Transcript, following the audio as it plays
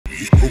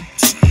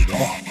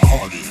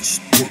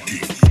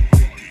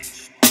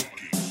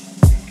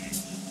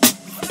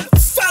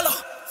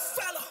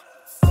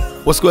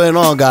What's going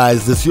on,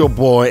 guys? This is your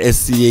boy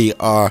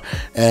SCAR,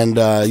 and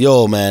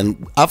yo,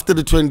 man, after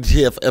the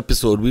 20th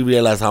episode, we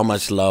realized how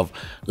much love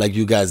like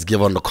you guys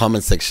give on the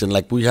comment section.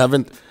 Like we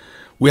haven't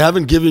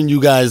given you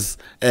guys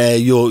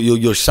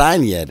your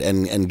shine yet,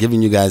 and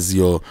giving you guys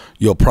your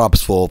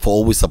props for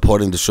always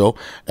supporting the show,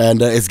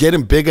 and it's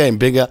getting bigger and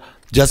bigger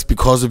just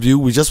because of you.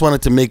 We just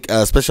wanted to make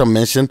a special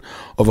mention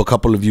of a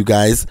couple of you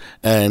guys,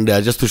 and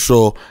just to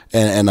show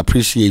and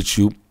appreciate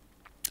you.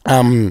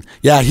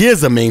 Yeah,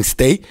 here's a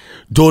mainstay,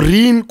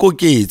 Doreen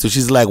Koke. So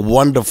she's like,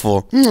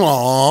 wonderful.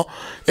 Aww.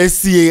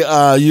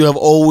 SCA, you have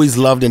always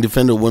loved and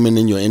defended women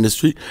in your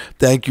industry.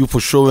 Thank you for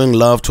showing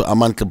love to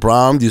Amantla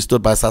Brown. You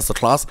stood by Sasa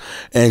class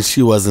and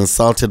she was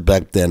insulted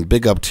back then.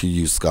 Big up to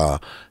you, Scar.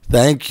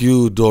 Thank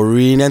you,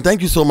 Doreen, and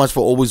thank you so much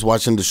for always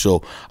watching the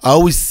show. I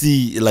always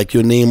see like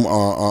your name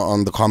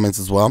on the comments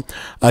as well.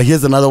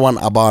 Here's another one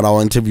about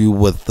our interview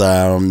with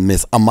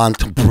Miss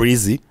Amantla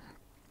Breezy.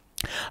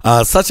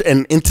 Such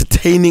an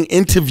entertaining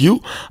interview.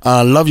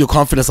 Love your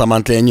confidence,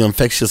 Amantla, and your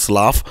infectious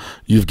laugh.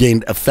 You've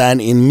gained a fan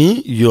in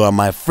me. You are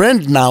my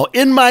friend now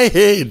in my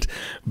head.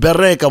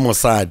 Bereka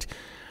Mossad.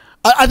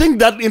 I think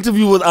that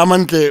interview with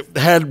Amantla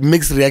had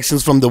mixed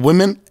reactions from the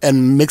women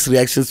and mixed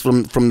reactions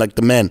from like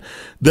the men.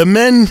 The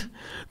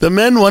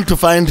men want to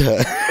find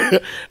her,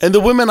 and the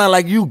women are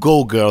like, "You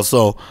go, girl."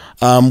 So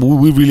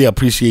we really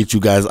appreciate you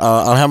guys.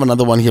 I'll have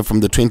another one here from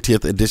the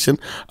 20th edition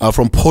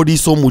from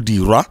Podiso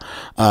Mudira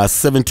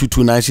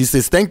 7229. She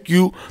says, "Thank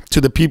you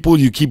to the people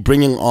you keep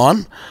bringing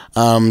on.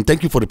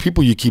 Thank you for the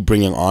people you keep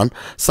bringing on.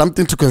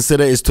 Something to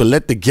consider is to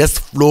let the guests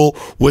flow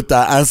with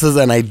their answers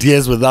and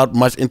ideas without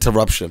much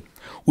interruption."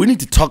 We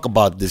need to talk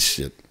about this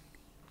shit.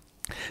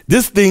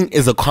 This thing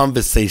is a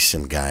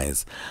conversation,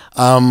 guys.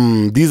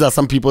 These are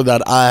some people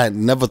that I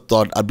never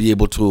thought I'd be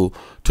able to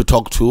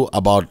talk to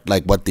about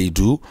like what they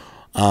do.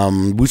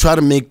 We try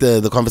to make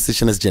the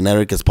conversation as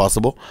generic as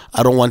possible.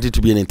 I don't want it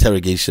to be an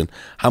interrogation.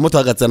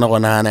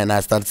 And I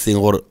start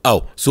saying,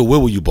 "Oh, so where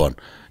were you born?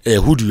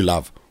 Who do you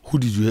love? Who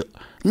did you?"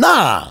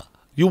 Nah,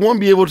 you won't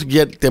be able to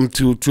get them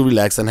to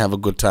relax and have a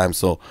good time.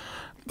 So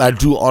I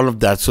do all of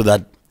that so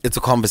that it's a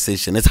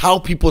conversation. It's how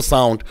people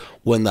sound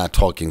when they're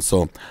talking.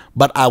 So,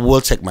 but I will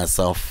check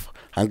myself.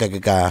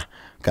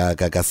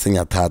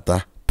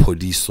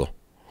 Podiso.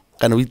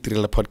 Can we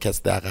drill a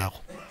podcast there?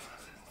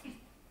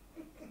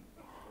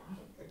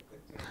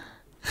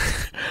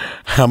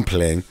 I'm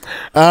playing.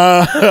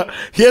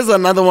 Here's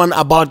another one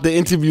about the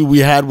interview we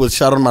had with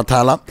Sharon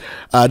Matala.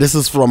 This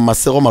is from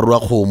Masego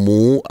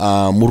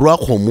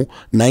Muruakhomu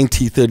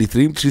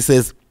 9033. She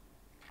says,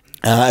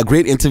 a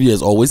great interview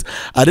as always.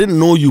 I didn't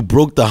know you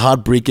broke the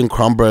heartbreaking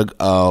Kronberg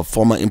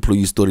former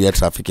employee story at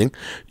trafficking.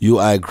 You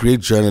are a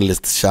great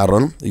journalist,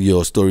 Sharon.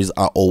 Your stories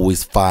are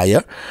always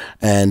fire.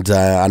 And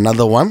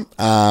another one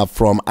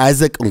from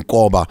Isaac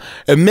Nkoba,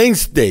 a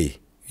mainstay.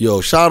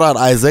 Yo, shout out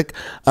Isaac.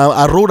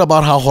 I wrote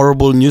about how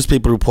horrible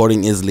newspaper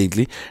reporting is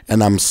lately,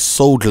 and I'm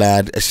so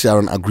glad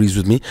Sharon agrees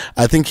with me.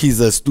 I think he's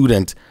a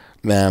student.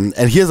 And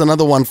here's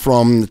another one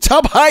from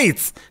Chub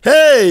Heights.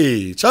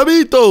 Hey,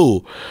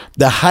 Chabito.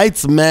 The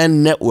Heights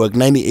Man Network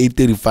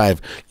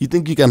 9835. You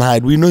think you can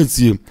hide? We know it's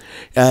you.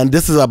 And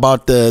this is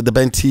about the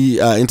Bantsi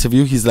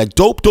interview. He's like,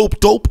 dope.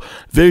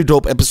 Very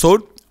dope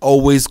episode.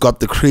 Always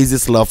got the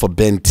craziest love for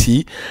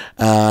Bantsi.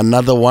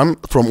 Another one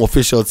from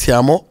Official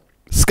Tiamo.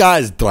 Sky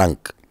is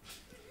drunk.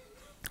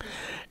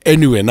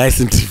 Anyway,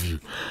 nice interview.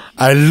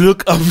 I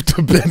look up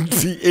to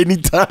Bantsi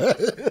anytime.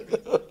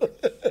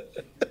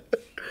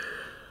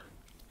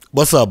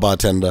 What's up,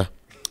 bartender?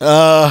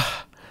 Oh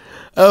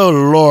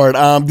Lord,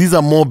 these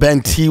are more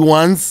Bantsi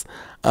ones.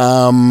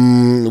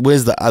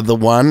 Where's the other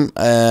one?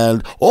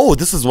 And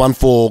this is one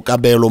for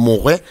Kabelo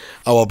Mowe,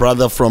 our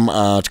brother from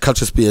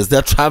Culture Spears.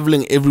 They're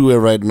traveling everywhere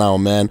right now,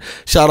 man.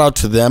 Shout out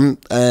to them.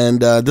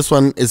 And this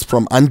one is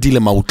from Andile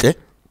Mautle.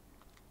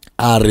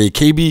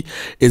 KB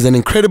is an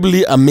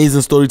incredibly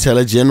amazing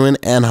storyteller, genuine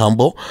and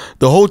humble.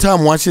 The whole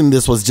time watching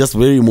this was just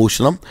very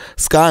emotional.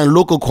 Sky and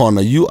Local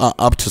Corner, you are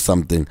up to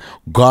something.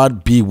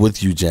 God be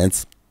with you,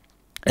 gents.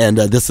 And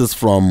this is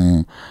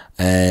from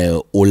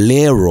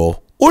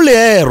Olero.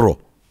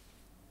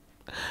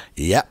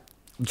 Yeah.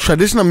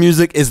 Traditional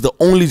music is the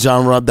only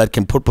genre that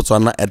can put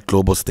Botswana at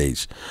global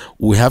stage.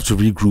 We have to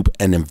regroup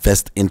and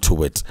invest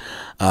into it.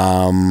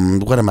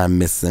 What am I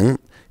missing?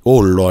 Oh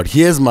Lord,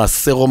 here's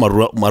Masego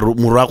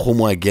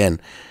Muruakhomu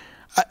again.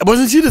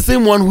 Wasn't she the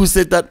same one who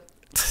said that?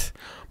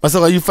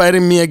 Masego, are you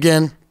fighting me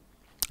again?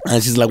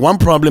 And she's like, one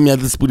problem at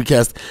this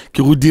Podicast,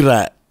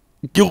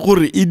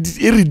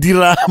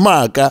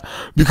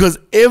 because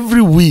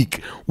every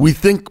week we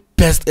think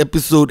best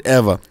episode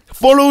ever.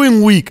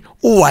 Following week,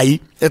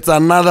 it's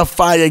another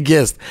fire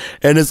guest,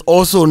 and it's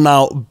also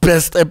now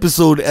best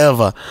episode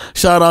ever.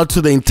 Shout out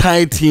to the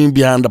entire team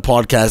behind the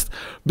podcast.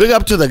 Big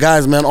up to the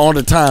guys, man, all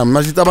the time.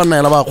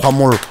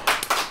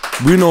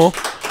 We know.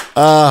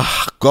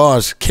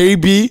 Gosh,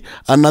 KB,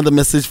 another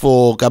message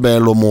for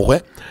Kabelo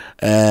Mowe.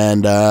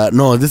 And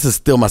no, this is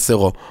still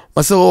Masego.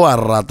 Masego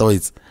Arato.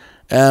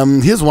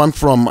 Here's one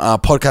from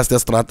Podcast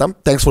Estrata.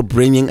 Thanks for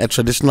bringing a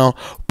traditional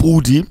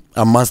PODI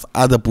amongst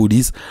other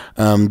PODIs,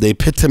 the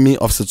epitome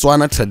of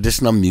Setswana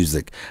traditional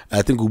music.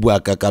 I think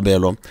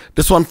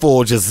this one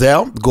for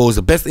Giselle goes,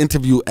 the best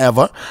interview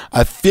ever.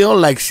 I feel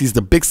like she's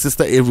the big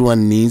sister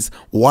everyone needs,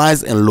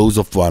 wise and loads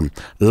of fun.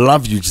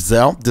 Love you,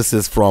 Giselle. This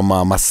is from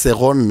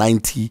Masero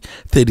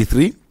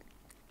 9033.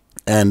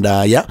 And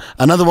yeah,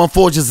 another one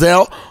for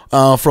Giselle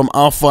from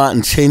Alpha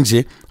and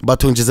Change. But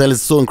Giselle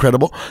is so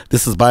incredible.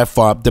 This is by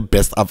far the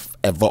best I've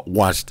ever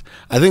watched.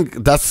 I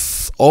think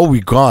that's all we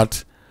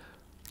got.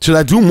 Should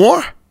I do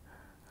more?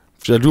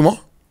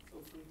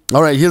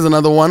 All right, here's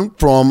another one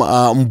from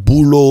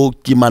Mbulo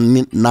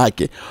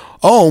Kimanake.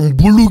 Oh,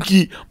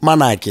 Mbuluki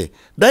Manake.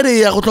 That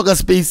is,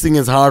 spacing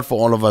is hard for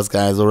all of us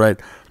guys, all right?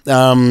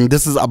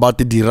 This is about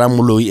the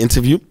Diramuloi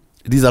interview.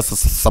 These are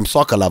some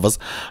soccer lovers.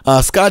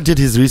 Scar did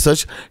his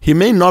research. He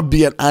may not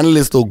be an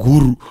analyst or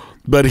guru,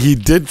 but he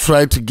did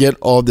try to get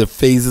all the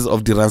phases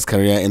of Diran's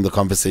career in the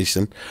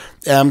conversation.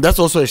 That's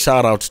also a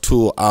shout out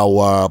to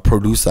our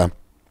producer,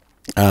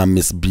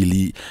 Miss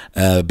Millie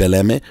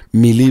Beleme.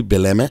 Millie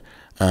Beleme.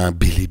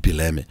 Billy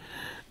Beleme.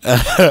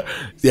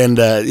 And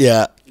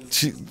yeah,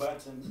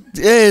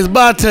 it's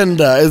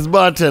bartender.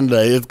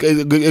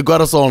 It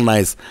got us all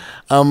nice.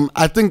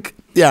 I think,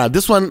 yeah,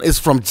 this one is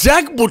from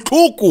Jack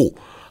Botuku.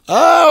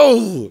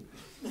 Oh,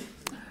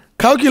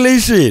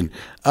 calculation.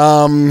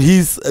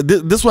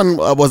 This one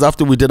was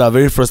after we did our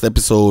very first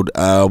episode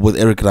with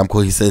Eric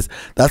Ramko. He says,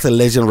 that's a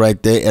legend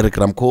right there, Eric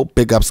Ramko.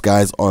 Big ups,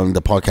 guys, on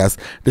the podcast.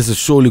 This is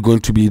surely going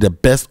to be the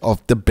best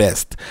of the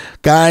best.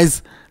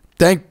 Guys,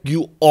 thank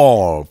you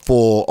all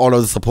for all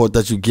of the support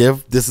that you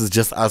give. This is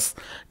just us,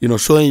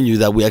 showing you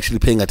that we're actually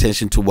paying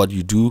attention to what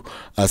you do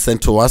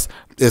send to us.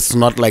 It's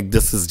not like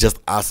this is just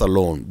us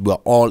alone. We're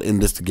all in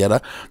this together.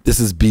 This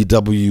is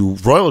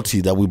BW royalty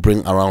that we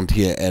bring around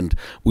here, and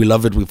we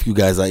love it if you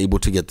guys are able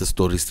to get the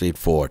story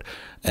straightforward.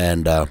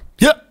 And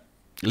yeah,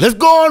 let's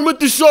go on with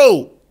the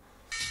show.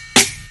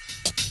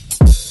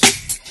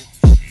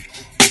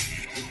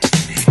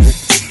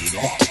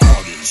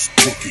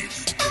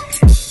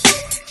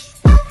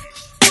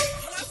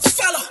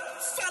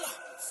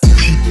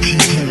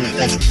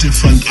 People of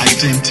different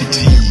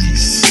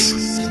identities.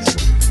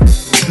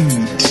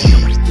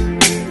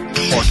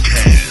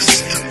 Podcast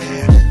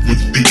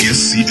with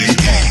PODI-CAST.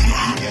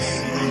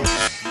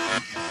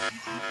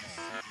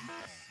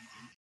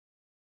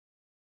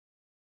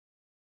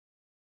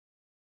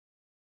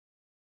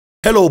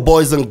 Hello,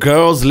 boys and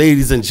girls,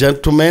 ladies and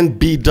gentlemen,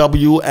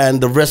 BW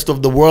and the rest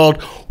of the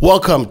world.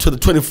 Welcome to the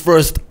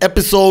 21st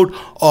episode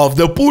of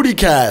the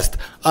PODI-CAST.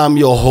 I'm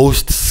your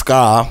host,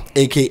 Scar,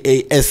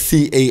 aka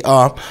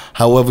SCAR,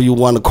 however you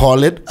want to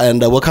call it.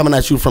 And we're coming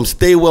at you from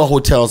Staywell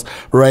Hotels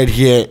right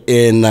here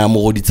in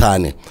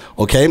Mogoditane.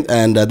 Okay,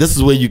 and this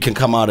is where you can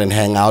come out and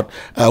hang out.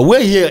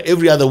 We're here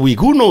every other week.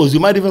 Who knows? You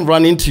might even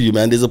run into you,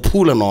 man. There's a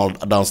pool and all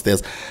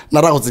downstairs.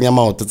 Not out in your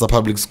mouth. It's a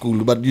public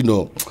school, but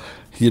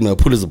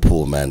pool is a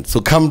pool, man. So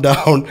come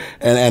down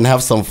and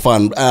have some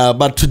fun.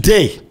 But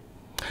today,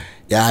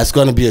 yeah, it's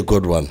going to be a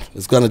good one.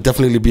 It's going to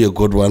definitely be a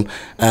good one.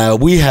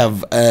 We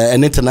have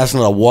an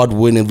international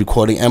award-winning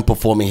recording and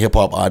performing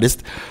hip-hop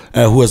artist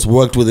who has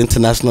worked with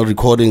international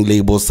recording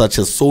labels such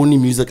as Sony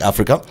Music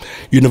Africa,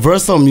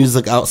 Universal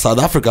Music South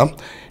Africa.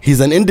 He's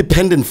an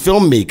independent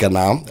filmmaker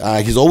now.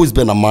 He's always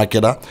been a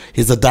marketer.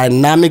 He's a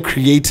dynamic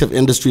creative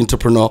industry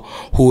entrepreneur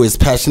who is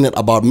passionate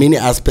about many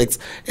aspects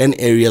and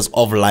areas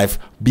of life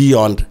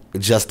beyond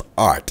just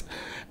art.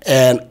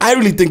 And I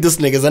really think this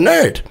nigga's a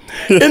nerd.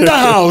 In the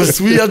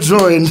house, we are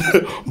joined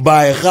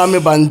by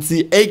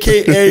Bantsi,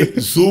 aka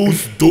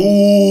Zeus.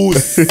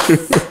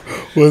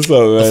 What's up,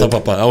 man? What's up,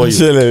 Papa? How are you?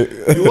 Chilling.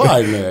 You are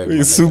a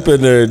nerd. Super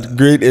nerd.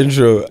 Great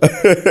intro.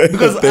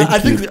 Because I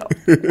think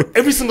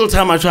every single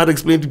time I try to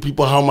explain to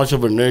people how much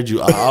of a nerd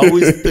you are, I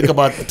always think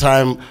about the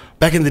time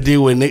back in the day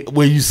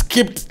where you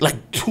skipped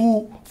like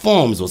 2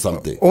 forms or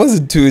something. It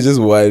wasn't 2, just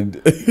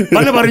 1.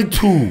 Nobody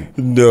 2.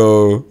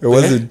 No, it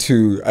wasn't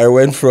 2. I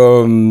went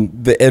from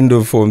the end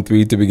of Form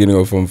 3 to beginning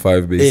of Form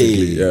 5,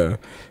 basically. Hey.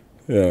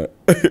 Yeah.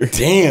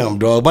 Damn,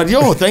 dog. But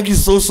yo, thank you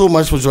so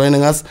much for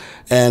joining us.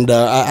 And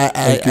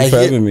thank you for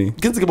having me.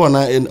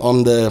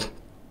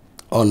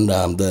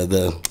 On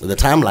the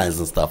timelines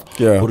and stuff.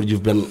 Yeah.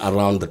 You've been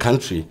around the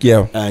country.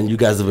 Yeah. And you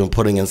guys have been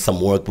putting in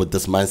some work with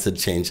this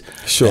mindset change.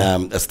 Sure.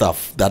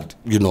 Stuff that,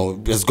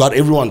 has got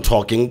everyone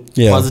talking,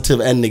 yeah. Positive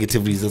and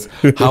negative reasons.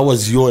 How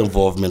was your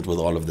involvement with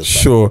all of this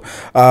stuff? Sure.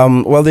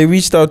 Well, they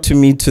reached out to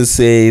me to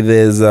say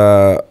there's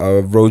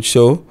a road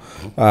show.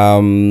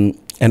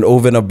 And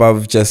over and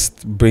above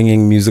just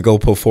bringing musical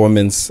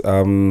performance,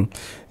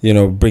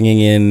 bringing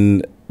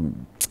in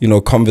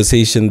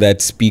conversation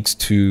that speaks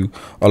to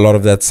a lot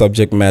of that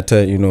subject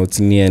matter, it's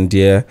near and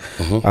dear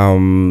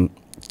to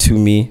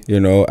me.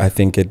 I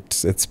think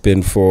it's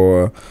been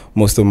for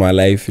most of my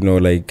life,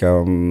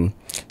 from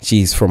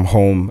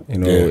home,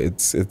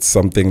 it's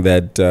something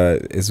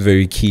that is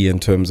very key in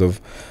terms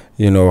of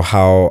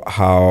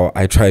how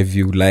I try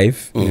view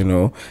life,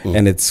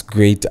 and it's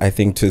great, I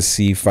think, to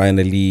see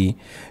finally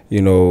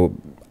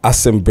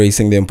us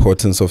embracing the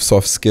importance of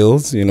soft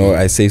skills. You know,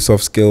 I say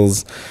soft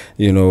skills,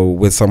 you know,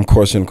 with some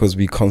caution, because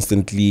we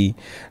constantly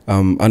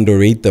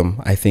underrate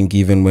them, I think,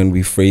 even when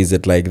we phrase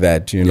it like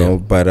that, you know.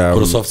 But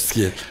for a soft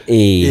skill,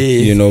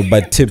 you know,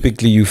 but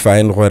typically you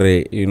find,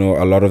 you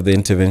know, a lot of the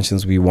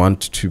interventions we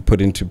want to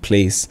put into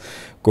place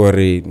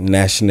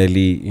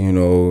nationally, you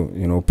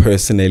know,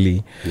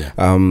 personally,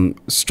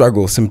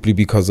 struggle simply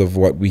because of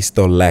what we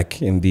still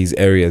lack in these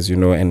areas, you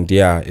know. And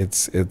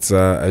it's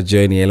a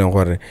journey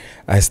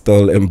I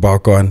still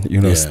embark on,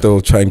 you know, still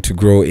trying to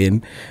grow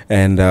in,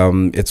 and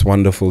it's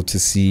wonderful to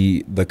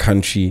see the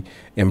country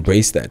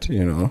embrace that,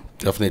 you know.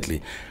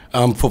 Definitely.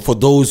 For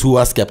those who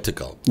are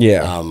skeptical,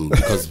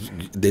 because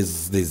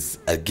there's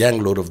a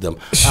gang load of them.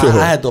 Sure.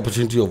 I had the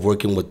opportunity of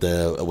working with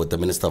the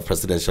Minister of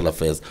Presidential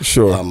Affairs.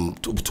 Sure.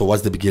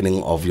 Towards the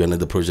beginning of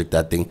the project,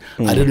 that thing,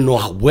 I didn't know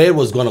where it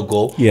was gonna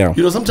go. Yeah.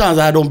 You know, sometimes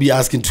I don't be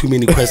asking too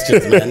many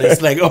questions, man.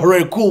 It's like, all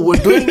right, cool, we're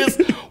doing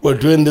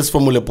this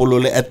for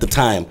Mulepolole at the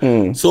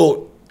time.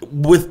 So,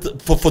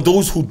 for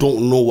those who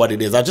don't know what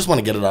it is, I just want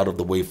to get it out of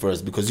the way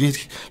first, because you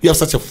have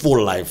such a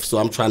full life, so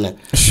I'm trying to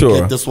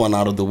get this one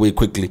out of the way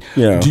quickly.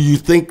 Do you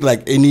think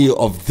like any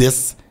of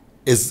this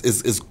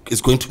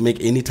is going to make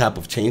any type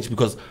of change?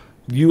 Because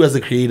you as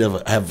a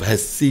creative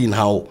has seen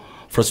how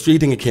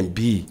frustrating it can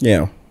be.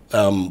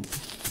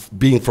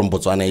 Being from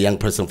Botswana, a young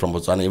person from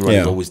Botswana, everyone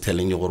is always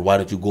telling you, well, why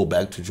don't you go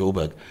back to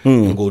Joburg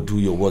and go do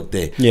your work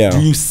there?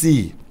 Do you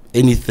see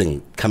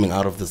anything coming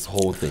out of this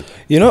whole thing?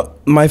 You know,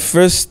 my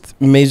first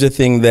major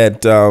thing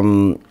that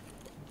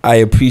I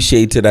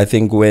appreciated, I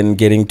think, when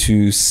getting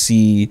to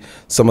see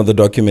some of the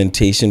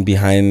documentation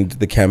behind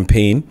the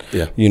campaign,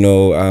 you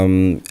know,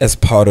 as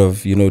part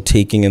of, you know,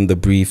 taking in the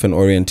brief and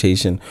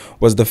orientation,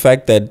 was the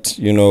fact that,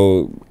 you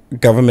know,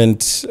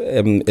 government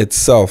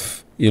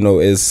itself, you know,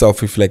 is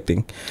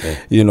self-reflecting,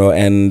 you know,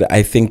 and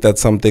I think that's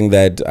something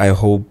that I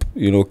hope,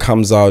 you know,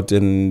 comes out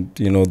in,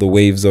 you know, the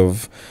waves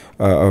of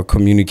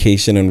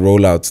communication and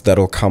rollouts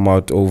that'll come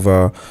out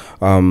over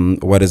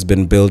what has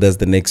been billed as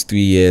the next 3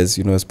 years,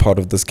 you know, as part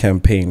of this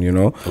campaign, you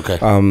know.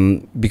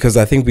 Because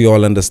I think we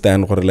all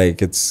understand what,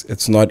 like,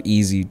 it's not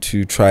easy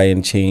to try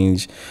and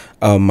change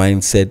our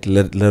mindset,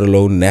 let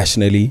alone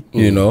nationally,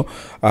 you know.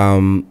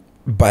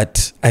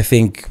 But I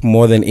think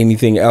more than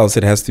anything else,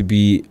 it has to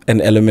be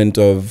an element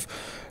of,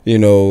 you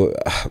know,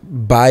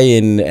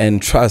 buy-in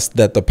and trust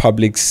that the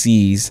public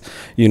sees,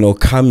 you know,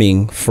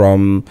 coming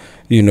from,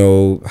 you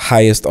know,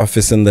 highest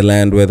office in the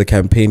land where the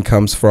campaign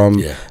comes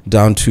from,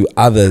 down to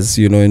others,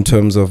 you know, in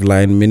terms of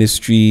line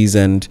ministries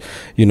and,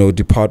 you know,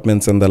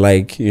 departments and the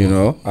like, you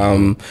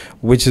know,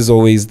 which is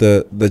always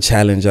the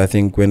challenge, I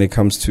think, when it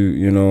comes to,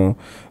 you know,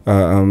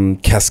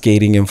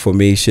 cascading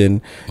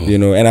information, you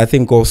know, and I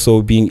think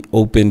also being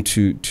open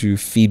to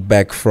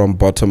feedback from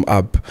bottom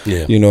up,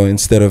 you know,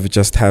 instead of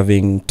just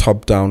having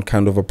top down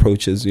kind of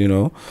approaches, you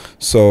know.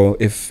 So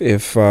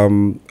if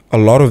a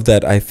lot of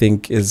that, I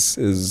think,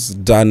 is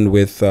done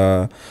with,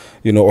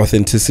 you know,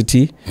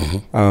 authenticity.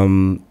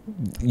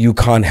 You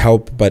can't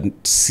help but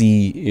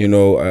see, you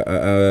know,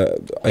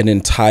 an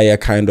entire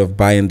kind of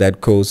buy-in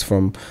that goes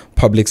from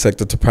public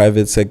sector to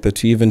private sector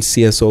to even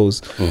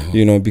CSOs,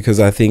 you know, because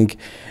I think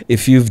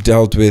if you've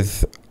dealt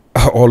with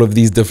all of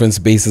these different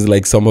spaces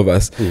like some of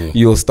us,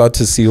 you'll start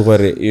to see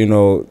what, you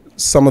know,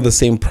 some of the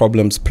same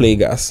problems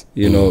plague us,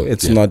 you know.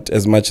 It's not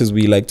as much as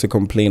we like to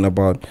complain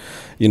about,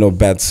 you know,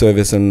 bad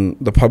service in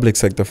the public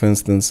sector, for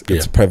instance.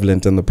 It's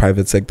prevalent in the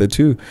private sector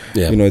too.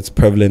 You know, it's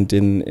prevalent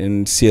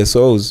in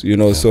CSOs, you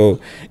know. So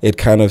it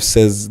kind of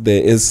says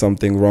there is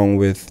something wrong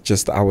with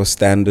just our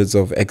standards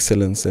of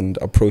excellence and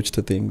approach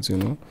to things, you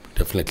know.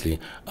 Definitely.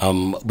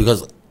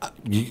 Because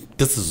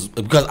this is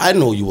because I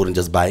know you wouldn't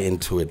just buy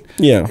into it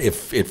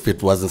if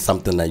it wasn't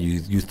something that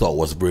you thought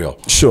was real.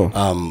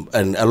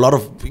 And a lot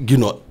of, you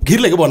know,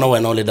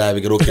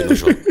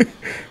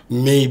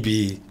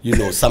 maybe, you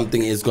know,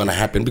 something is going to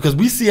happen, because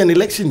we see an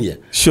election year.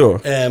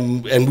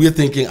 And we're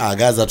thinking,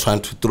 guys are trying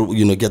to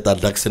get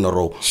that ducks in a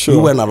row. You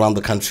went around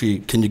the country.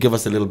 Can you give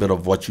us a little bit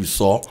of what you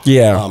saw?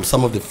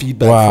 Some of the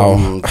feedback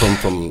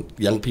from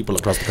young people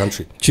across the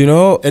country. Do you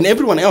know? And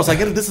everyone else, I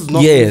get it, this is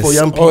not for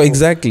young people.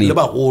 Exactly.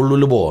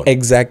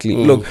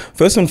 Look,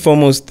 first and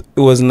foremost,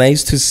 it was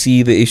nice to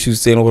see the issues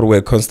saying what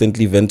we're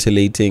constantly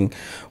ventilating,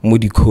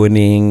 Moody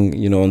Koning,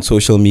 you know, on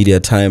social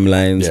media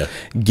timelines,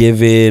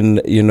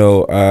 given, you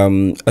know,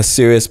 a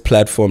serious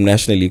platform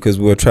nationally, because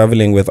we were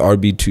traveling with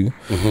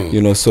RB2,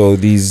 you know, so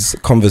these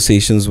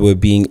conversations were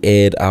being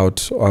aired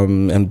out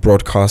and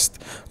broadcast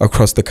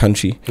across the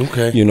country,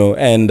 you know,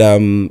 and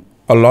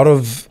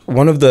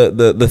one of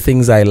the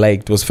things I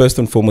liked was, first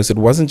and foremost, it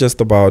wasn't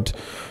just about,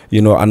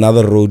 you know,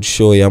 another road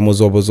show,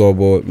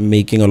 Zobo,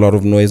 making a lot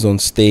of noise on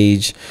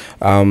stage,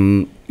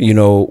 you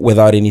know,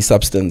 without any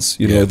substance.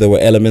 You know, there were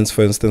elements,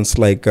 for instance,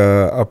 like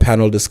a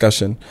panel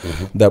discussion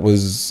that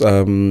was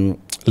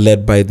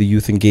led by the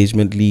youth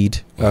engagement lead,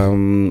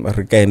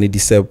 Rekaene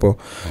Disepo.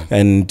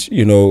 And,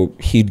 you know,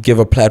 he'd give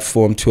a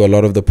platform to a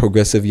lot of the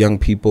progressive young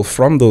people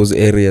from those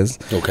areas,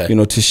 you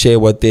know, to share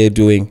what they're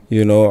doing,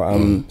 you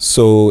know.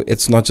 So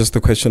it's not just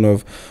a question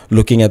of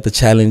looking at the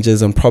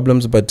challenges and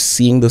problems, but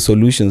seeing the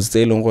solutions.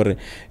 You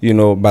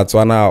know,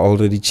 Batswana are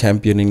already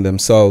championing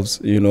themselves,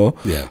 you know.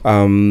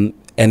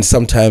 And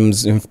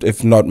sometimes,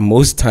 if not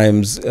most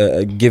times,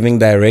 giving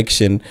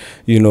direction,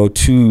 you know,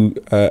 to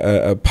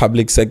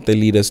public sector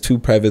leaders, to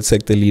private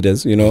sector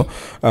leaders, you know.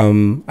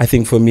 I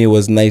think for me it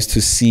was nice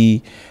to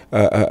see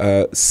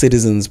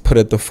citizens put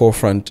at the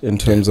forefront in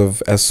terms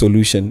of a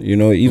solution, you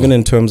know, even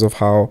in terms of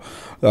how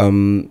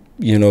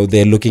you know,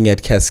 they're looking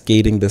at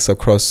cascading this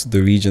across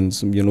the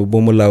regions. You know,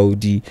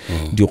 Bomolaudi,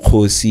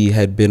 Dukhosi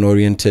had been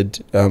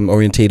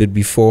orientated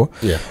before.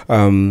 They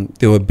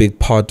were a big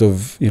part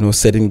of, you know,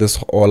 setting this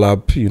all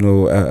up, you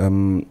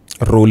know,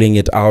 rolling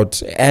it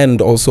out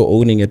and also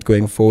owning it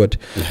going forward.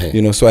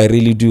 You know, so I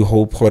really do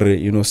hope for,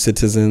 you know,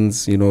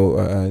 citizens, you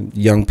know,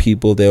 young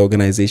people, their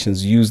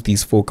organizations use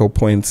these focal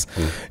points,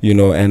 you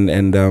know,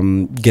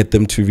 and get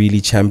them to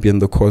really champion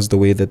the cause the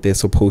way that they're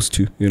supposed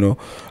to, you know.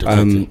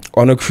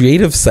 On a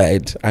creative side,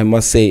 I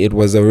must say it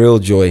was a real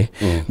joy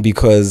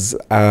because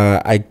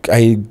I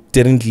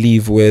didn't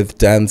leave with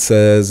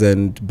dancers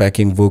and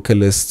backing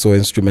vocalists or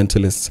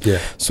instrumentalists.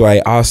 So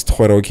I asked,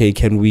 okay,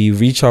 can we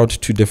reach out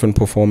to different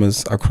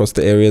performers across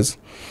the areas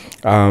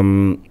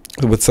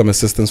with some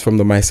assistance from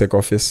the MySec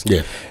office?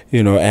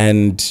 You know,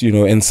 and, you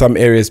know, in some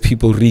areas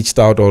people reached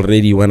out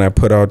already when I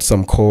put out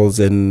some calls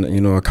in,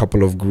 you know, a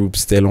couple of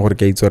groups. They'll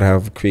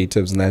have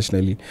creatives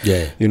nationally.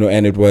 You know,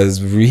 and it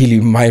was really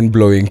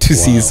mind-blowing to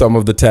see some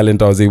of the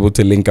talent I was able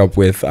to link up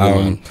with.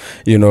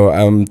 You know,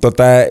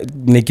 Tota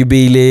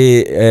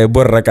Nekibele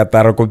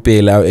Borrakatara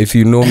Kopela. If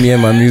you know me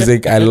and my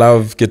music, I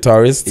love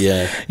guitarists.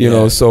 You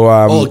know, so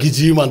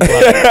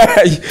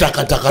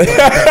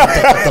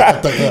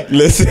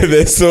listen,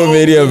 there's so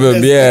many of them.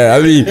 I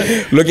mean,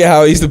 look at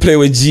how I used to play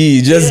with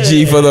G, just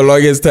G for the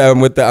longest time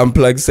with the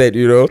unplugged set,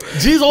 you know.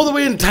 G's all the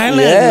way in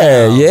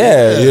Thailand.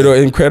 You know,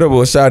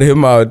 incredible. Shout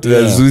him out.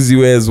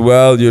 Zuziwe as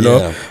well, you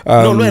know.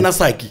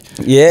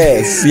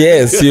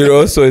 Yes, you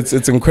know. So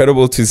it's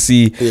incredible to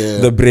see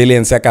the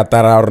brilliance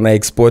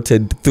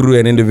exported through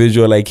an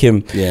individual like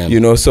him. You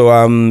know, so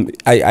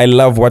I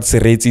love what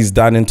Seretzi's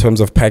done in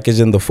terms of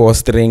packaging the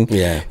 4-string.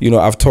 You know,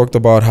 I've talked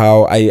about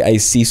how I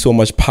see so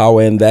much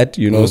power in that,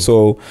 you know.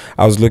 So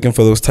I was looking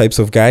for those types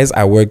of guys.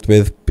 I worked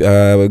with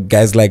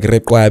guys like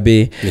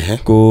Rekwabe,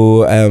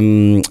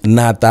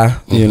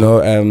 Nata, you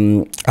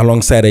know,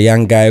 alongside a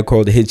young guy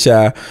called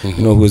Hitcha,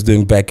 you know, who was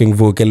doing backing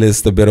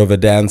vocalist, a bit of a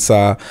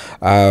dancer.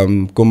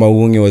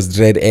 Komawungi was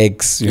Dread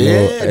X, you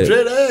know.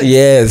 Dread X.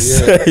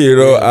 Yes, you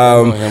know.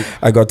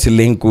 I got to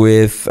link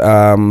with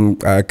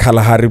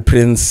Kalahari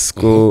Prince,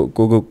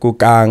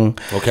 Kukang,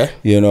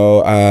 you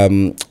know,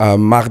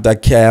 Magda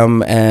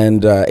Cam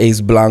and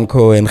Ace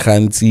Blanco and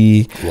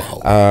Khanti.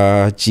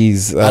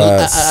 Geez, I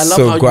love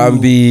so how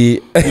Gwambi.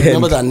 You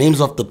remember the names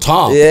off the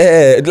top.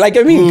 Like,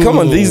 I mean, come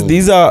on,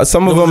 these are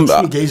some of them.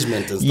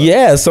 Engagement and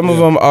stuff. Some of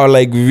them are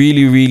like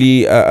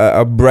really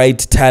a bright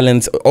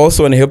talent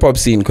also in the hip hop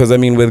scene. Because I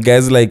mean, with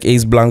guys like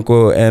Ace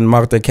Blanco and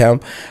Marta Cam,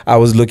 I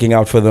was looking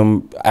out for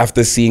them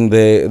after seeing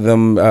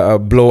them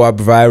blow up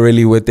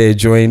virally with their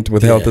joint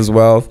with Health as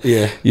Well.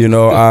 You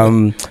know,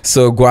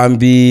 so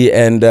Gwambi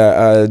and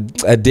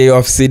A Day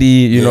Off City,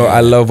 you know, I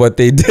love what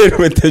they did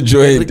with the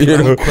joint. You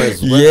know,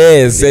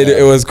 and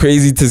it was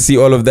crazy to see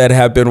all of that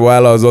happen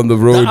while I was on the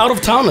road. They're out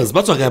of towners.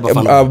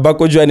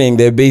 Bako Jwaneng,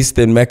 they're based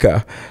in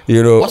Mecca.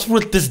 You know, what's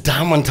with this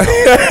diamond town?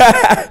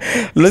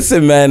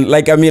 Listen, man,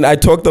 like, I mean, I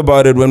talked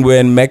about it when we're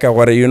in Mecca,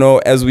 you know,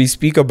 as we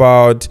speak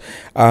about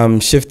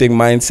shifting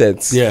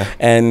mindsets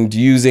and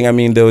using, I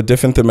mean, there were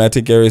different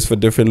thematic areas for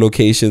different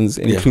locations,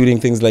 including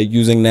things like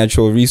using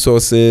natural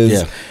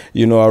resources,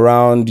 you know,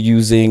 around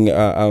using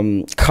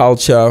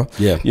culture,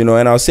 you know,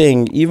 and I was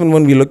saying, even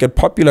when we look at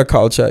popular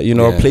culture, you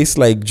know, a place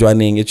like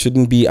Jwaneng, it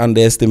shouldn't be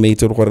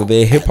underestimated where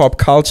their hip-hop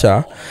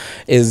culture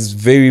is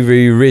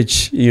very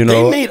rich, you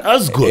know. They made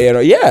us good. You know,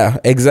 yeah,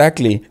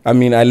 exactly. I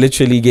mean, I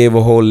literally gave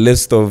a whole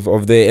list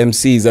of their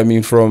MCs. I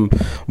mean, from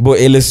Bo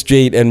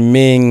Illustrate and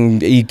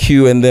Ming,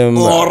 EQ and them.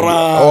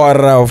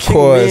 Aura, of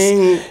course.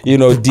 Ming, you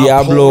know,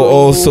 Diablo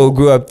also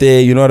grew up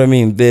there. You know what I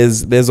mean?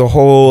 There's a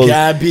whole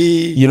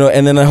Gabby, you know,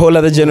 and then a whole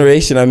other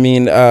generation. I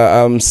mean,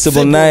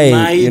 Sybil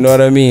Knight. You know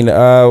what I mean?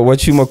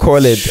 What you might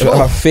call it?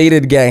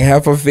 Faded Gang,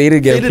 half of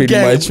Faded Gang, pretty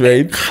much,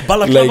 right?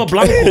 Balaclava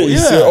Blanco,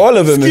 so all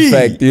of them, in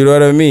fact. You know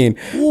what I mean?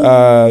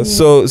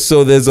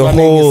 So there's a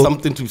whole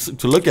something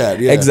to look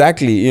at.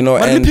 Exactly. You know,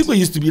 but and people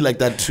used to be like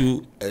that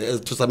too.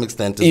 to some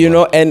extent. As you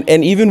well. know,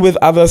 and even with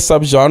other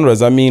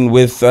subgenres. I mean,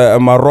 with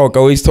Maroc, I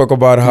always talk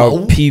about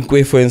how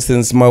Pikwe, for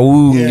instance,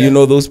 Maung, you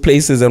know, those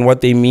places and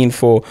what they mean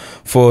for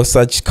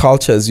such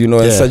cultures, you know,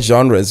 and such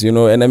genres, you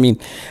know. And I mean,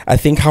 I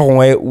think how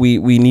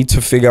we need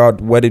to figure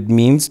out what it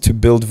means to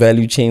build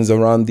value chains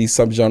around these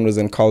subgenres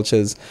and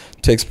cultures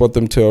to export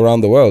them to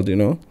around the world, you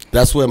know.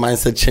 That's where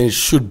mindset change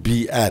should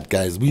be at,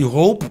 guys. We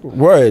hope.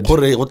 Word.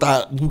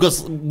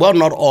 Because we're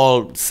not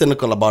all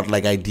cynical about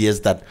like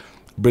ideas that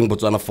bring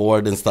Botswana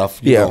forward and stuff.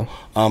 You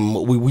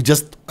know? We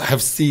just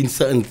have seen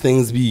certain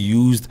things be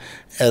used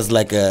as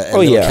like a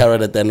little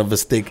carrot at the end of a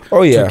stick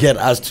to get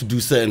us to do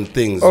certain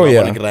things. So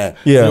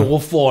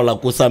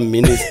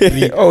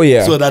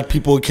that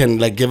people can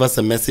like give us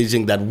a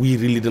messaging that we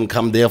really didn't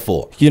come there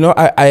for. You know,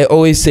 I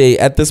always say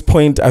at this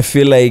point, I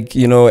feel like,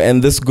 you know,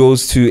 and this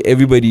goes to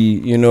everybody,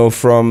 you know,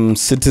 from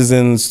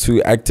citizens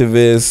to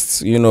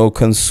activists, you know,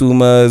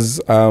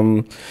 consumers,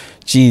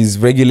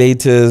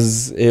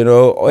 regulators, you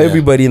know,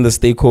 everybody in the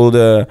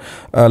stakeholder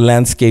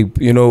landscape,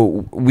 you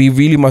know, we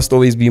really must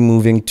always be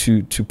moving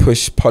to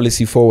push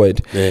policy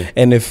forward.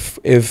 And if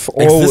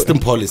all existing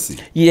policy,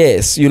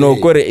 yes, you know,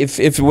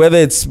 if whether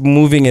it's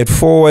moving it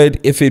forward,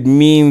 if it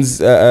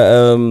means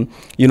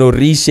you know,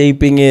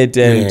 reshaping it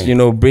and you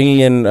know,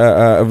 bringing in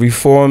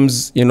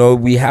reforms, you know,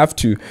 we have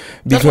to,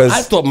 because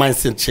I thought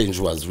mindset change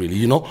was really,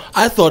 you know,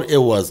 I thought it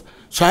was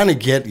trying to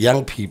get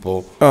young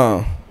people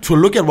to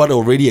look at what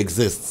already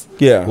exists.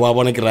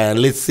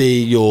 Let's say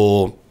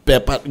your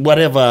pepper,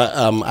 whatever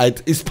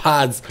is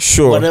pads,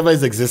 whatever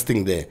is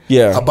existing there.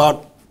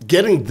 About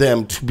getting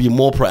them to be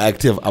more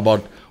proactive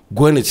about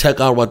going to check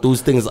out what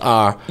those things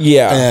are.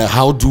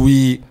 How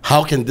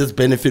can this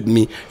benefit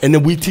me? And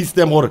then we teach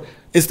them, or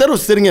instead of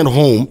sitting at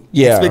home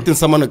expecting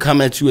someone to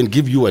come at you and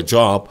give you a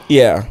job,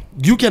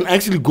 you can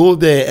actually go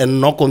there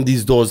and knock on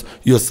these doors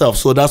yourself.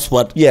 So that's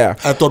what I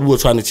thought we were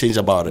trying to change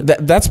about it.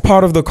 That's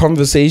part of the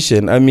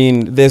conversation. I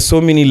mean, there's so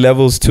many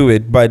levels to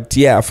it, but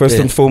first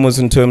and foremost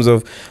in terms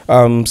of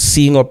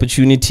seeing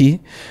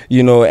opportunity,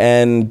 you know,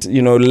 and,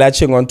 you know,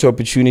 latching onto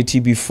opportunity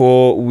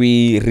before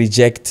we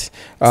reject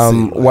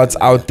what's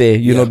out there,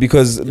 you know,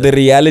 because the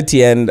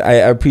reality, and I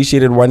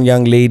appreciated one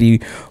young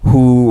lady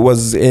who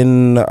was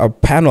in a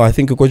panel, I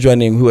think who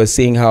was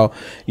saying how,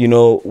 you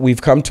know,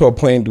 we've come to a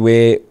point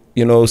where,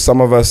 you know,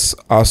 some of us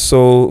are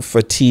so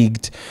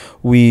fatigued,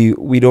 we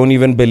don't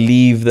even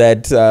believe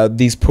that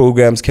these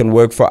programs can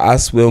work for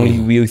us.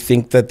 We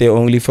think that they're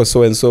only for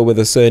so and so with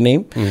a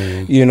surname,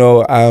 you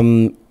know.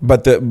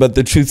 But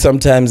the truth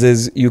sometimes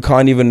is you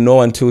can't even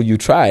know until you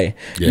try,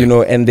 you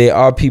know. And there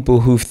are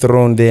people who've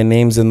thrown their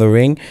names in the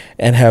ring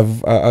and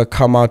have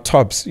come out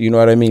tops. You know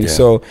what I mean?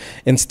 So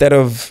instead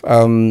of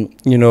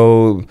you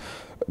know,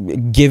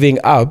 giving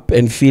up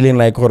and feeling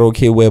like, well,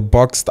 okay, we're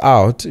boxed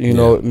out, you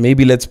know,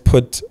 maybe let's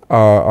put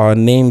our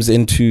names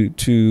into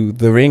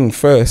the ring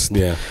first,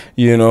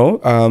 you know,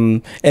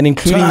 and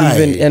including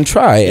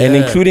and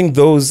including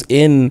those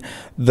in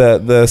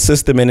the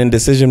system and in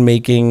decision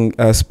making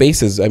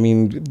spaces. I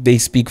mean, they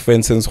speak, for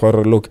instance,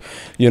 look,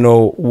 you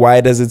know, why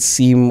does it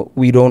seem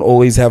we don't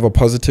always have a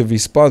positive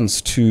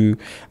response to you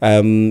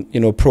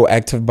know,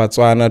 proactive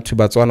Batswana to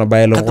Batswana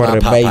by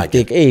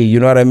you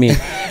know what I mean?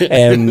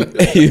 And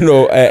you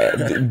know,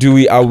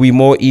 are we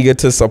more eager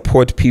to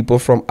support people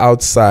from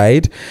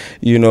outside,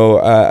 you know,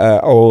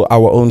 or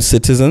our own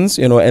citizens,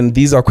 you know? And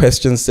these are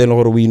questions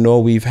we know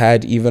we've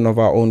had even of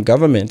our own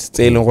government.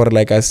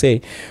 Like I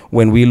say,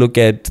 when we look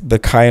at the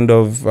kind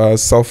of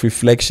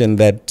self-reflection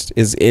that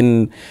is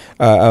in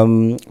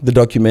the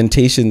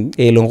documentation,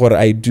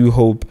 I do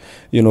hope,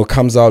 you know,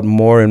 comes out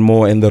more and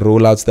more in the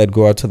rollouts that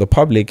go out to the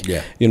public.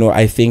 You know,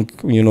 I think,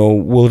 you know,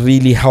 will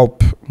really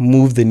help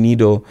move the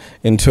needle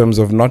in terms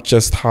of not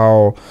just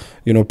how,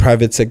 you know,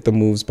 private sector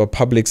moves, but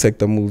public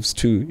sector moves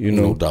too, you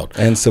know, no doubt,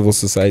 and civil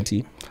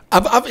society.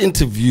 I've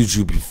interviewed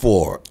you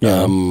before,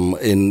 well,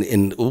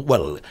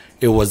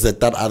 it was at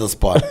that other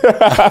spot,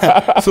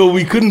 so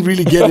we couldn't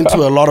really get into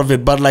a lot of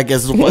it. But like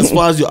as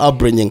far as your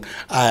upbringing,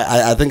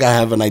 I think I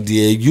have an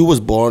idea. You was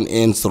born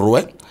in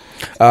Sorowe.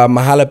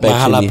 Mahalap,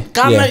 actually.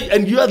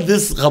 And you are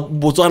this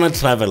Botswana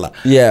traveler.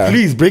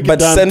 Please break it down.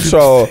 But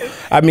central,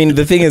 I mean,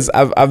 the thing is,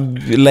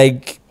 I've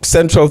like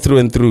central through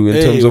and through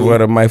in terms of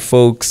what my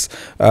folks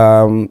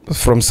from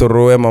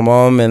Sorowe, my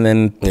mom, and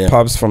then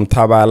pops from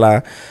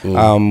Tabala,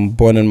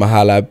 born in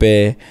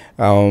Mahalape.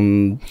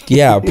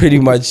 Pretty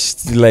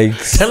much like.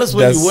 Tell us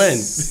where you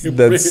went.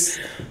 That's.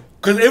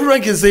 Because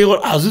everyone can say, you were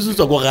on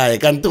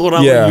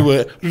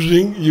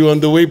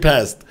the way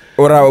past.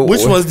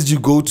 Which ones did you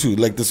go to?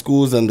 Like the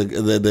schools and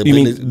the you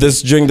mean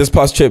this during this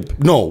past trip?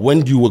 No,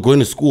 when you were going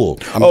to school.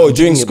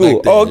 During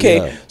school.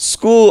 Okay.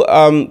 School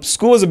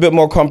was a bit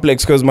more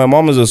complex because my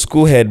mom was a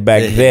school head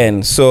back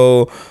then.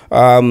 So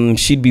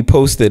she'd be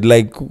posted.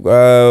 Like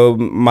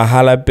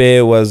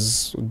Mahalape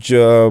was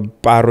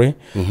Parwe.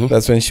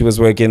 That's when she was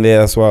working there.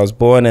 That's where I was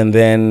born. And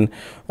then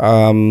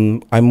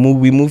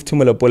we moved to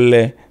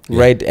Mulopole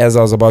right as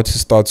I was about to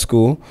start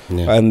school,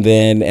 and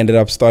then ended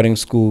up starting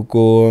school.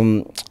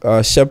 Go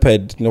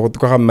Shepherd, yes,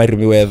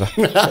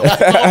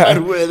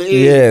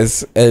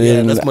 and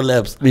then, that's my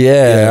labs.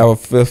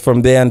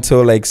 From there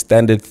until like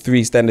standard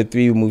 3,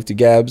 we moved to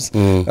Gabs.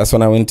 That's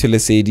when I went to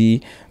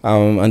Lesedi.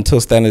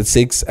 Until standard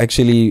 6.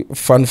 Actually,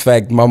 fun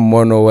fact, Mam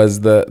Mono was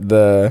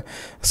the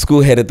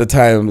school head at the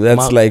time.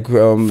 That's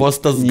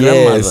Foster's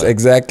grandmother. Yes,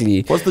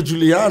 exactly. Foster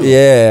Juliano.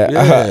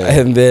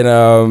 And then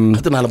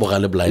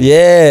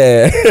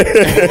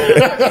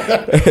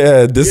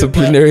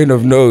disciplinarian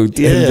of note.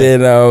 And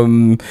then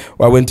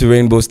I went to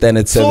Rainbow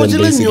Standard 7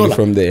 basically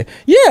from there.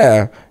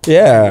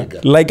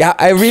 Like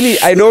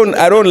I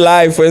don't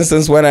lie, for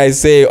instance, when I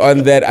say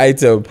on that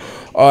item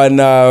on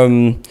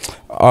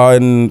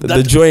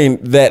the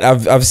joint that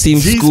I've seen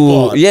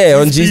school,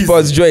 on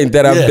G-Sport's joint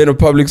that I've been a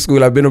public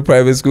school, I've been a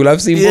private school,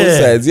 I've seen both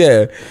sides,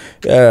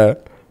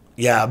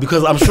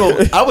 because I'm sure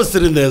I was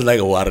sitting there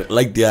like water,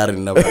 like the other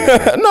no, like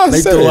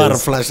the water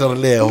flash out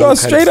there. No,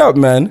 straight up,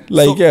 man.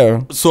 Like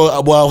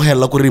So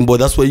Rainbow,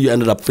 that's where you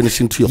ended up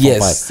finishing to your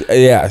yes,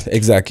 yeah,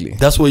 exactly.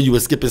 That's where you were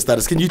skipping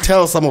status. Can you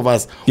tell some of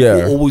us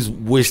who always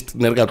wished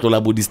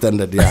Nergatola Budi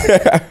standard?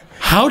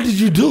 How did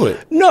you do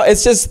it? No,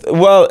 it's just, it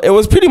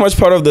was pretty much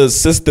part of the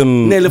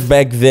system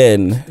back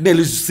then.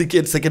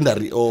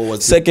 Secondary or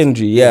was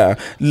secondary?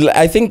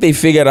 I think they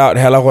figured out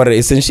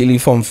essentially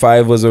Form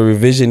 5 was a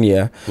revision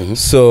year.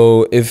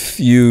 So if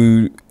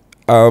you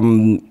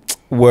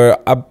were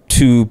up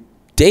to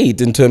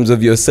date in terms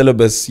of your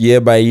syllabus year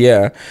by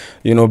year,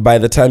 by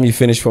the time you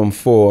finish Form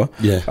 4,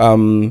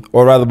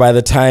 or rather by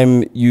the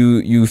time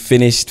you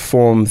finished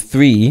Form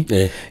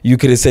 3, you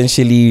could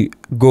essentially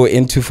go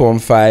into Form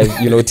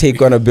 5,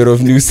 take on a bit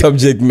of new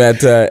subject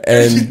matter,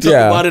 and talk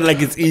about it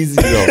like it's easy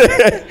though.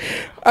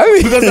 I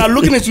mean, because I'm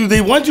looking at you,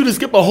 they want you to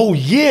skip a whole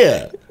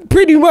year.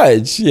 Pretty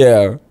much,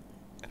 yeah.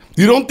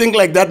 You don't think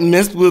like that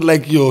messed with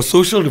like your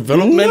social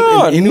development?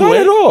 No, in any not way?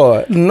 at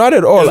all. Not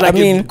at all. Like I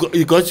mean,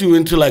 it got you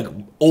into like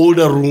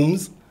older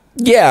rooms.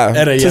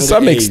 Yeah, to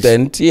some age.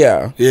 extent.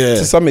 Yeah,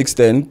 to some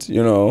extent.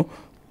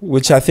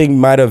 Which I think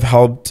might have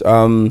helped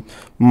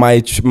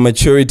my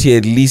maturity,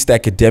 at least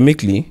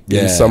academically,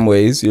 in some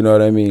ways. You know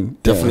what I mean?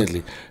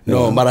 Definitely.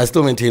 No, but I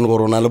still maintain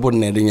Corona.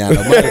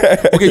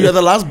 Okay, you're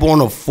the last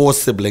born of 4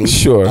 siblings.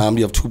 Sure.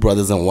 You have 2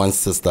 brothers and 1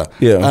 sister.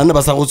 Yeah. I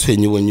never saw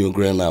when you were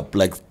growing up.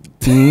 Like,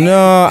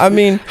 no, I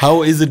mean,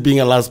 how is it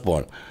being a last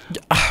born?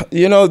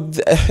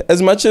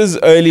 As much as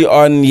early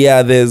on,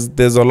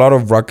 there's a lot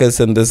of ruckus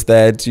and this,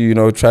 that,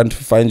 trying to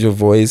find your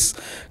voice,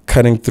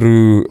 cutting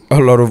through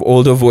a lot of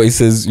older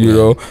voices,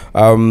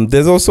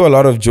 there's also a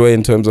lot of joy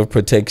in terms of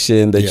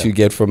protection that you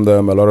get from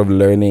them, a lot of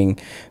learning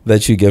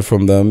that you get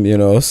from them,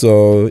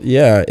 so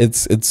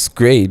it's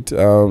great.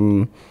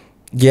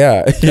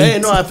 Hey,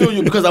 no, I feel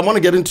you, because I want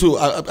to get into.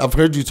 I've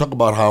heard you talk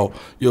about how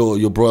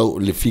your bro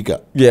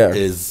Lefika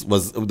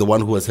was the one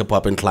who was hip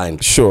hop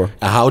inclined. Sure.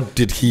 How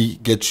did he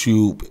get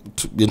you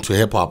into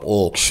hip hop,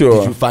 or did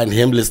you find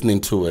him listening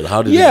to it?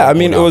 How did? I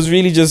mean, it was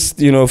really just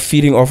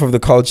feeding off of the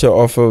culture,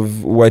 off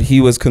of what he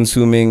was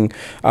consuming.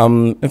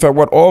 In fact,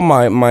 what all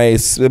my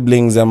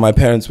siblings and my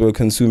parents were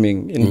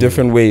consuming in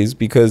different ways.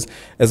 Because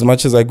as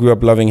much as I grew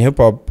up loving hip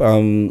hop,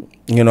 I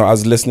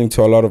was listening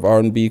to a lot of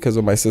R&B because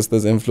of my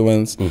sister's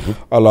influence,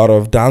 a lot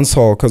of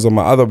dancehall because of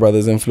my other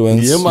brother's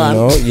influence. Yeah, man.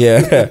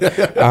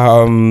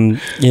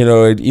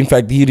 In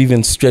fact, he'd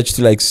even stretch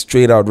to like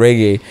straight out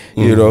reggae,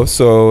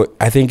 So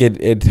I think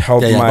it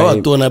helped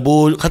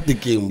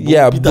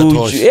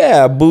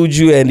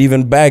Buju, and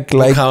even back,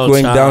 like culture.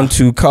 Going down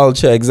to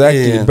culture,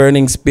 exactly.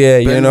 Burning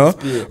Spear,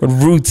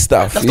 root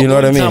stuff. That's you know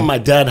what I mean? My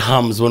dad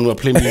hums when we're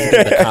playing music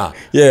in the car.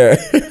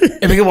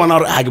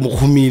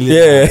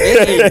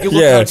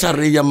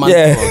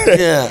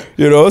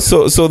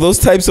 So those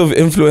types of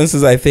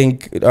influences, I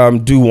think,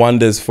 do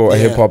wonders for a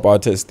hip hop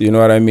artist. You know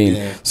what I mean?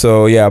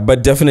 So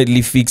but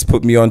definitely Feeks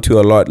put me onto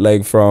a lot,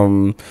 like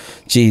from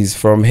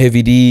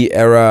Heavy D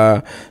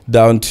era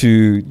down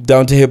to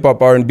hip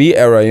hop R&B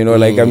era.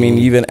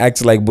 Even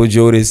acts like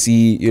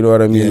Bojoresi. You know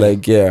what I mean?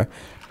 I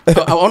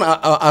want to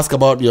ask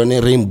about your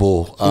name,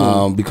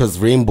 Rainbow, because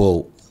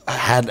Rainbow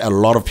had a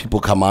lot of people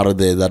come out of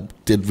there that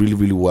did really,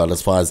 really well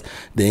as far as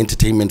the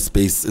entertainment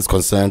space is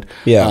concerned.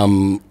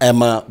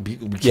 Emma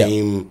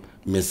became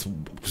Miss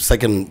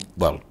Second,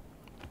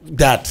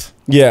 Miss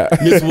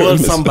World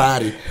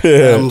somebody.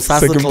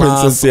 Second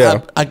Princess,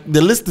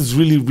 the list is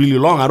really, really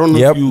long. I don't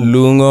know if you...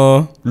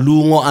 Lungo,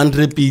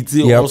 Andre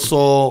Pizzi,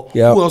 also...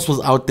 Who else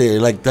was out there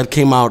that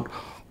came out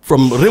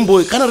from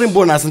Rainbow, kind of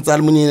Rainbow Nascent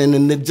Alumni, and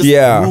then it just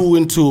grew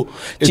into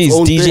its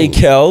own DJ thing.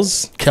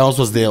 Kells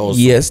was there also.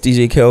 Yes,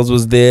 DJ Kells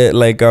was there.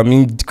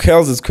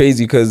 Kells is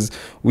crazy because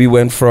we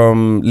went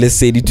from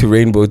Lesedi to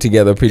Rainbow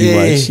together pretty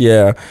much.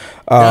 And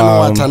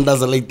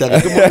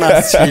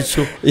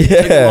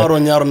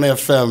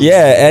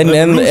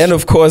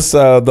of course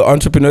the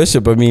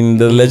entrepreneurship. I mean,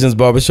 the Legends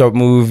Barbershop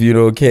move,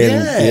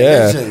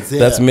 Legends,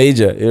 that's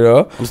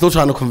major, I'm still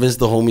trying to convince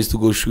the homies to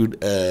go shoot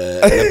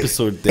an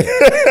episode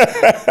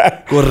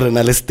there. Go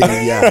journalistic.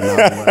 Yeah,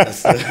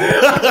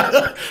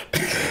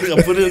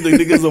 I'm putting the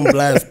niggas on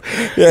blast.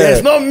 Yeah,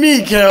 it's not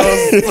me, Kels.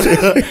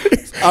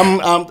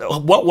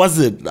 What was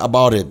it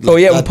about it? Oh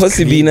yeah,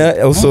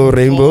 Posibina, also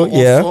Rainbow.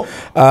 Yeah.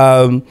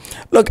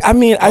 Look, I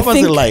mean, what was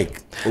it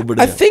like over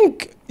there? I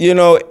think, you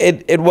know,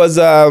 it was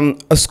a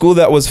school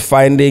that was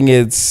finding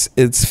its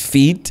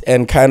feet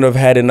and kind of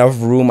had enough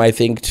room, I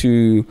think,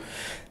 to,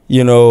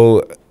 you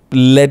know,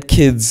 let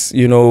kids,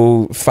 you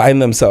know,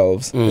 find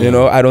themselves. You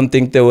know, I don't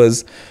think there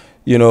was,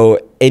 you know,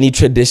 any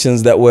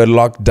traditions that were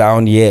locked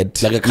down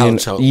yet. Like a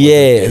culture.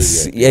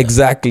 Yes,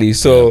 exactly.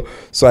 So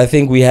I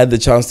think we had the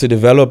chance to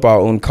develop our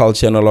own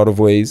culture in a lot of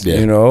ways,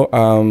 you know.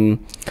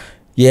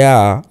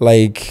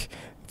 Like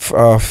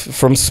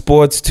from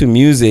sports to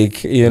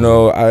music, you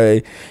know,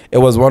 it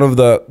was one of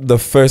the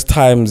first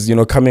times, you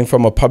know, coming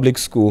from a public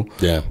school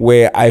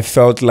where I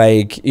felt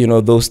like, you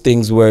know, those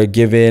things were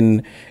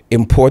given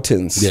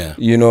importance,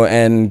 you know,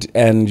 and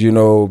you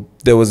know,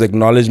 there was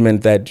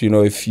acknowledgement that, you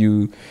know, if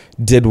you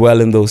did well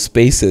in those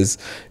spaces,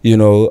 you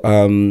know,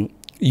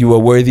 you were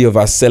worthy of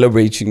us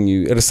celebrating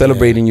you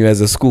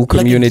as a school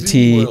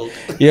community.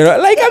 Like you know,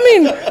 like, I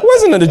mean, it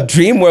wasn't a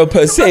dream world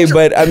per se,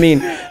 but I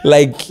mean,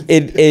 like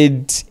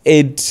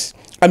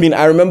I mean,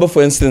 I remember,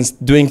 for instance,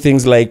 doing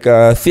things like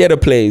theater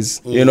plays,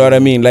 you know what I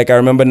mean? Like, I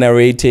remember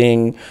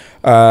narrating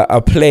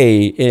a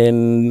play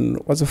in,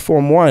 was it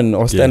Form 1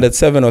 or Standard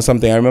 7 or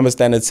something? I remember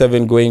Standard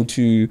 7 going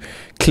to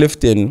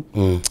Clifton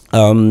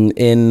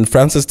in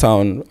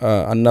Francistown,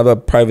 another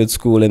private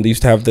school, and they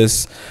used to have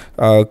this,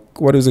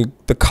 what is it,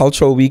 the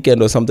cultural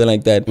weekend or something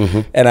like that.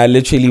 And I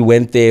literally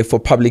went there for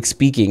public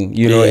speaking,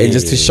 you know, and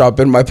just to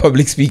sharpen my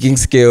public speaking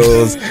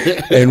skills.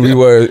 And we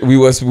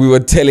were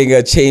telling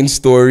a change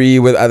story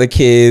with other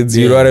kids,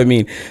 you know what I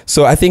mean?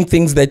 So I think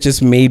things that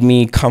just made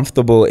me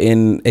comfortable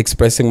in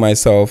expressing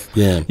myself,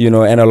 you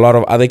know, and a lot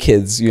of other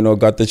kids, you know,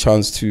 got the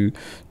chance to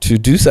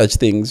do such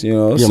things, you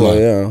know.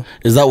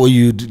 Is that where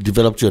you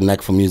developed your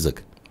knack for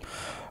music?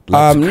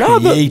 Like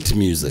create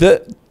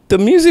music. The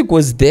music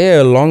was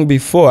there long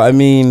before. I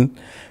mean,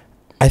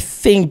 it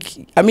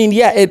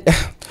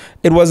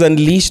was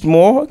unleashed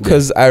more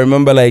because I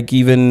remember, like,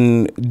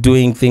 even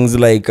doing things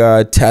like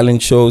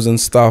talent shows and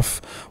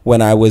stuff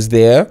when I was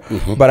there.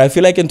 But I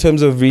feel like in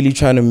terms of really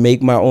trying to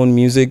make my own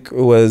music,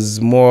 it was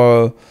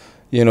more,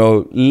 you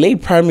know,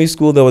 late primary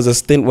school. There was a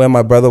stint where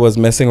my brother was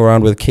messing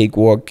around with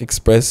Cakewalk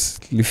Express,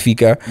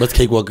 Lifika. What's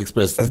Cakewalk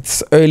Express?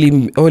 It's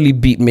early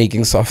beat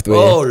making software.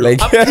 Oh, like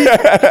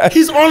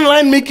he's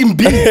online making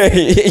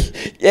beats.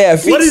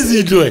 Fix, what is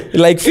he doing?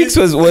 Like, Fix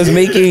was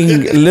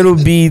making little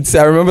beats.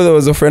 I remember there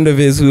was a friend of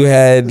his who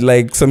had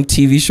like some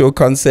TV show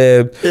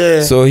concept.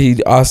 So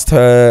he'd asked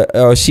her,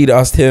 or she'd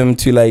asked him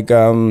to like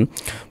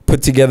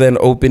put together an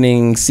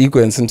opening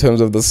sequence in terms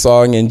of the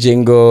song and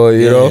jingle,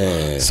 you know.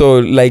 So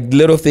like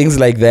little things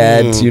like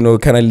that, you know,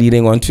 kind of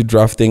leading on to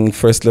drafting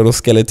first little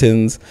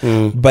skeletons.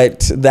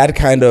 But that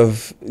kind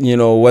of, you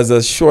know, was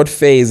a short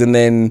phase, and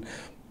then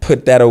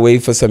put that away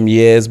for some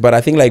years. But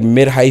I think like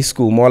mid-high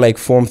school, more like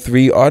Form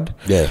 3 odd,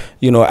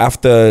 you know,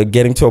 after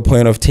getting to a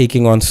point of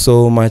taking on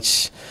so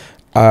much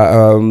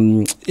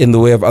in the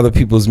way of other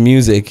people's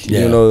music,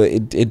 you know,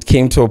 it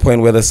came to a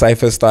point where the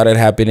cyphers started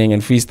happening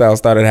and freestyle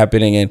started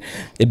happening, and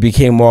it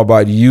became more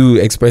about you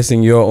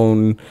expressing your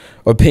own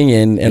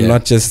opinion and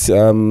not just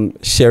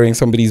sharing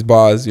somebody's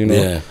bars, you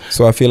know.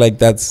 So I feel like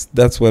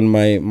that's when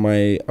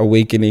my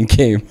awakening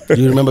came. Do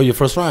you remember your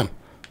first rhyme?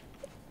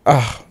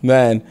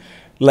 Man,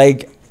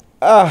 like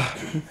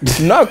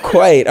not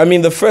quite. I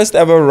mean, the first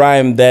ever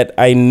rhyme that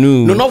I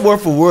knew. No, not word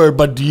for word,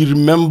 but do you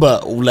remember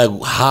like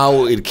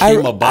how it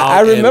came about?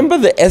 I remember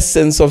the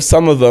essence of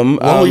some of them.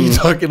 What were you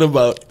talking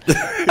about?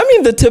 I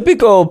mean, the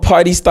typical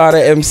party starter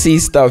MC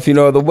stuff, you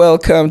know, the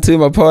welcome to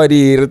my party,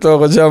 you know,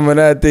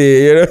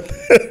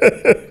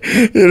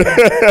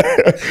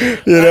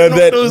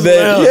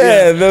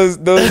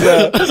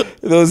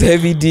 those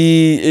heavy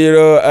D, you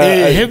know,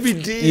 heavy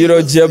D, you know,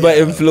 Jabba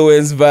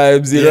influence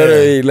vibes, you know what I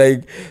mean,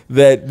 like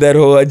that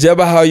whole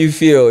Jabba how you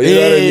feel, you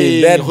know what I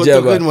mean, that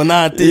Jabba,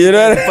 you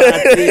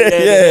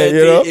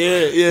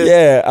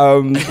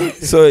know,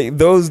 so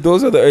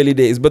those are the early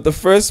days. But the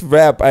first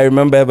rap I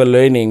remember ever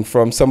learning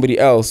from somebody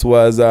else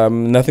was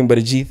Nothing But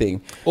a G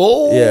Thing.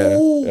 Oh,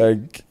 I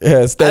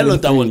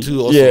learned that one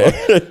too. Also.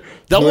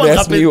 That one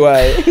happened. Me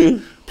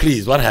why.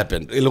 Please, what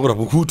happened?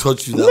 Who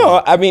taught you that?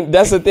 No, I mean,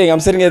 that's the thing. I'm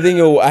sitting there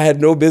thinking, I had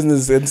no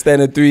business in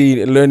Standard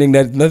 3 learning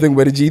that Nothing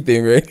But a G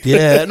Thing, right?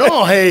 Yeah,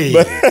 no, hey.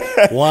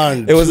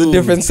 It was a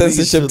different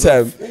censorship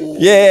time.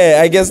 Yeah,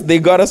 I guess they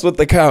got us with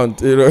the count,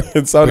 you know.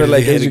 It sounded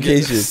like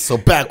education. So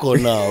back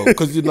on now,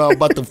 because you know I'm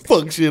about to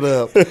fuck shit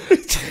up.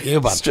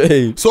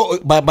 Straight. So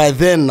by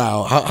then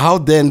now, how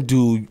then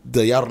do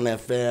the Yarn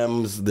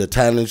FMs, the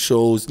talent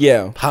shows,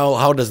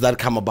 how does that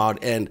come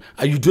about? And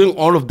are you doing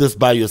all of this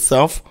by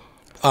yourself?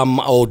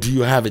 Or do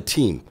you have a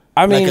team?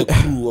 I mean, like a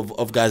crew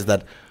of guys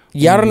that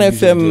Yarn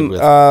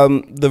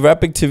FM, the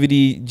Rap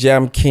Activity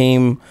Jam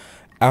came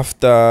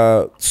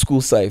after school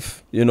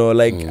cypher, you know,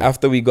 like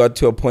after we got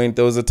to a point,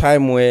 there was a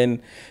time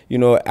when, you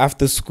know,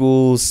 after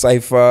school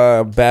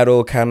cypher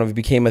battle kind of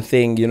became a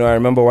thing. You know, I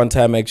remember one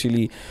time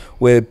actually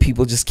where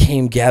people just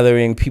came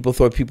gathering, people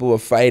thought people were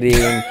fighting,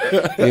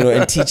 you know,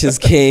 and teachers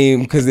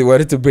came because they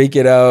wanted to break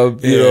it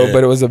up, you know,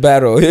 but it was a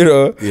battle, you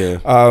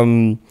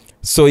know.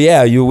 So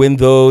yeah, you win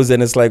those,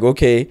 and it's like,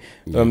 okay,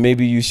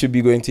 maybe you should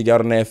be going to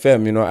get on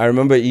FM. You know, I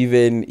remember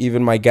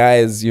even my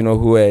guys, you know,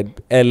 who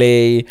had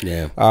LA.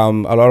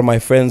 A lot of my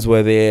friends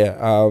were there.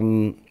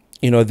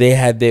 You know, they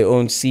had their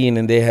own scene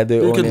and they had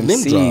their own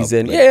MCs,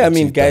 and I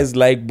mean, guys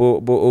like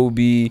Bo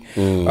Obi,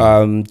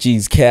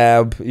 G's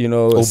Cab, you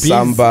know, Obese,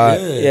 Samba,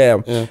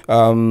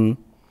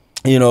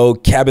 you know,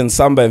 Cab and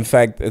Samba. In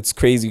fact, it's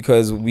crazy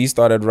because we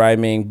started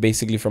rhyming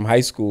basically from high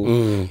school.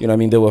 You know, I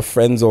mean, they were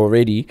friends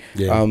already.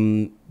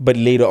 But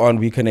later on,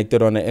 we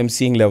connected on an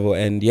MCing level,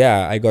 and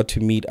I got to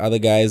meet other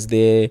guys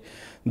there.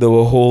 There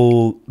were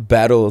whole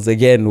battles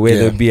again where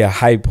there'd be a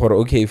hype or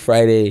okay,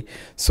 Friday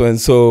so and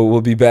so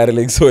will be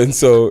battling so and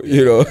so.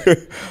 You know,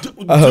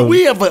 do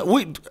we ever?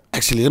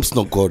 Actually, let's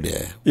not go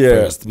there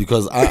first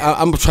because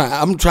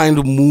I'm trying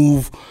to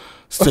move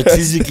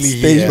strategically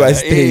stage by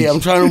stage. Hey,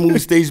 I'm trying to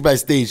move stage by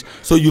stage.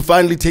 So you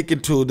finally take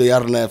it to the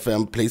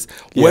RNFM place.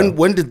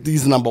 When did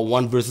these number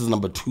 1 versus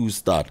number 2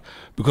 start?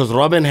 Because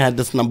Robin had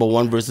this number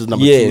 1 versus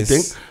number 2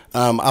 thing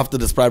after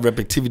the Sprite Rap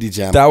Activity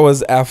Jam. That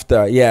was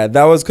after,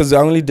 that was because I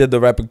only did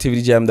the Rap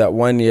Activity Jam that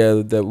one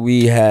year that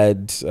we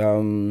had. We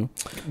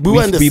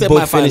were in the we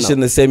both finished in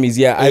the semis.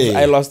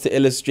 I lost to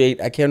Illustrate.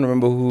 I can't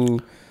remember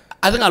who.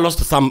 I think I lost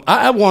to Samba.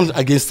 I won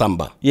against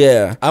Samba.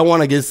 I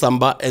won against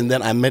Samba, and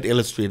then I met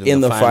Illustrated in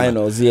the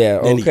finals.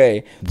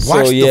 Okay.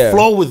 Watch the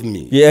floor with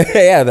me.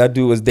 That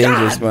dude was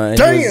dangerous, man.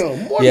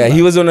 Damn.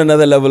 He was on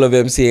another level of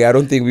MC. I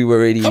don't think we were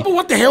ready. But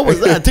what the hell was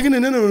that?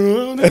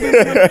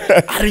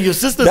 Out of your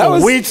sister's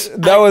witch.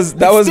 That was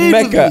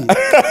Mecca.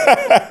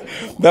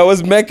 That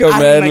was Mecca,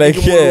 man. Like,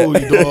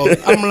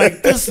 I'm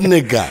like, this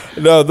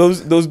nigga. No,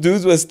 those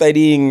dudes were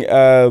studying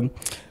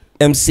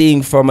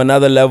MCing from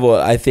another level.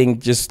 I think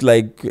just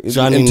like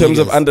in terms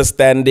of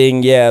understanding,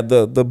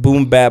 the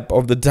boom bap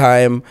of the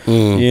time,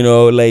 you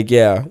know, like,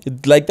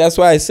 like that's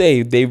why I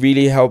say they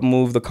really help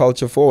move the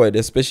culture forward,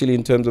 especially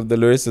in terms of the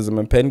lyricism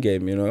and pen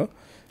game, you know.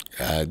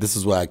 This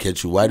is why I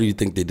catch you. Why do you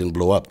think they didn't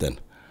blow up then?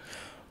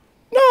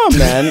 No,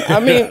 man. I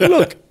mean,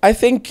 look, I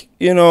think,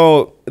 you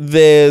know,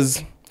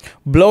 there's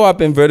blow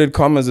up inverted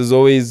commas is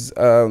always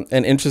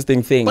an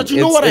interesting thing. But you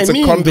know what I mean, it's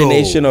a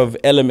combination of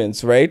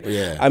elements, right?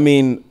 I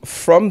mean,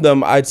 from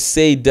them, I'd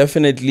say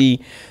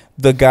definitely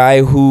the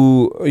guy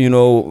who, you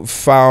know,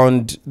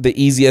 found the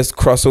easiest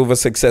crossover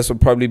success would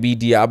probably be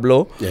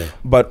Diablo.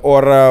 But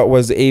Aura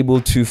was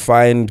able to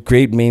find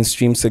great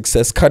mainstream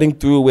success, cutting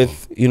through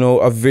with, you know,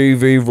 a very,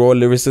 very raw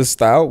lyricist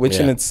style, which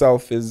in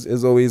itself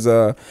is always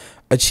a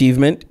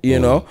achievement, you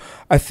know.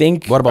 I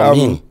think what about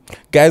Ming?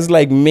 Guys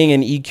like Ming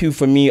and EQ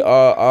for me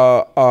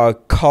are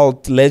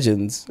cult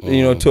legends,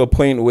 you know, to a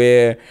point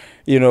where,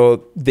 you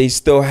know, they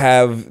still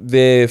have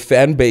their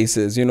fan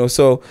bases, you know.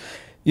 So,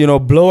 you know,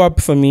 blow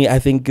up for me, I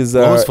think is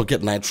always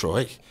forget Nitro,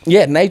 eh?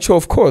 Nitro,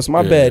 of course,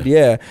 my bad.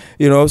 You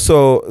know,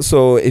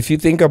 so if you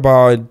think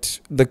about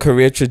the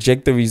career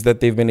trajectories that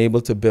they've been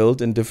able to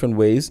build in different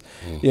ways,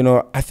 you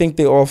know, I think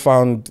they all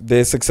found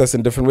their success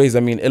in different ways.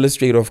 I mean,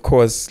 Illustrator, of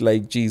course,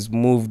 like, geez,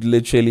 moved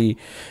literally,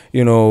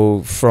 you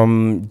know,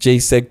 from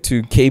JSEC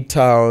to Cape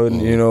Town,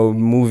 you know,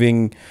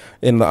 moving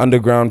in the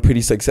underground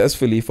pretty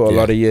successfully for a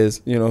lot of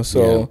years, you know.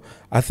 So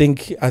I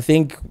think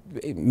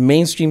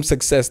mainstream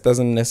success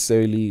doesn't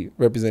necessarily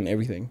represent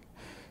everything.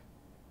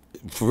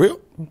 For real?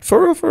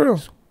 For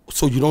real.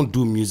 So you don't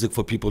do music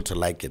for people to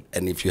like it,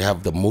 and if you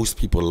have the most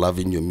people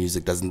loving your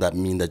music, doesn't that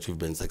mean that you've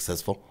been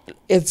successful?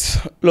 It's,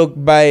 look,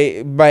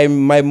 by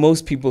my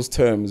most people's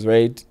terms,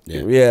 right?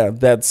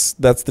 That's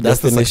the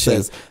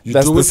definition.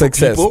 That's the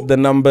success. The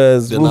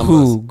numbers,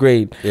 woohoo,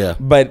 great.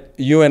 But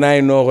you and I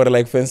know what,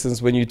 like, for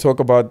instance, when you talk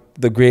about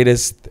the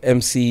greatest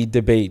MC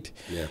debate,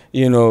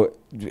 you know,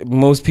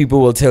 most people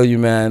will tell you,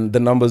 man, the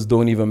numbers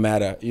don't even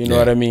matter. You know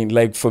what I mean?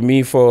 Like, for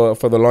me, for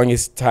the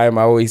longest time,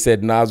 I always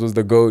said Nas was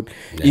the GOAT,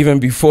 even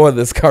before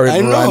this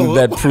current run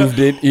that proved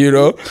it, you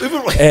know.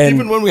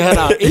 Even when we had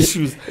our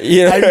issues,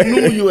 you know, I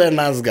knew you were a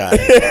Nas guy.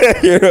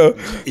 You know,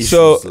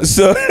 so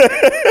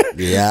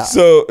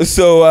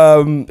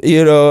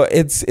you know,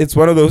 it's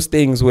one of those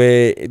things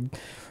where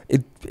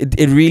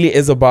it really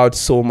is about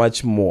so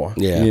much more,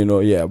 you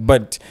know.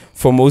 But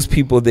for most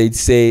people, they'd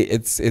say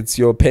it's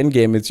your pen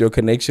game, it's your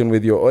connection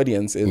with your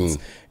audience, it's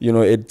you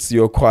know, it's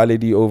your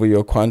quality over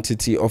your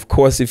quantity. Of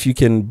course, if you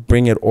can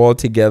bring it all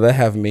together,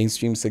 have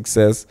mainstream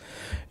success,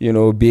 you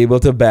know, be able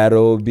to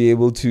battle, be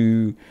able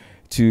to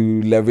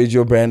leverage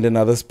your brand in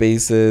other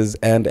spaces,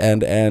 and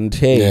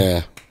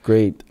hey,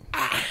 great.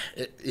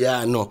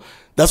 No,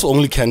 that's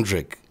only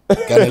Kendrick.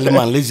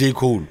 J.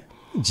 Cole.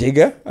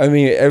 Jigga? I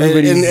mean,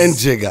 everybody's and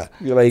Jigga.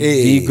 You're like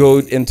the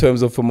GOAT in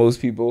terms of, for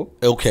most people.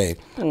 Okay.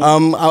 I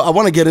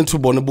want to get into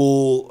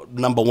Bonobo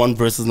number 1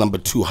 versus number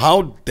 2.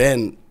 How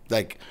then,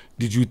 like,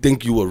 did you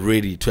think you were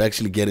ready to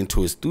actually get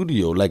into a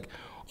studio? Like,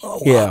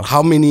 Yeah.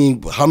 How many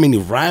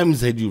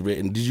rhymes had you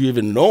written? Did you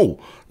even know?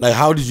 Like,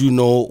 how did you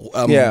know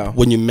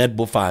when you met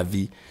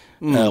Bofavi,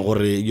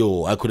 or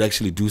yo, I could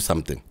actually do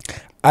something?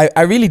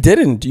 I really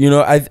didn't. You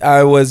know,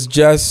 I was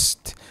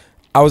just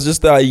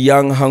a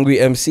young, hungry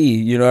MC.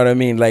 You know what I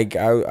mean? Like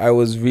I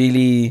was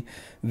really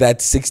that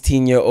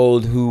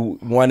 16-year-old who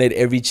wanted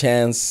every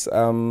chance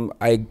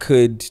I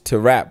could to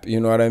rap. You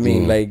know what I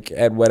mean? Like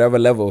at whatever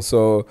level.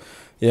 So,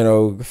 you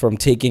know, from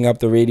taking up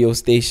the radio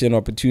station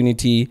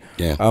opportunity.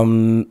 Yeah.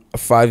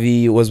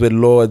 Favi was with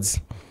Lords.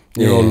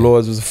 You know,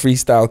 Lords was a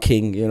freestyle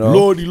king, you know.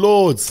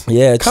 Lords.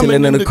 Yeah,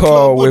 chilling in the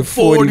car with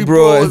 40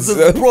 bros.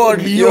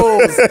 Broadly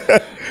yours.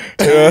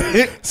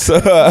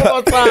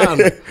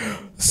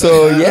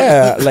 So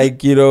yeah,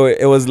 like, you know,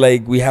 it was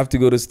like, we have to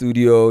go to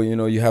studio, you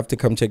know, you have to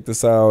come check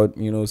this out,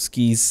 you know,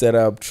 skis set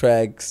up,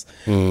 tracks,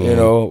 you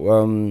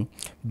know,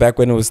 back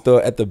when it was still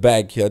at the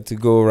back, you had to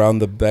go around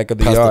the back of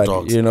the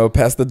yard, you know,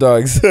 past the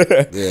dogs,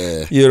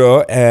 yeah, you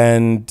know,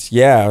 and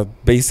yeah,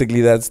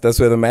 basically that's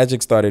where the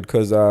magic started,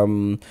 because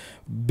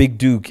Big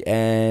Duke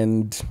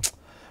and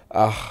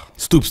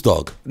Stoops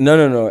Dog.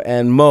 No.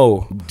 And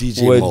Mo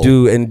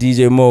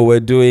DJ Mo were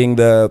doing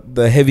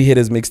the Heavy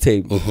Hitters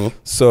mixtape.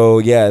 So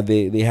yeah,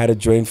 they had a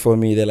joint for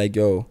me. They're like,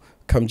 yo,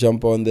 come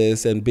jump on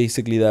this. And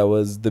basically that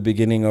was the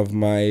beginning of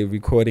my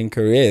recording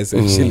career,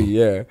 essentially.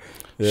 Yeah.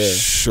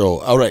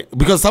 Sure. All right.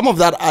 Because some of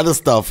that other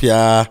stuff,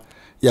 go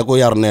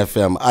Yarn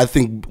FM, I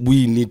think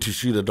we need to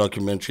shoot a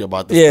documentary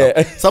about this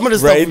stuff. Some of the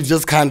stuff we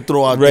just can't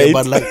throw out there,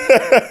 but like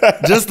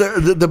just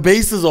the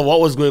basis of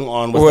what was going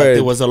on was that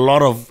there was a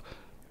lot of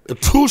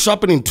tool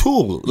sharpening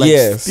steel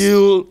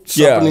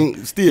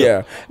sharpening steel.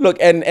 Yeah. Look,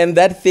 and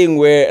that thing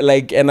where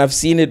like, and I've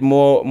seen it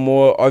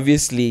more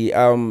obviously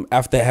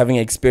after having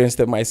experienced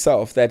it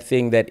myself, that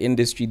thing that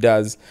industry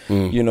does,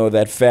 you know,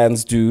 that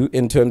fans do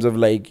in terms of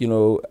like, you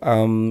know,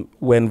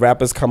 when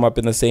rappers come up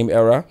in the same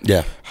era,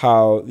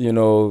 how, you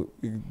know,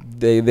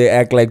 they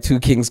act like two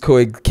kings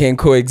can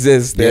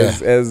coexist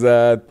as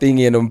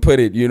Thingy and them put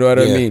it, you know what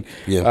I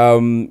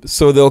mean?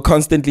 So there'll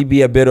constantly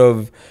be a bit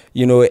of,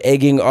 you know,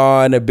 egging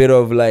on, a bit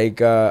of like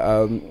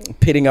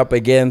pitting up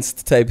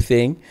against type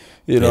thing,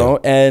 you know,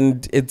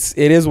 and it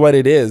is what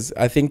it is.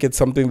 I think it's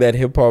something that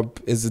hip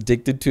hop is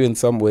addicted to in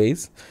some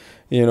ways,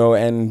 you know,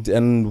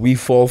 and we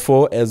fall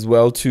for as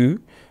well too,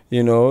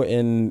 you know,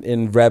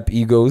 in rap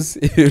egos,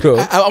 you know.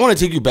 I want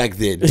to take you back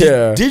there.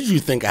 Did you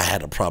think I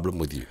had a problem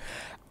with you?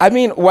 I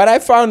mean, what I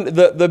found,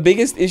 the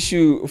biggest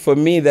issue for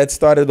me that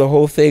started the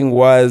whole thing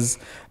was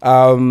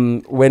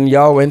when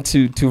y'all went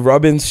to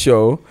Robin's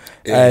show.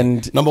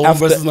 And number one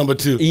versus number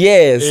two.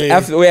 Yes.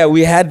 After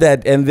we had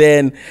that. And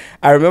then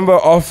I remember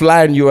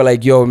offline, you were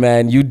like, yo,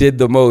 man, you did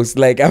the most.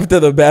 Like after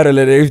the battle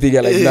and everything,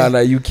 you're like, nah,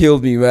 you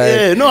killed me, man.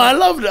 Yeah, no, I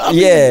loved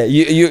it.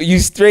 You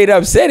straight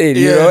up said it,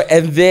 you know.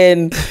 And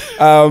then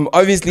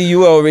obviously you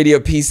were already a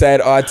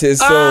P-side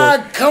artist.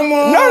 So come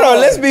on. No,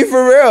 let's be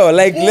for real.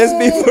 Like, let's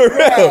be for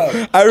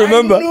real. I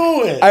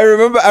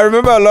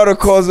remember a lot of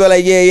calls were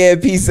like, yeah,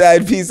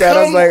 P-side.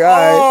 I was like,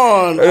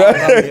 all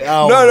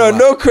right.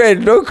 No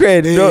cred.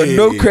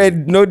 No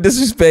cred, no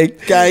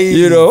disrespect, guys.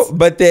 You know.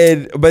 But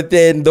then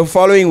the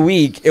following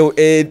week,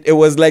 it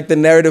was like the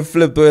narrative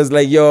flipped. It was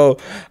like, yo,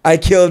 I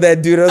killed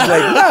that dude. I was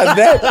like,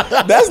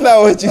 nah, that's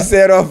not what you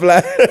said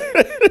offline.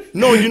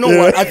 No, you know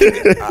what? I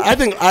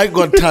think I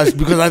got touched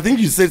because I think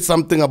you said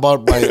something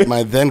about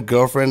my then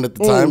girlfriend at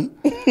the time.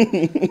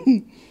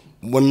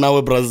 When now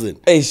we're Brazil.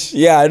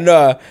 Yeah,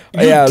 no. You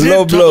did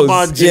low blows.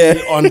 Talk about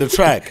Jenny on the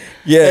track.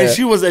 And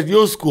she was at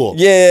your school.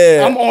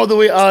 Yeah. I'm all the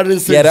way out in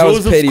St.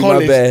 Joseph's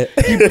College. My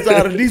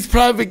bad. These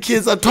private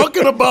kids are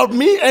talking about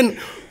me and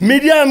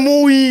media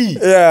movie.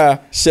 Yeah,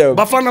 sure.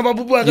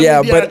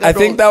 Yeah, but I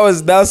think that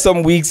was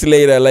some weeks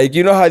later. Like,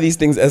 you know how these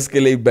things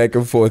escalate back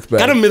and forth,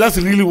 man. That's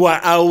really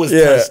why I was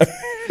touched.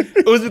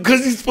 It was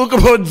because he spoke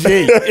about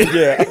Jay.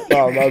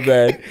 Oh,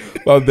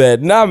 my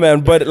bad. Nah,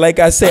 man, but like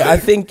I say, I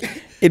think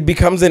it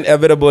becomes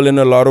inevitable in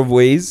a lot of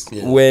ways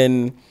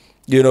when,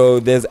 you know,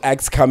 there's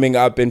acts coming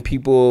up and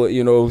people,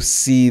 you know,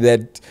 see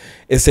that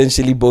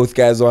essentially both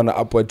guys are on an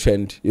upward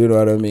trend. You know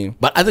what I mean?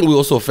 But I think we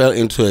also fell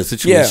into a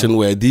situation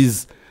where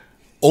these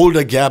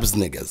older Gabs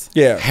niggas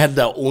had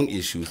their own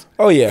issues.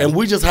 Oh, yeah. And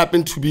we just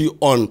happened to be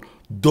on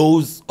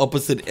those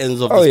opposite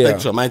ends of the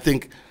spectrum. I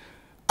think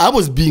I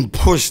was being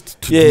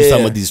pushed to do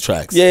some of these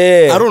tracks.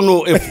 I don't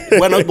know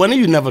if when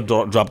you never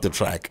dropped the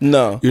track.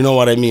 No. You know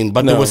what I mean?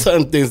 But there were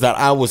certain things that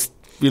I was,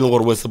 you know,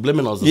 what were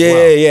subliminals as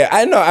well. Yeah.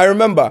 I know. I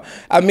remember.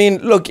 I mean,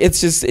 look,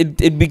 it's just,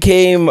 it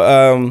became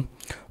a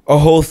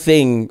whole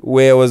thing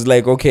where it was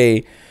like,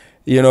 okay,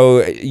 you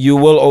know, you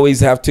will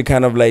always have to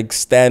kind of like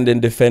stand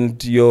and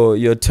defend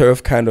your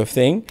turf kind of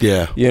thing.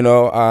 Yeah. You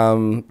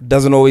know,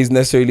 doesn't always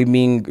necessarily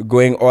mean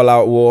going all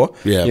out war.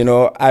 Yeah. You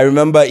know, I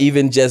remember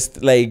even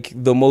just like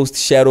the most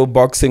shadow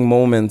boxing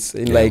moments.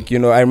 Like, you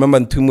know, I remember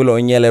in Tumulo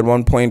Onyele at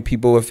one point,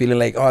 people were feeling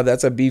like, oh,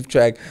 that's a beef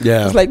track.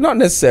 Yeah. It's like, not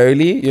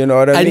necessarily, you know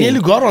what I mean? I nearly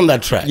got on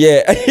that track.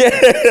 Yeah.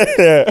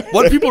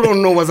 What people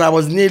don't know was I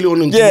was nearly on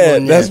Tumulo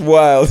Onyele. That's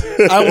wild.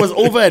 I was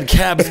over at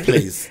Cab's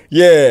place.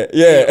 Yeah.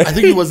 I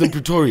think he was in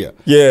Pretoria.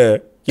 Yeah.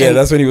 Yeah, And-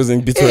 that's when he was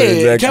in Pretoria.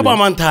 Hey, Exactly. Keba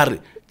Mantari.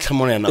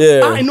 Come on,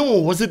 Yeah. I know.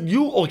 Was it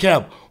you or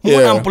Keb?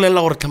 Yeah.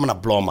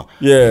 Bloma.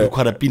 Yeah.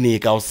 Quite a pine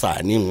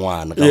outside.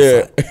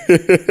 Yeah.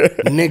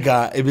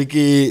 Nigga,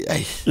 ebike.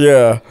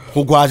 Yeah.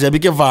 Hugwaja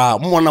ebike va.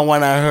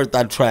 When I heard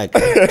that track to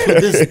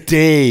this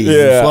day.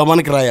 Yeah. So I'm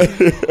gonna cry.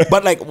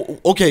 But like,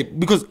 okay,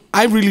 because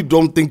I really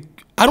don't think.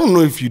 I don't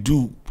know if you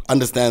do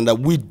understand that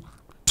we,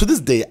 to this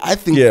day, I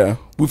think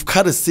we've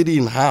cut a city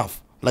in half.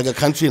 Like a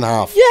country and a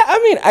half. Yeah, I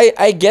mean,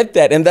 I get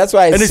that, and that's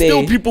why and there's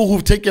still people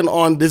who've taken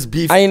on this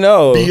beef. I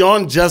know.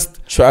 Beyond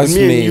just Trust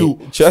me me. and you.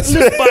 Just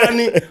just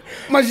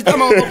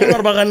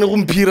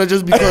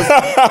because.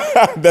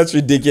 That's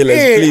ridiculous.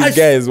 Hey, Please,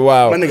 guys,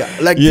 wow. My nigga,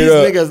 like You these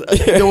know.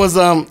 niggas. There was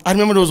I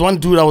remember there was one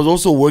dude I was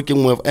also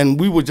working with, and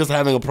we were just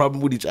having a problem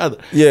with each other.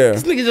 Yeah.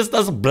 This nigga just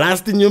starts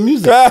blasting your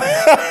music.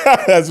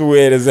 That's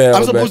weird as hell.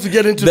 I'm supposed to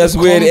get into that's the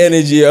weird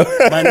energy. Yo.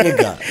 My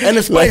nigga. And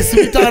it's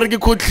spicy.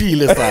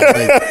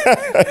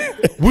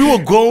 We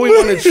were going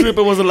on a trip.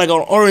 It was like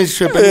an orange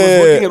trip, and we was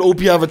working at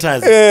OP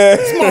Advertising.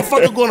 This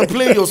motherfucker gonna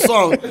play your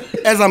song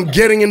as I'm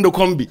getting in the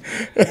combi.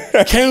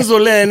 Kenzo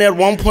Len at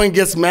one point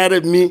gets mad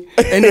at me,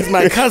 and it's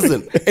my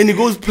cousin, and he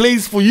goes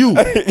plays for you.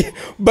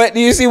 But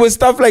you see, with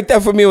stuff like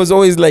that, for me, it was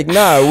always like,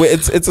 nah,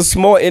 it's a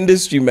small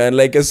industry, man.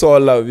 Like, it's all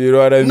love. You know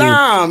what I mean?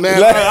 Nah,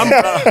 man.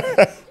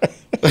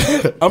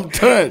 I'm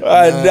turned.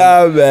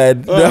 Nah,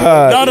 man.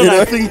 Nah, now that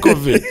I think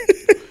of it.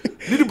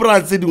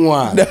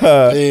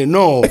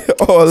 No.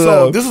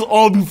 So this is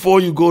all before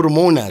you go to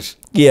Monash.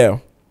 Yeah.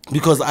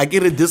 Because I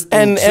get it this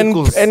and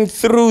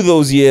through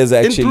those years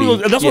actually.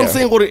 That's what I'm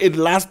saying. It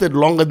lasted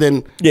longer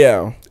than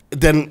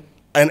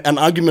an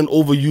argument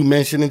over you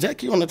mentioning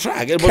Jackie on the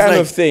track. It was kind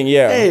like, of thing,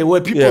 yeah. Hey, where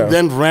people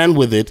then ran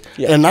with it,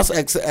 and that's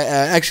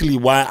actually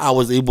why I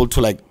was able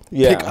to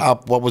pick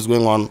up what was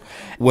going on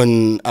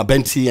when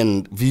Bantsi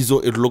and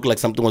Vizo. It looked like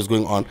something was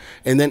going on,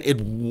 and then it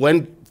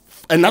went.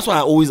 And that's why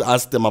I always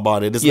ask them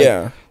about it. It's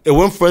like it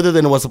went further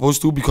than it was supposed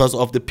to because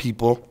of the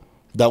people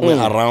that were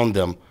around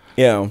them.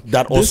 Yeah.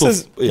 That also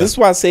this is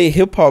why I say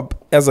hip hop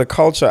as a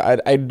culture,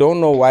 I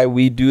don't know why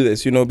we do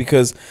this,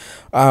 because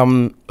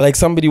like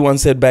somebody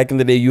once said back in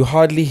the day, you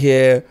hardly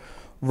hear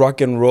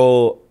rock and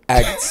roll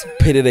acts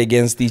pitted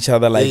against each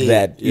other like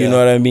that. You know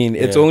what I mean?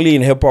 It's only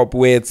in hip hop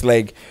where it's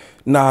like,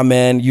 nah,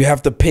 man, you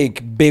have to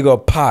pick Big or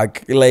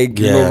Pac, like,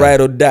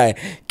 ride or die,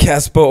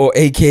 Casper or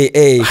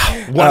AKA.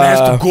 One has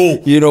to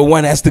go.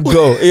 One has to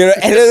go. And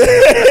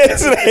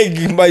it's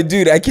like, my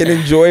dude, I can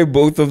enjoy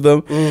both of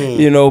them.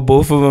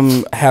 Both of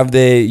them have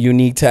their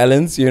unique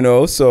talents,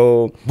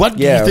 so. What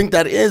do you think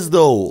that is,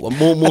 though?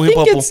 More hip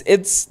hop?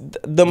 It's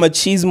the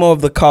machismo of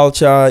the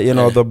culture,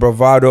 the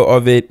bravado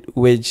of it,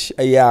 which,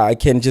 I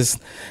can just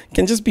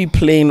be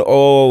plain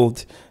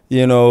old,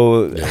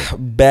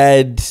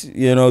 bad,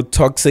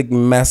 toxic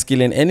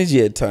masculine energy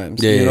at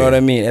times. You know what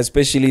I mean?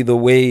 Especially the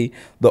way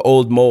the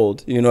old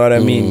mold, you know what I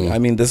mean? I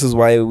mean, this is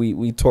why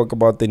we talk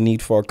about the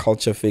need for a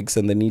culture fix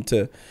and the need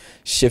to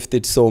shift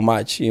it so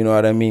much, you know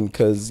what I mean?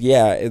 Because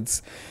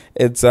it's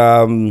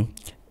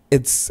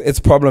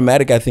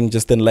problematic, I think,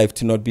 just in life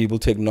to not be able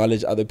to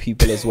acknowledge other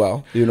people as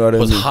well. You know what I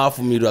mean? It was hard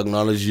for me to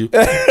acknowledge you.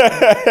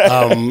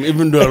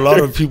 Even though a lot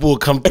of people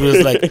come to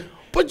us like,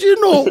 but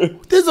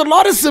there's a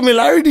lot of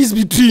similarities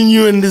between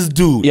you and this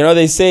dude.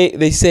 They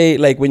say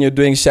like when you're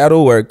doing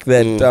shadow work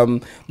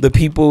that the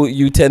people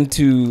you tend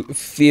to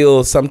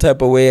feel some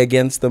type of way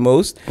against the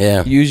most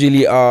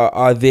usually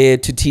are there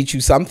to teach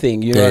you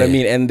something. You know what I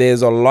mean? And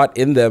there's a lot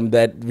in them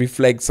that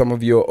reflects some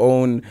of your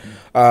own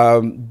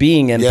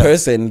being and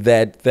person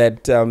that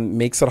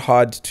makes it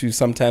hard to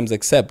sometimes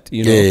accept.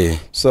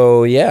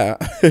 So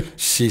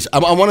Sheesh.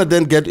 I want to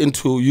then get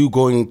into you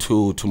going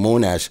to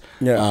Monash.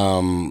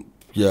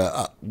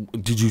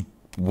 Did you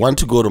want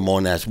to go to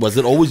Monash? Was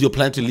it always your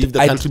plan to leave the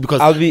country?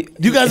 Because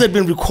you guys had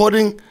been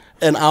recording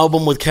an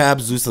album with Cab,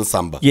 Zeus, and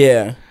Samba.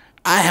 Yeah.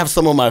 I have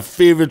some of my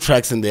favorite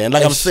tracks in there. And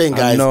like I'm saying,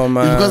 guys,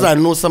 because I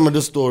know some of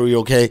the story,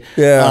 okay?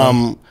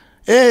 Yeah.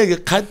 Hey,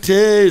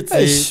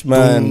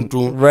 man.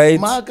 Right?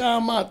 My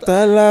nigga.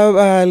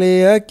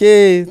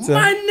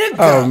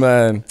 Oh,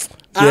 man.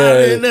 Yeah.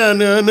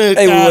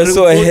 Hey, we were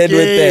so ahead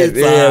with that.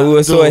 Yeah, we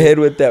were so ahead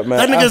with that, man.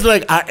 That nigga's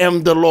like, I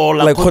am the law.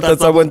 Like,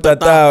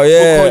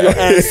 yeah. Your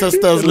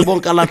ancestors.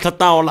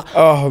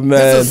 Oh, man.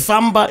 This is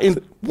Samba in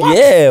what?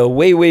 Yeah,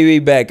 way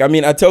back. I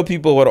mean, I tell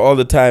people what all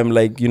the time,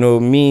 like,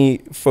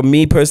 for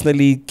me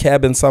personally,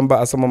 Cab and Samba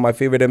are some of my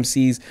favorite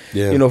MCs,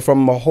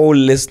 from a whole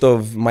list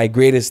of my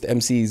greatest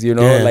MCs,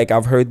 like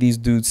I've heard these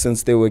dudes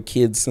since they were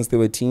kids, since they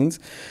were teens,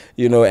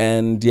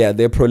 and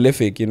they're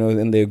prolific,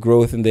 in their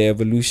growth and their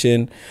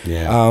evolution.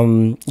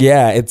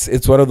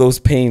 It's one of those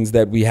pains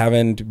that we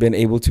haven't been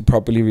able to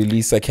properly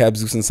release a Cab,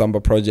 Zeus, and Samba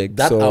project.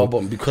 That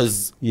album,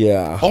 because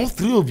all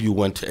three of you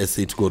went to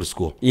SA to go to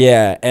school.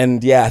 Yeah,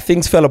 and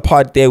things fell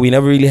apart there. We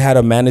never really had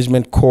a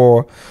management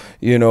core,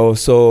 you know.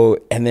 So,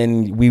 and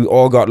then we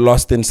all got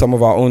lost in some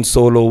of our own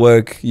solo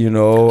work, you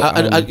know.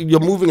 You're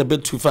moving a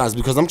bit too fast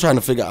because I'm trying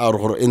to figure out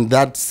in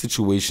that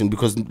situation,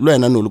 because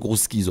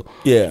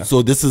yeah.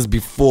 So this is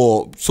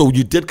before. So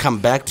you did come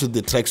back to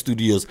the track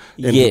studios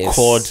and Yes.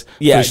 record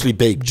Yeah, Freshly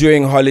Baked.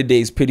 during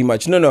holidays, pretty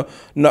much. No,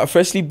 not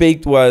Freshly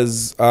Baked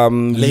was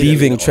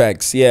leaving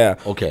tracks. Yeah.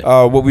 Okay.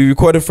 What we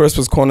recorded first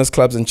was Corners,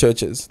 Clubs, and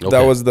Churches. Okay.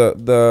 That was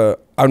the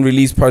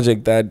unreleased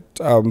project that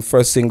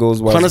first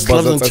singles was Corners,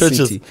 Clubs, and Botswana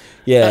Churches. City.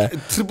 Yeah.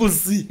 Triple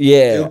C.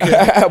 Yeah. Okay.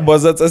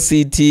 Botswana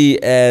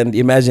City and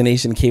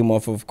Imagination came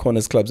off of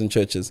Corners, Clubs, and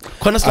Churches.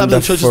 Corners, Clubs,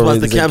 and Churches was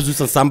the Cab Zeus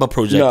and Samba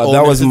project. No,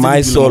 that was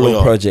my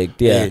solo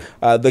project. Yeah.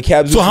 The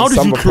Cab Zeus So how and did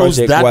you Samba close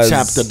project that was,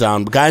 chapter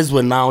down? Guys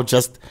were now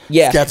just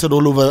scattered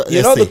all over.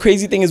 You know, the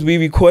crazy thing is we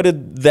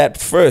recorded that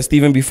first,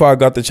 even before I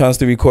got the chance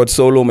to record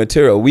solo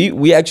material.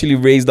 We actually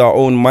raised our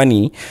own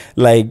money,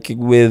 like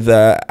with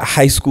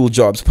high school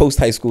jobs,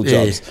 post-high school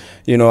jobs.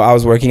 You know, I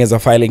was working as a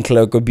filing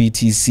clerk at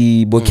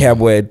BTC,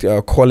 Bokabo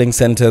at calling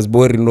centers,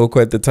 Borinoko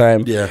at the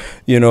time. Yeah.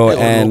 You know,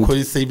 and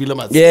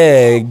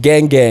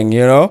gang,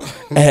 you know.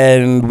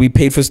 And we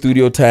paid for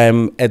studio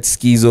time at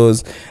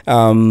Skizo's.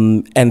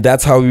 And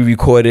that's how we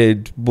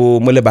recorded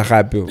That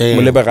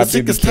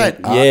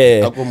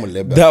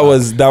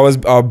was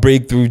our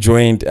breakthrough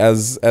joint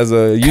as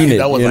a unit.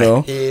 That was, you know,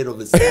 ahead of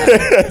its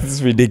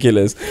it's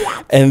ridiculous.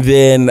 And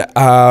then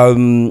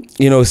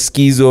you know,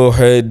 Skizo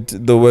heard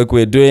the work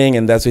we're doing,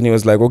 and that's when he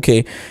was like,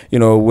 okay, you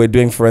know, we're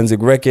doing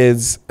Forensic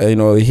Records, you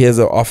know, here's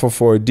an offer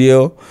for a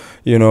deal,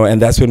 you know.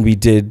 And that's when we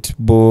did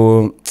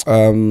Bozata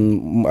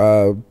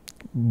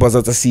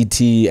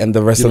CT and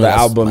the rest of the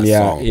album.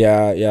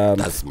 Yeah.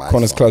 That's my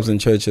Corners, song. Clubs,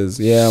 and Churches.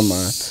 Yeah,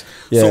 man.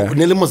 Yeah. So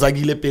Nele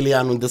Mozagile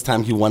Peleano, this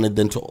time he wanted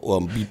them to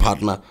be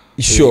partner.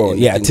 Sure,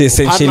 yeah, to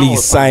essentially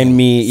sign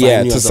me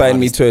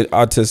to an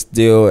artist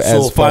deal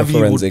as for Favi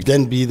Forensic. would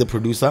then be the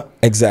producer.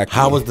 Exactly.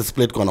 How was the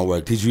split gonna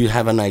work? Did you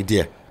have an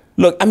idea?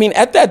 Look, I mean,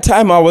 at that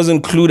time, I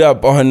wasn't clued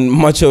up on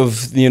much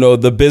of, you know,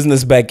 the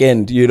business back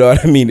end. You know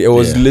what I mean? It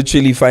was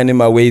literally finding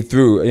my way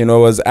through. You know,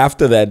 it was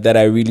after that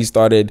I really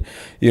started,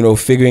 you know,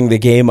 figuring the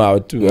game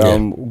out,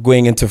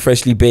 going into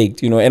Freshly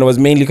Baked, you know. And it was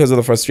mainly because of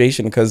the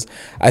frustration, because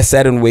I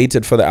sat and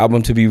waited for the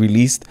album to be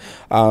released,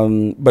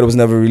 but it was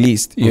never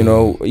released, you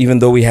know, even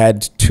though we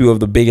had two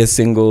of the biggest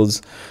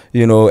singles,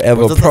 you know,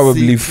 ever,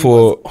 probably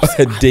for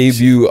a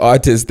debut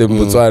artist in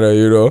Botswana,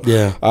 you know.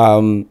 Yeah.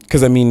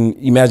 Because, I mean,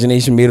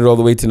 Imagination made it all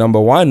the way to number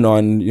one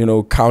on, you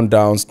know,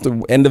 countdowns,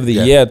 the end of the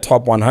year,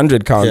 top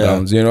 100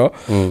 countdowns, you know.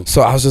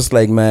 So I was just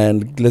like,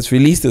 man, let's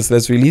release this.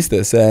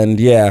 And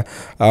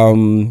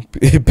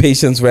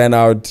patience ran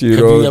out, you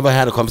know. Have you ever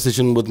had a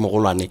conversation with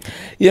Mogolwane?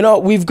 You know,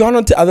 we've gone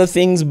on to other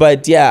things,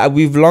 but yeah,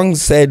 we've long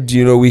said,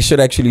 you know, we should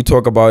actually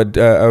talk about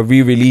a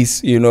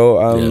re-release, you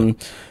know.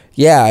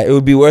 Yeah, it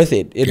would be worth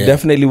it. It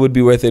definitely would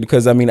be worth it,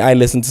 because I mean, I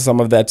listen to some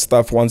of that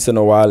stuff once in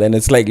a while, and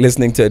it's like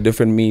listening to a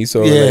different me.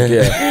 So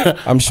like,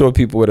 I'm sure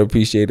people would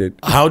appreciate it.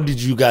 How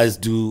did you guys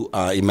do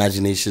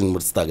Imagination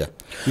with Staga?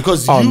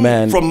 Because from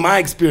my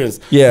experience,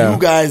 you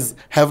guys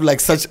have like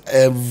such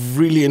a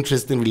really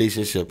interesting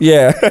relationship.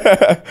 Yeah,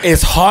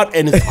 it's hot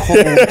and it's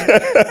cold,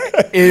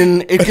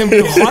 and it can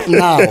be hot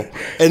now,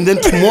 and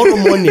then tomorrow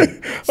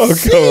morning,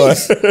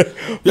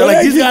 you're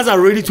like, these guys are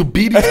ready to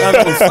beat each other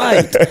on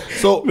sight.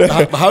 So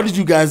how did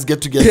you guys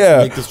get together to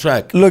make this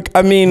track? Look,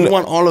 I mean, we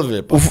want all of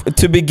it.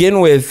 To begin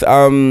with,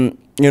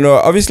 you know,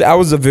 obviously I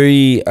was a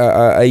very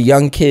a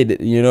young kid,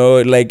 you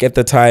know, like at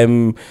the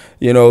time,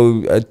 you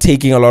know,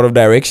 taking a lot of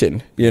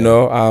direction, you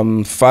know.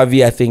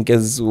 Favi, I think,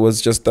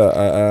 was just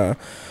a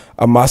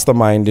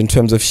mastermind in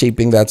terms of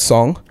shaping that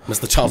song.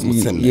 Mr. Charles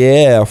Muzenda.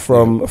 Yeah,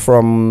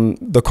 from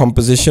the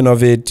composition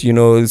of it, you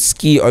know.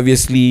 Ski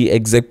obviously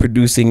exec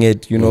producing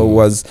it, you know,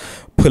 was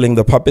pulling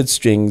the puppet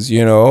strings,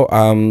 you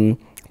know.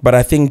 But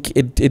I think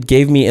it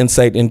gave me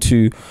insight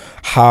into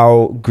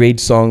how great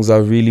songs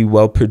are really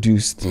well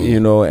produced, you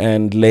know,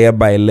 and layer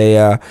by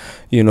layer,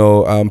 you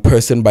know,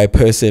 person by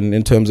person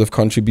in terms of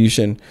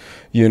contribution,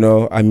 you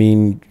know. I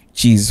mean,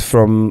 geez,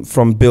 from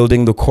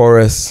building the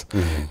chorus,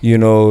 you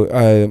know,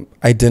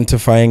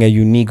 identifying a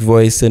unique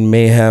voice in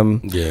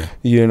Mayhem,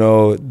 you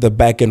know, the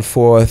back and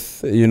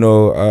forth, you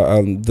know,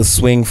 the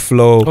swing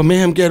flow. Oh,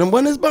 Mayhem get him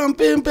when it's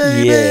bumping,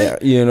 baby. Yeah,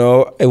 you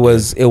know, it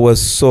was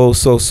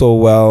so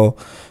well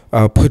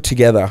put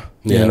together,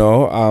 you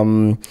know.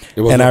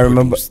 And I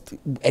remember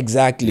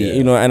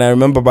you know, and I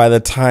remember by the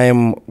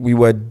time we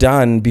were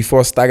done,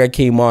 before Staga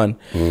came on,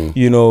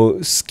 you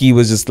know, Ski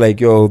was just like,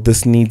 yo,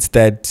 this needs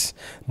that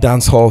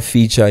dance hall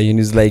feature. And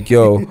he's like,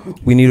 yo,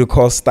 we need to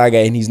call Staga,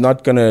 and he's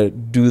not gonna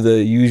do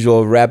the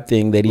usual rap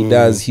thing that he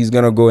does. He's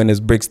gonna go in his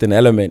Brixton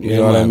element, you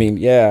know what I mean?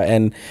 Yeah.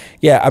 And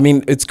yeah, I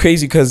mean, it's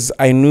crazy because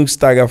I knew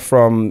Staga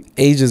from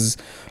ages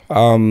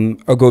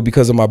ago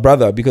because of my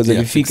brother, because of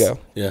Ifika.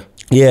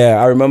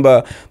 Yeah, I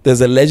remember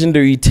there's a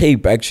legendary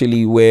tape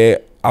actually where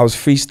I was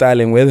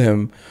freestyling with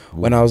him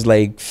when I was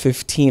like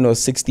 15 or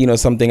 16 or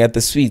something at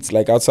the Sweets,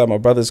 like outside my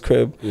brother's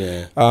crib.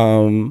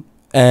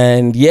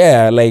 And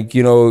yeah, like,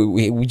 you know,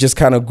 we just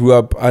kind of grew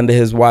up under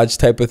his watch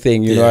type of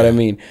thing, you know what I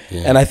mean?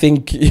 Yeah. And I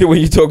think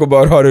when you talk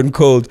about hot and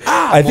cold,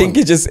 I think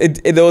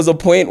there was a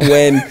point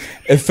when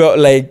it felt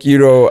like,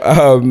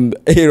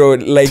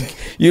 like,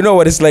 you know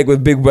what it's like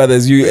with big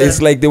brothers. It's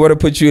like they want to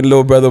put you in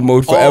little brother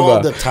mode forever.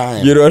 All the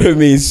time. You know what I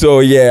mean? So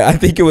yeah, I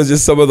think it was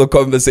just some of the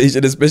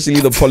conversation,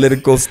 especially the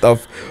political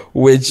stuff,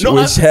 which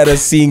had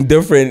us seeing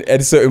different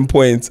at certain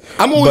points.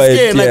 I'm always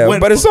scared,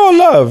 but it's all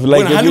love.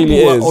 Like, when it really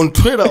is. On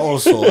Twitter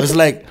also, it's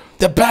like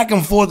the back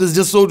and forth is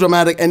just so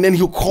dramatic, and then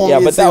he'll call me.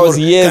 Yeah, but that was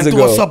years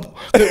ago. What's up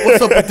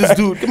with this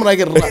dude? Come on, I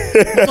get it. Yeah,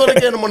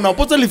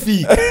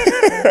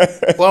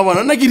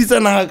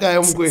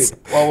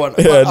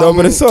 no,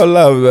 but it's all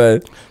love,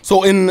 man.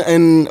 So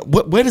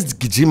where does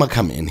Gijima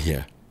come in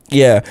here?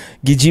 Yeah,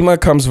 Gijima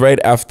comes right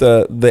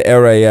after the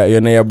era,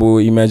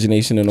 Yoneyabu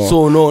Imagination and all.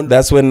 So no,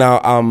 that's when now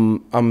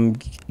I'm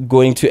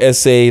going to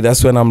SA.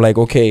 That's when I'm like,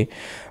 okay,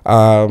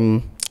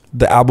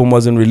 the album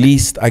wasn't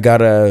released. I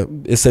gotta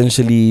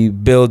essentially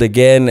build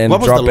again and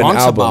drop an album. What was the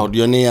launch about?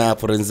 Yonea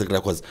Forensic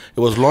Records. It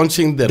was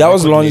launching the. That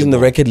was launching the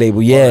record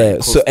label, yeah.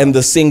 Right, so and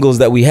the singles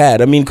that we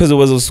had. I mean, because it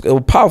was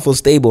a powerful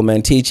stable,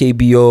 man.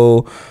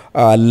 THABO,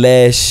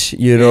 Lesh,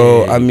 you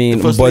know. I mean,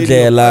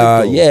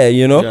 Bodlela, yeah,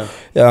 you know. Yeah.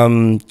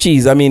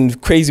 Geez, I mean,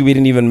 crazy we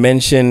didn't even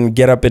mention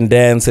Get Up and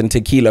Dance and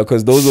Tequila,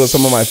 because those were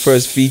some of my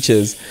first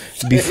features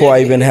before I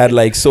even had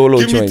like solo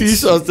joints. Give me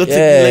t-shirts, that's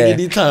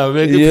anytime,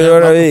 man. You know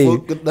what I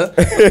mean?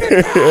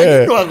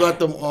 I know I got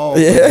them all.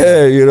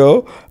 Yeah, you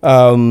know.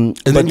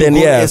 But then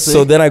yeah,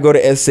 so then I go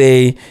to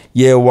SA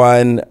year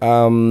one.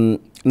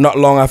 Not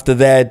long after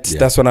that,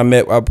 that's when I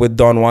met up with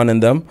Don Juan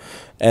and them.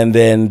 And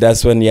then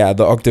that's when, the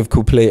octave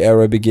couplet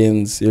era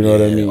begins. You know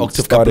what I mean?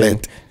 Octave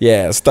couplet.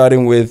 Yeah,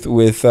 starting with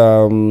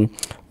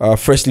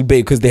Freshly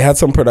Baked, because they had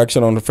some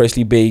production on the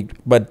Freshly Baked,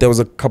 but there was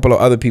a couple of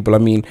other people. I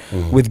mean,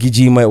 with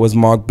Gijima, it was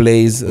Mark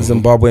Blaze, a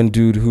Zimbabwean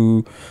dude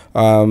who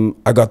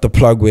I got the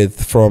plug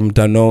with from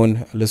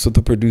Danone, a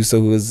Lesotho producer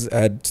who was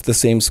at the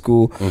same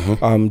school.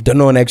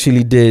 Danone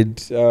actually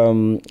did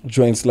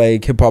joints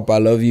like Hip Hop I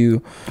Love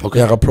You,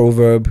 a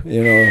Proverb,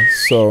 you know,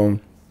 so...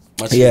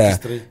 Yeah,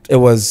 it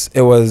was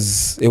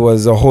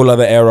a whole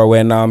other era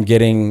where now I'm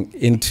getting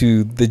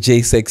into the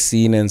J-Sex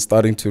scene and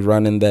starting to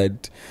run in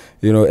that,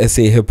 you know,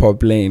 SA hip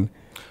hop lane.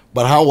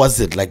 But how was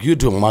it? Like, you're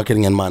doing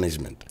marketing and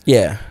management.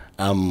 Yeah.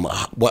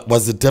 What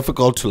was it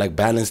difficult to like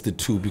balance the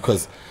two,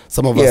 because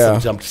some of us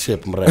have jumped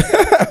ship, right?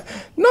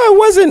 No, it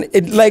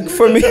wasn't. Like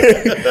for me,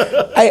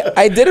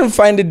 I didn't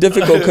find it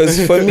difficult,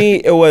 because for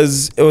me it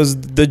was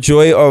the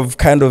joy of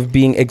kind of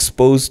being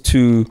exposed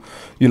to,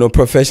 you know,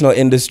 professional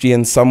industry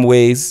in some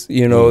ways,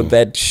 you know,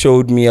 that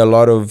showed me a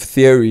lot of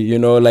theory, you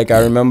know, like I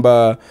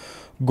remember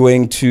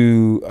going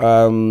to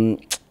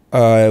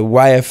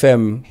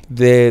YFM,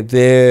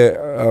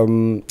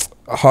 their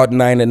Hot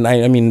 9 and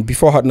 9, I mean,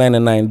 before Hot 9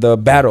 and 9, the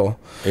battle,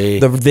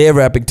 their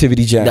rap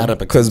activity jam.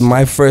 Because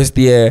my first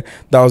year,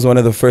 that was one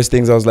of the first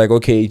things I was like,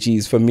 okay,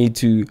 geez, for me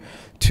to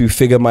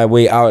figure my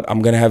way out,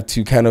 I'm going to have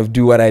to kind of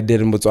do what I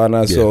did in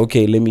Botswana. So,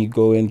 okay, let me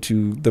go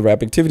into the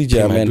rap activity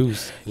jam. And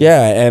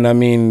and I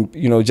mean,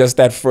 you know, just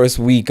that first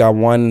week, I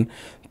won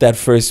that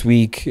first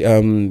week.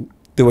 They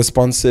were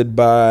sponsored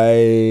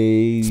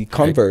by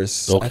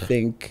Converse, I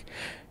think.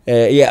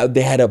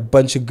 They had a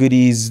bunch of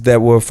goodies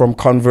that were from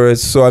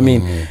Converse. So, I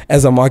mean,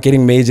 as a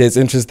marketing major, it's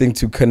interesting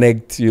to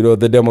connect, you know,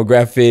 the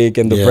demographic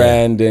and the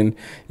brand, and,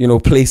 you know,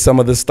 play some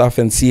of the stuff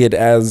and see it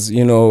as,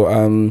 you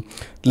know,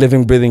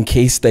 living, breathing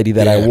case study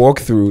that I walk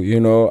through, you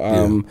know.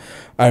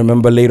 I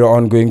remember later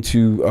on going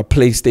to a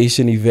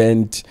PlayStation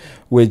event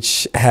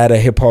which had a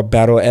hip hop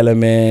battle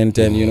element,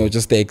 and, you know,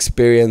 just the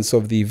experience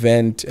of the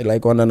event,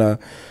 like on an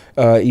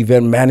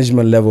event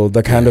management level,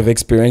 the kind of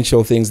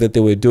experiential things that they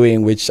were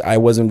doing, which I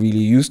wasn't really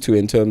used to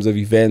in terms of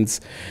events,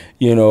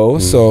 you know.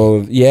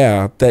 So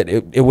yeah, that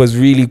it was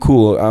really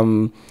cool.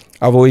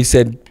 I've always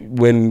said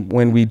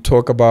when we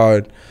talk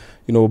about,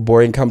 you know,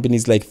 boring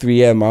companies like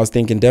 3M, I was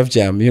thinking Def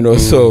Jam, you know.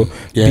 So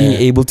being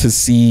able to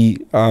see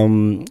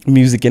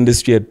music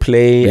industry at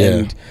play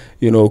and,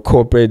 you know,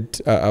 corporate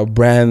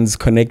brands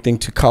connecting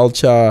to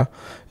culture,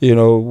 you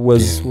know,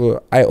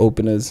 were eye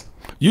openers.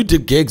 You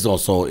did gigs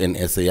also in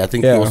SA. I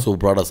think you also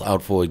brought us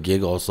out for a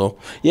gig also.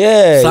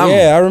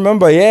 I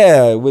remember.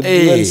 With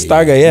you and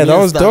Staga. Yeah, that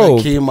was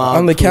dope. Came out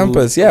on the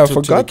campus. Yeah, I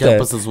forgot to the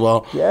campus as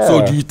well. Yeah.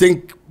 So do you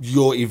think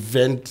your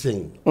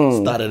eventing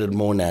started at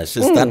Monash?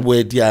 Is that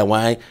where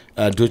DIY,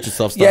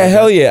 do-it-yourself started? Yeah,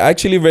 hell yeah. I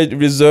actually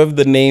reserved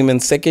the name in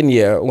second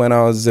year when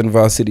I was in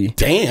varsity.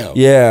 Damn.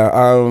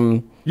 Yeah.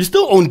 You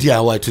still own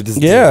DIY to this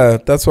day? Yeah,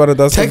 that's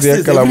the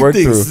vehicle I worked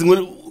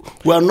through.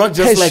 We're not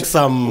just like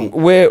some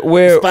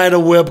spider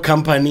web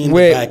company in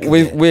the back.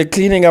 We're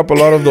cleaning up a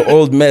lot of the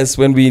old mess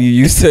when we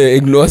used to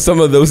ignore some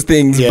of those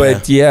things.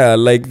 But yeah,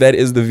 like that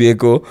is the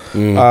vehicle.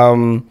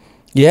 It's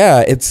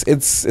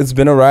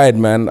been a ride,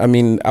 man. I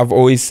mean, I've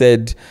always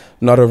said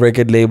not a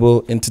record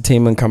label,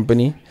 entertainment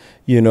company,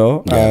 you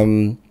know.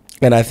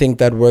 And I think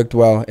that worked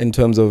well in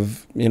terms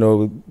of,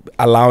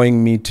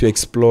 allowing me to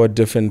explore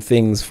different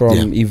things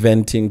from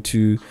eventing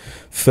to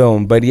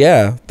film. But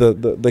yeah,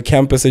 the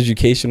campus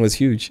education was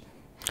huge.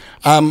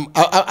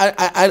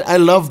 I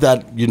love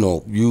that,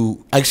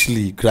 you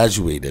actually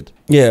graduated.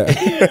 Yeah.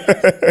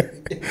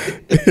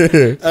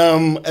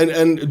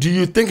 And do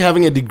you think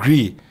having a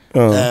degree,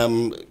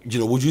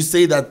 would you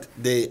say that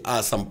there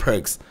are some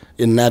perks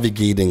in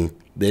navigating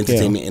the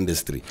entertainment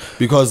industry?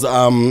 Because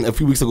a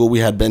few weeks ago we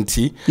had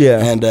Bantsi,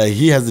 and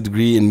he has a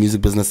degree in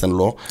music business and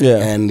law,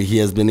 and he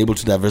has been able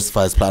to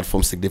diversify his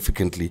platform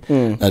significantly.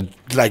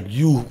 Like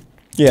you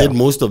did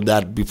most of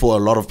that before a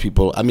lot of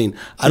people. I mean,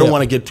 I don't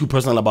want to get too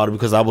personal about it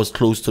because I was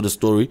close to the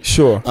story.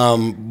 Sure.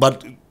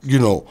 But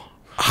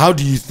how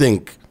do you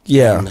think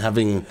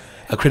having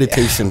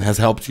accreditation has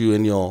helped you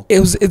in your...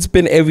 It's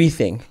been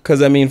everything.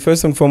 Because I mean,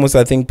 first and foremost,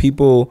 I think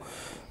people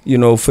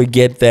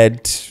forget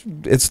that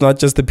it's not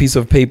just a piece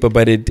of paper,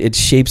 but it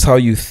shapes how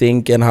you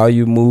think and how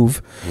you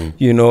move,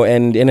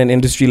 and in an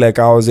industry like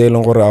ours,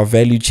 our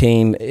value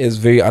chain is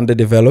very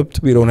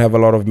underdeveloped. We don't have a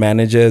lot of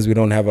managers. We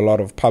don't have a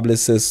lot of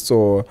publicists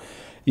or,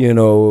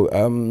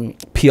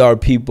 PR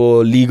people,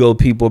 legal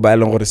people, by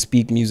to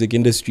speak music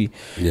industry.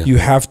 You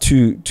have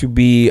to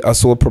be a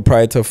sole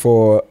proprietor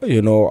for,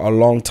 a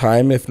long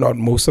time, if not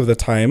most of the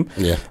time,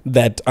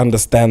 that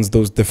understands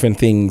those different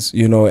things,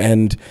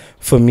 and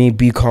for me,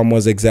 BCom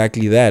was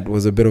exactly that. It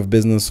was a bit of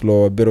business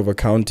law, a bit of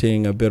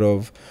accounting, a bit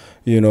of,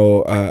 a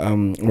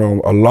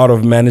lot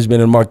of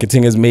management and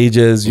marketing as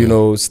majors,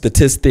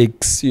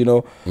 statistics,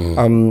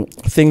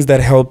 things that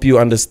help you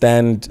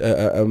understand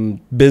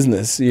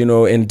business,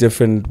 in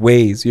different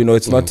ways.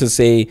 It's not to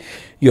say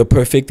you're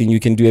perfect and you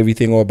can do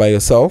everything all by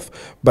yourself,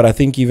 but I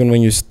think even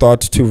when you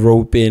start to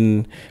rope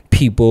in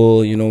people,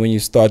 when you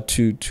start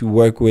to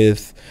work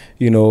with,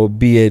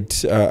 be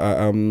it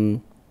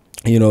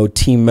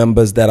team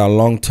members that are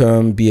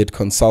long-term, be it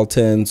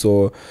consultants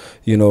or,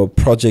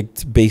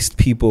 project-based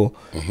people,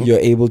 you're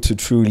able to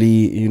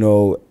truly,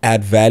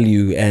 add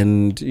value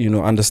and,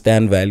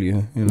 understand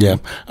value.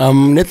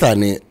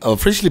 Nethane,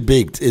 Freshly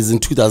Baked is in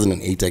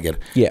 2008, I get.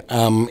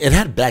 It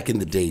had Back in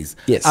the Days.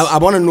 Yes. I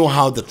want to know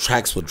how the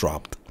tracks were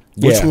dropped.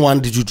 Which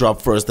one did you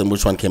drop first and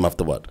which one came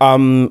after what?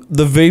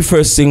 The very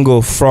first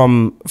single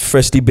from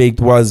Freshly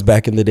Baked was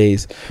Back in the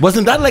Days.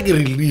 Wasn't that like a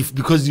relief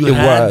because you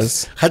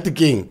had the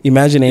king?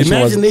 Imagination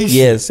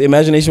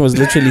was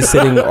literally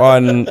sitting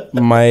on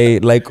my,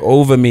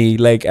 over me,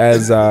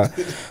 as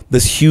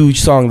this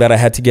huge song that I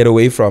had to get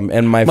away from.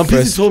 And my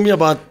first... told me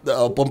about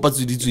Pompa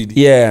Tsudi Tsudi.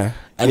 Yeah.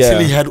 Until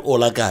he had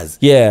Olakas.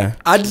 Yeah.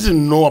 I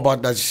didn't know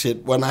about that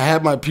shit when I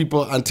had my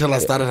people until I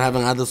started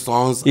having other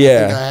songs.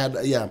 Yeah.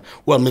 I think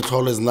well,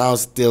 Mitchell is now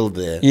still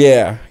there.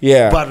 Yeah.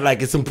 Yeah.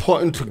 But it's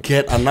important to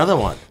get another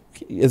one.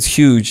 It's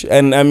huge.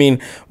 And I mean,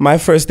 my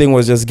first thing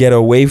was just get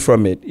away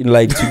from it.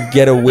 To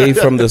get away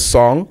from the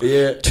song.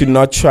 To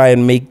not try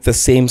and make the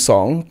same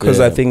song. Because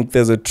I think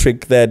there's a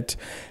trick that,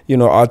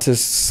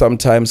 artists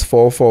sometimes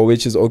fall for,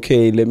 which is,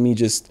 okay, let me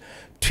just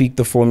tweak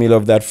the formula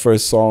of that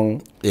first song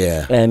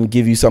and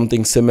give you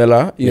something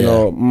similar.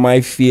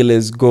 My feel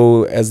is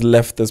go as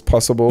left as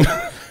possible.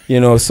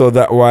 So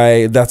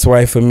that's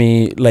why for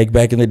me,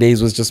 Back in the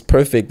Days was just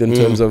perfect in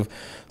terms of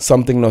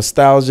something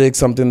nostalgic,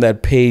 something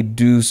that paid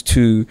dues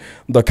to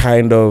the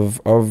kind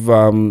of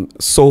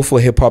soulful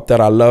hip hop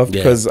that I loved.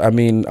 Because I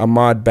mean,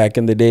 Ahmad Back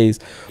in the Days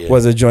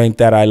was a joint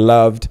that I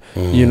loved,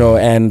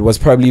 and was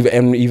probably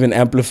even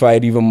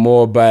amplified even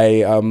more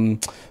by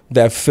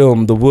that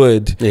film, The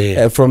Wood,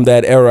 from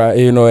that era,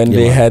 and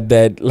they had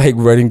that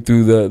running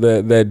through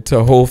that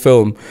whole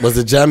film. Was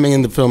the jamming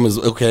in the film is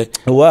okay?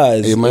 It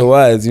was,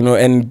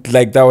 and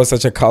that was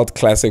such a cult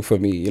classic for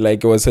me.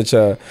 It was such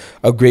a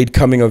great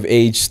coming of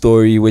age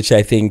story, which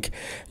I think,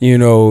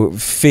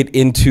 fit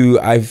into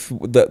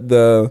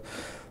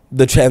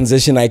the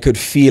transition I could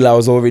feel I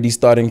was already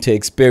starting to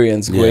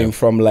experience, going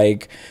from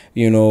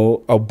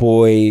a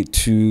boy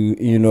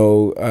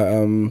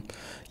to,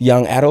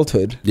 young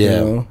adulthood.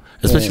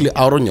 Especially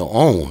out on your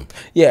own.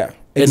 Yeah,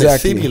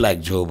 exactly. In a city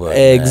like Joburg.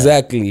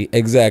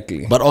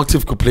 Exactly. But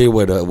Octave could play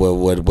with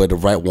the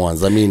right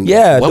ones. I mean, what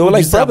they were would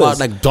you say about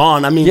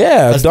Dawn? I mean,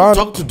 Dawn.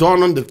 Talk to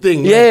Dawn on the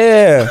thing.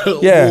 Yeah.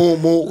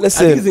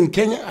 Listen, I think he's in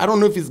Kenya. I don't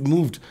know if he's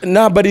moved.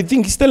 Nah, but I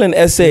think he's still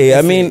in SA.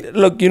 I mean,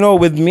 look,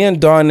 with me and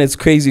Dawn, it's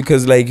crazy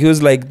because he was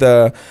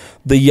the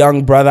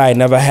young brother I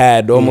never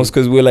had, almost,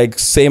 because we're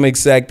same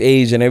exact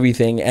age and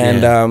everything.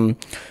 And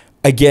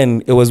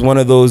again, it was one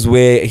of those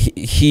where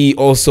he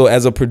also,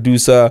 as a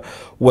producer,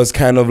 was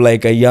kind of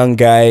a young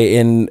guy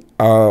in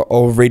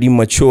already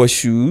mature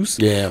shoes,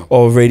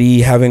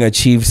 already having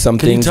achieved some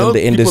things in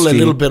the industry. Can you tell people a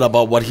little bit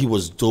about what he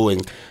was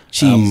doing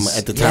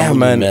at the time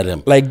when you met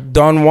him?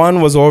 Don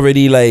Juan was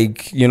already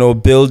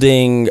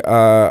building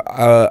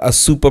a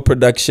super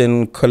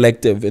production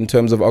collective in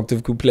terms of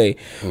Octave Couplé,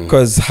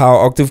 because how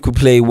Octave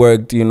Couplé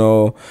worked,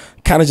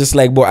 kind of just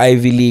like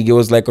Ivy League. It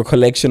was like a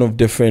collection of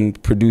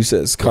different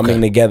producers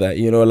coming together.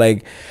 You know,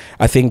 like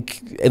I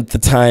think at the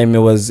time it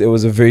was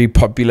a very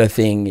popular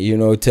thing. You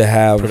know, to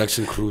have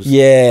production crews.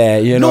 Yeah,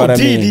 you know what I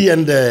mean. DD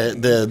and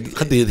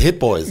the Hit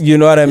Boys. You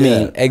know what I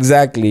mean?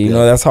 Exactly. You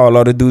know, that's how a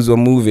lot of dudes were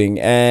moving.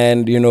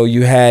 And you know,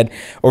 you had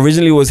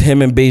originally it was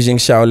him and Beijing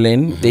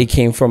Shaolin. They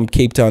came from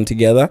Cape Town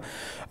together.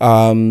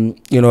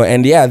 You know,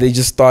 and yeah, they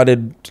just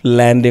started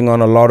landing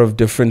on a lot of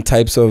different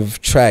types of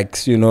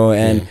tracks, you know,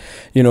 and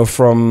you know,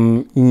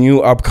 from new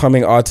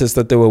upcoming artists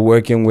that they were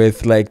working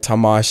with, like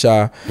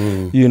Tamasha,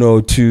 you know,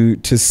 to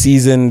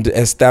seasoned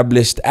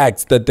established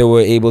acts that they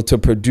were able to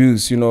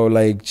produce, you know,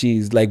 like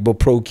like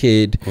Bopro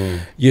Kid,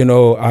 you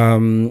know,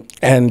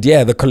 and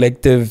yeah, the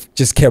collective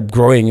just kept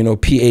growing. You know,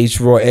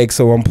 PH Raw X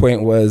at one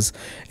point was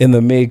in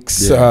the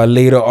mix.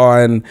 Later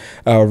on,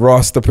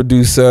 Ross, the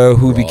producer,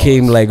 who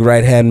became like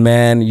right hand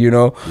man. You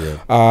know,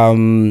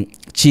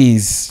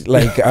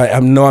 like I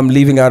know I'm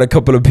leaving out a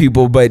couple of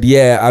people, but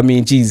yeah, I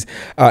mean,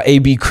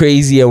 AB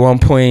Crazy at one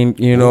point,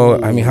 you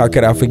know. I mean, how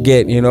could I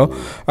forget, you know?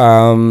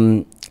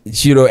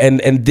 You know,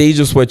 and they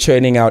just were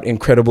churning out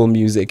incredible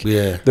music.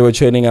 They were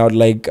churning out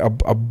like a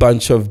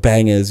bunch of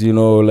bangers, you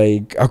know,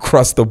 like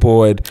across the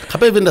board.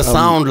 How even the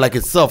sound like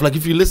itself, like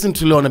if you listen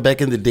to Leona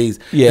back in the days,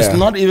 it's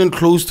not even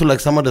close to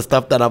like some of the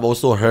stuff that I've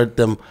also heard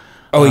them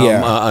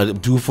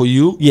do for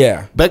you.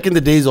 Back in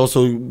the days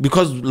also,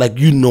 because like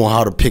you know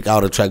how to pick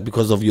out a track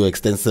because of your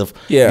extensive,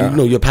 you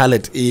know, your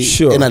palette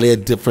in a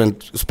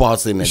different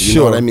spots in it, you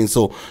know what I mean?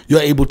 So you're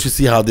able to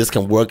see how this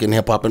can work in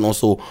hip hop and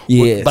also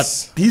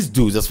but these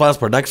dudes, as far as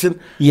production,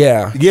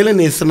 Galen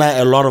is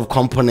a lot of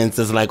components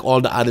as like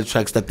all the other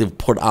tracks that they've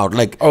put out,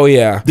 like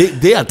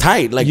they are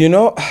tight, like, you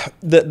know.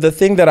 The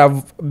thing that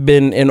I've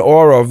been in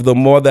awe of the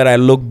more that I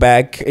look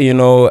back, you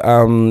know,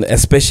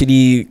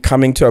 especially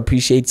coming to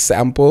appreciate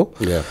sample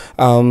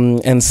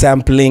and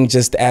sampling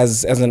just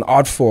as an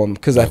art form,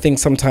 because I think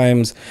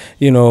sometimes,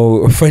 you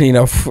know, funny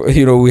enough,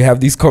 you know, we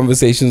have these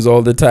conversations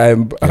all the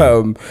time.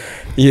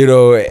 You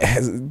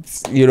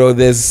know,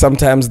 there's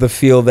sometimes the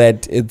feel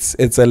that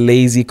it's a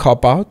lazy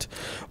cop out,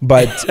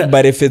 but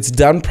if it's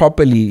done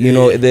properly, you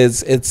know,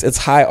 it's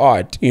high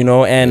art, you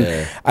know, and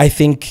I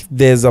think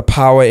there's a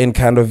power in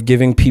kind of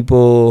giving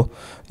people,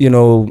 you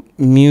know,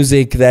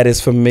 music that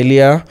is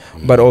familiar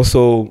but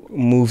also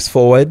moves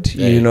forward,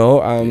 you know.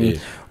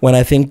 When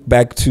I think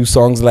back to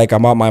songs like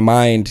I'm Out My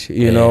Mind,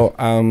 you know,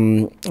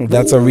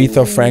 that's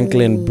Aretha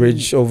Franklin,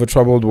 Bridge Over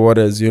Troubled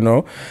Waters, you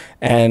know.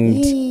 And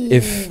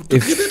if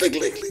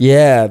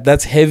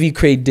that's heavy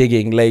crate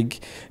digging, like,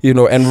 you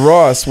know. And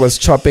Ross was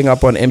chopping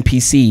up on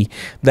MPC.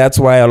 That's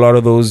why a lot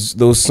of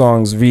those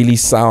songs really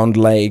sound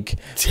like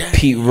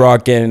Pete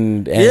Rock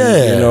and you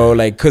know,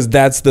 like, because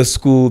that's the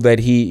school that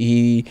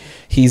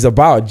he's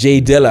about.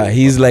 Jay Dilla,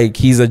 he's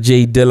a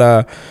Jay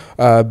Dilla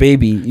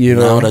baby, you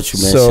know. Now that you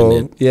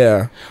mention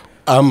it,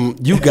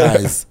 you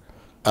guys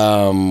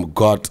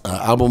got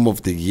Album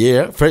of the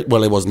Year.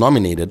 Well, it was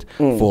nominated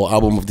for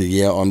Album of the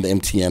Year on the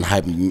MTN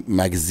Hype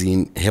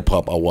Magazine Hip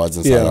Hop Awards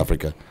in South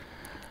Africa.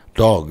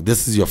 Dog,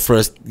 this is your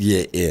first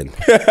year in.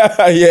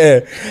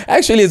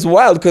 Actually, it's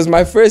wild because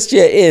my first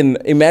year in,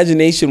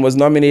 Imagination was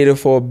nominated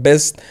for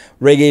Best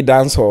Reggae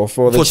Dancehall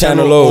for the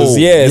Channel O's.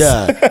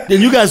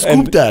 Then you guys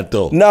scooped that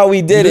though. No,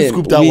 we didn't.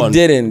 We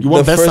didn't. You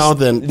won Best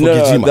Southern for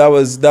Gijima.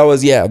 That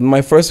was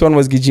my first one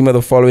was Gijima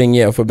the following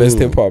year for Best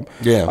Hip Hop.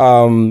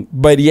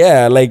 But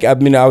yeah, like, I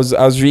mean, I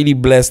was really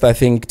blessed, I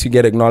think, to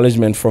get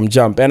acknowledgement from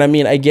Jump. And I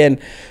mean,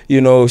 again,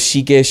 you know,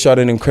 Shike shot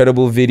an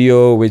incredible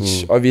video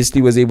which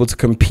obviously was able to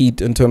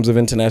compete in terms of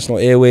international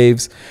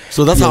airwaves.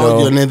 So that's how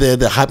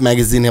the Hype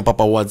Magazine Hip Hop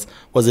Awards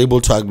was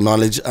able to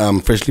acknowledge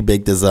Freshly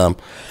Baked as a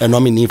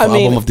nominee for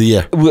Album of the Year.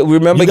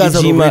 Remember,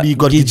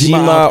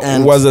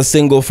 Gijima was a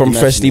single from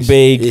Freshly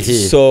Baked.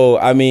 So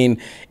I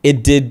mean,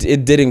 it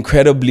did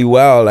incredibly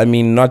well. I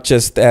mean, not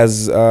just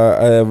as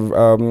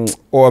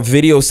or a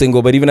video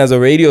single, but even as a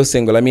radio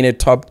single. I mean, it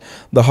topped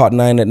the Hot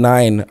 9 at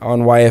 9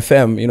 on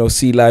YFM. You know,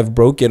 C Live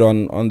broke it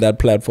on that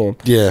platform.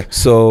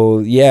 So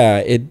yeah,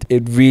 it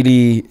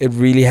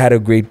really had a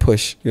great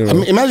push. You know? I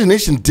mean,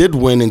 Imagination did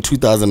win in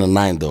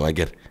 2009, though. I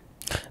get it.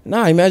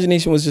 Nah,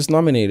 Imagination was just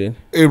nominated.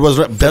 It was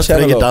Best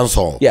Reggae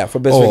Dancehall. Yeah, for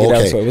Best Reggae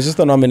Dancehall. It was just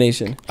a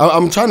nomination.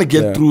 I'm trying to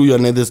get through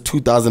this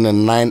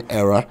 2009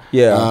 era.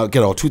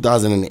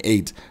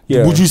 2008.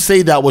 Would you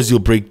say that was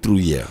your breakthrough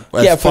year?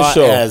 As for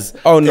sure. As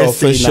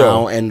for sure.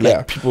 Now and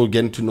like people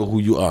getting to know who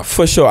you are.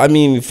 For sure. I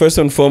mean, first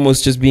and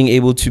foremost, just being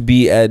able to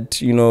be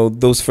at, you know,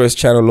 those first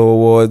Channel O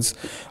Awards.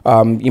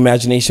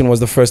 Imagination was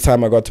the first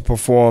time I got to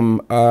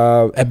perform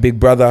at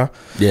Big Brother.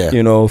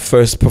 You know,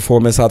 first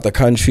performance out the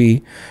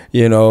country.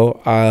 You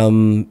know.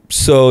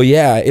 So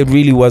yeah, it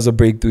really was a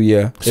breakthrough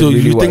year. So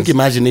really you think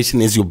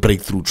Imagination is your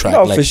breakthrough track?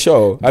 No, for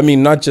sure. I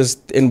mean, not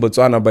just in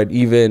Botswana, but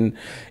even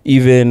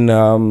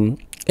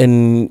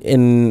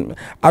in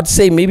I'd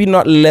say maybe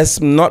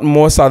not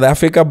more South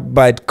Africa,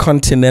 but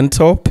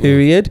continental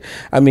period.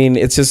 I mean,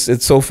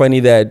 it's so funny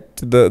that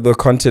the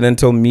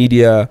continental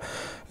media,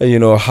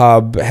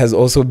 hub has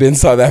also been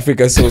South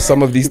Africa. So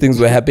some of these things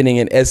were happening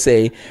in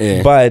SA,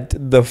 but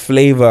the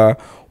flavor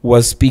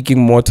was speaking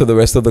more to the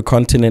rest of the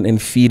continent and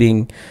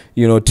feeding,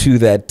 to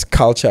that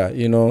culture,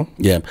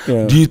 Yeah.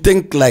 Do you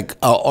think like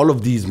all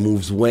of these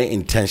moves were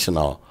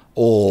intentional?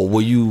 Or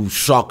were you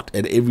shocked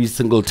at every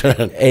single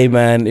turn? Hey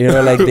man,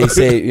 like they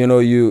say,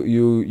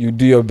 you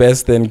do your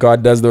best and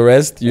God does the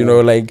rest.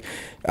 Like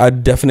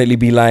I'd definitely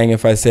be lying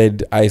if I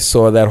said I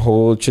saw that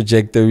whole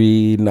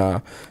trajectory.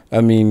 Nah,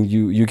 I mean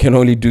you can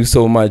only do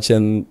so much,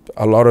 and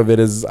a lot of it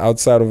is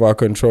outside of our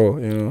control.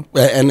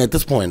 And at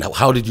this point,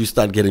 how did you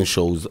start getting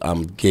shows,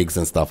 gigs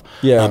and stuff?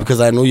 Yeah, because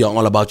I know you're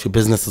all about your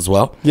business as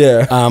well.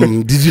 Yeah.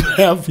 Did you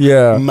have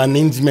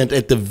management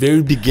at the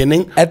very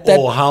beginning,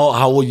 or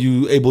how were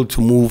you able to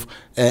move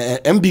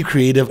and be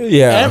creative?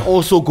 And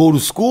also go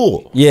to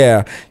school.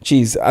 Yeah,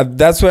 geez,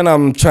 that's when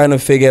I'm trying to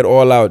figure it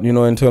all out.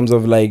 In terms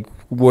of like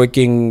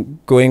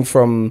going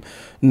from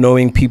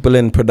knowing people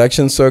in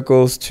production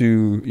circles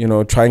to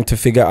trying to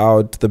figure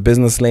out the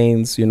business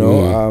lanes. I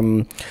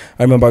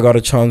remember I got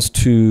a chance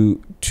to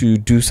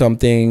do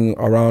something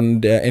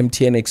around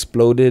MTN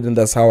Exploded, and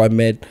that's how I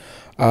met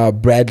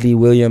Bradley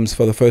Williams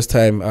for the first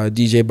time,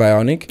 DJ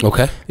Bionic.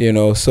 Okay.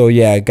 So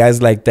yeah,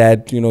 guys like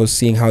that,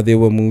 seeing how they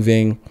were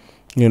moving,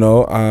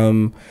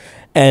 and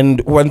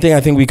one thing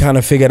I think we kind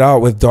of figured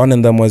out with Don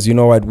and them was,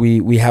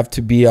 we have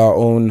to be our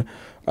own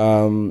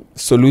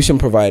solution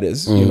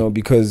providers,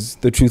 because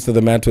the truth of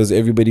the matter is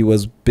everybody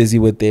was busy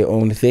with their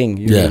own thing.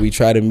 We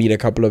tried to meet a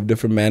couple of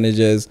different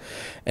managers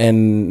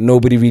and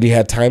nobody really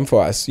had time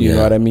for us, you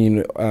know what I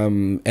mean?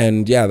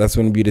 And yeah, that's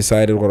when we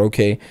decided, well,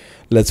 okay,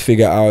 let's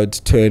figure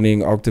out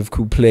turning Octave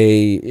Couple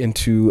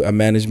into a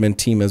management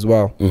team as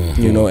well,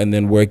 and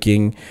then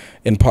working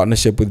in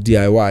partnership with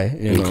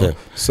DIY,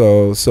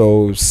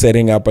 so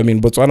setting up, I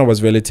mean, Botswana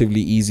was relatively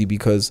easy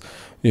because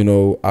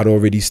I'd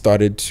already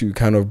started to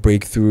kind of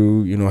break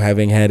through,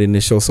 having had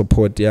initial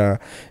support,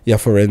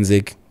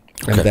 Forensic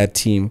and that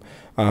team.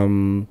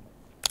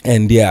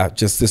 And yeah,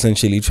 just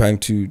essentially trying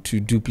to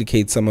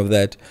duplicate some of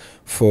that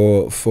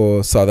for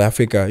South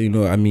Africa.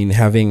 I mean,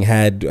 having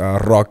had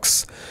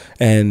Rocks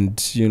and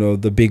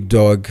the Big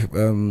Dog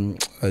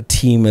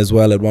team as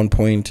well at one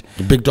point.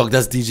 The Big Dog,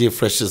 that's DJ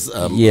Fresh's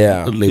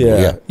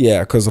label.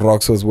 Because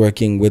Rocks was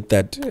working with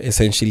that,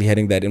 essentially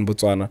heading that in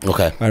Botswana.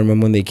 Okay. I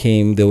remember when they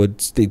came,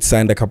 they'd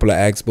signed a couple of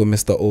acts, but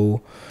Mr.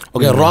 O.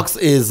 Okay, Rocks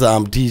is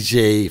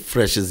DJ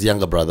Fresh's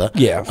younger brother.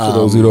 Yeah, for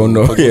those who don't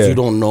know. For those who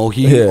don't know,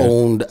 he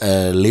owned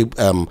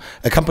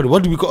a company.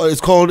 What do we call it? It's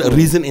called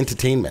Reason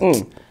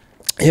Entertainment.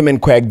 Him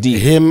and Quack D.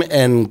 Him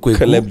and Quack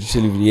D.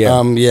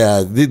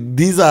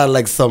 These are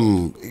like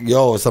some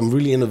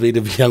really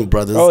innovative young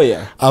brothers.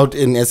 Out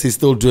in SA,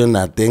 still doing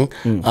that thing.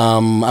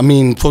 I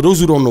mean, for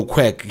those who don't know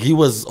Quack, he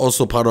was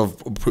also part of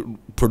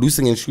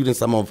producing and shooting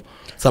some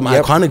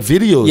iconic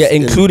videos. Yeah,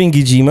 including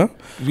Gijima.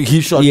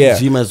 He shot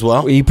Gijima as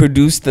well. He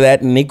produced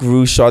that. Nick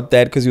Rue shot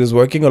that because he was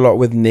working a lot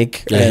with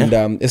Nick.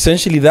 And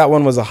essentially that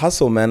one was a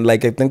hustle, man.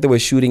 Like I think they were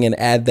shooting an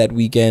ad that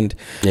weekend.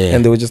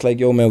 And they were just like,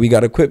 yo, man, we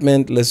got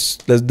equipment. Let's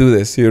do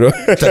this, That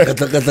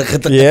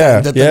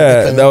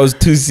was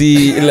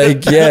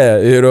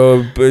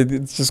 2C, but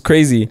it's just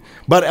crazy.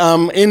 But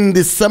in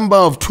December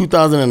of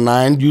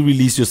 2009, you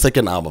released your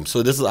second album.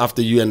 So this is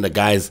after you and the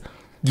guys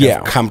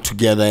come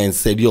together and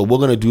said, yo, we're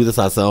going to do this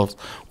ourselves.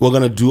 We're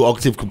going to do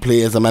Octave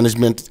Couple as a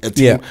management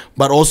team.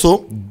 But also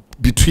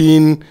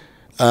between,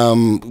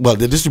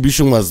 the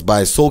distribution was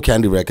by Soul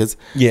Candy Records.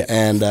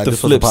 And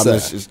this was a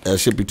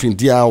partnership between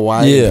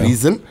DIY and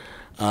Reason,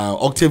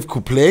 Octave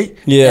Couple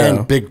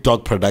and Big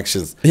Dog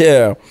Productions.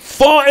 4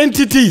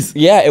 entities.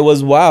 It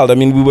was wild. I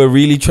mean, we were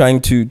really trying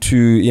to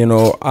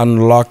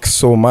unlock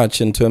so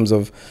much in terms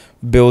of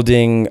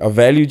building a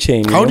value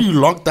chain. How do you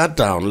lock that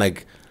down?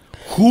 Like,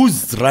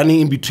 who's running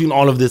in between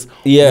all of this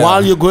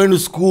while you're going to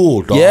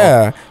school,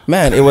 dog?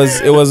 Man, it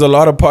was a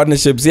lot of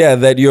partnerships.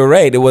 That you're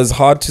right. It was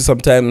hard to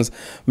sometimes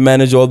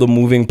manage all the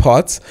moving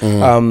parts.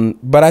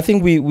 But I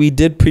think we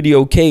did pretty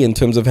okay in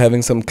terms of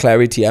having some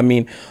clarity. I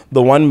mean,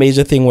 the one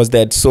major thing was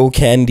that Soul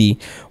Candy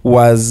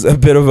was a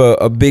bit of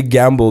a big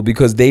gamble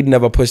because they'd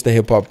never pushed the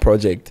hip hop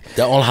project.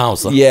 They're all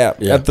house.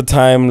 At the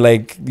time,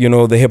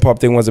 the hip hop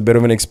thing was a bit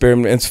of an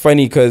experiment. It's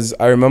funny because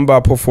I remember I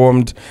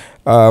performed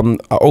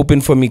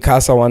opened for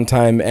Mikasa one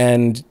time,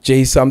 and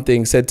Jay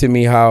something said to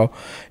me how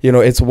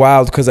it's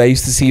wild because I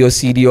used to see your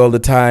CD all the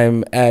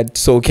time at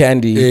Soul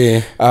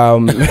Candy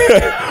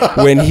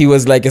when he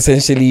was like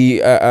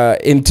essentially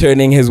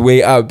interning his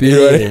way up, you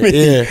know what I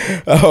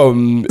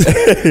mean?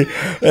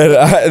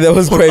 And that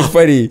was quite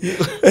funny.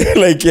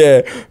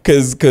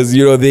 Because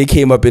they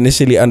came up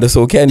initially under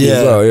Soul Candy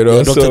as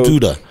well, Dr.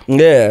 Duda.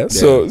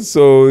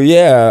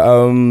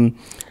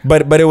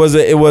 But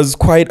it was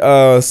quite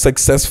a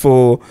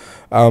successful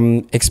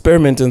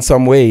experiment in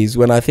some ways.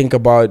 When I think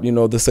about, you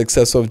know, the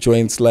success of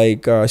joints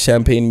like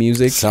Champagne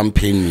Music.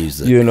 Champagne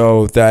Music. You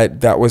know,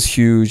 that was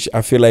huge.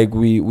 I feel like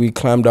we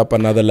climbed up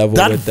another level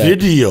with that.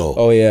 Video.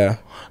 Oh, yeah.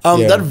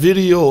 That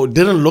video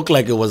didn't look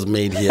like it was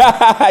made here.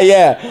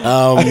 Yeah.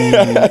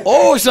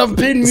 Oh,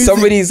 Champagne Music.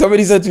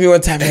 Somebody said to me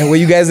one time, man, were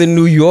you guys in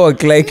New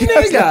York? Like,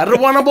 Miss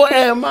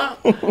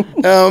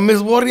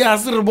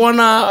Warriors, it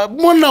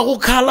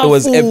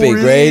was epic,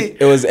 right?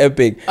 It was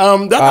epic.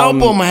 That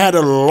album had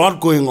a lot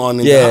going on.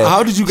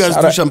 How did you guys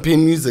do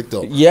Champagne Music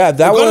though? Yeah,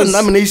 that got was a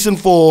nomination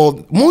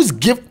for most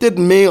gifted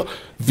male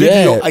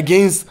video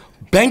against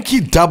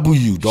Banky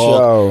W,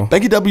 dog.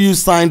 Banky W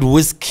signed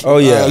Whiskey. Oh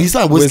yeah, he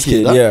signed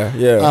Whiskey.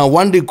 Yeah.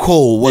 One Day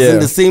Cole was in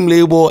the same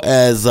label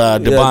as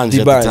Debanj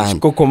at the time.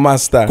 Coco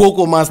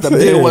Master.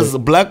 There was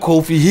Black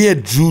Kofi. He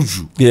had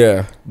Juju.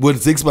 Yeah.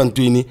 With Zix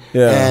Bantwini.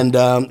 Yeah. And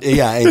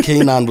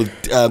Kanan with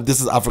This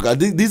Is Africa.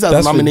 These are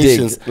the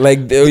nominations.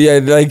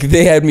 Ridiculous. Like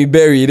they had me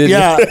buried.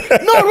 Yeah. No,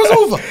 it was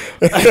over.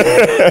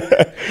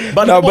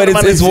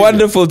 but it's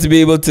wonderful to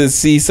be able to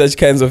see such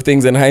kinds of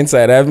things in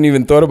hindsight. I haven't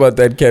even thought about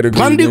that category.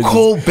 Monday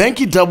Cole,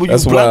 Banky W,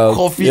 That's Black wild.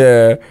 Coffee,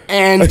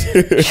 and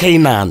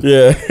Kanan.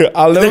 Yeah,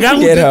 I'll never the guy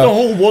forget who did how the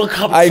whole World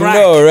Cup I track.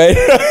 know, right?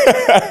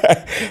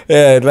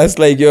 Yeah, that's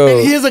like, yo.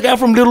 Here's a guy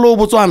from little old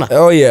Botswana.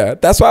 Oh yeah,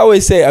 that's why I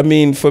always say. I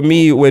mean, for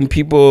me, when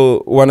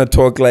people want to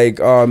talk like,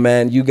 oh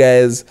man, you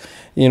guys,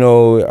 you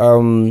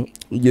know,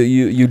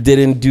 you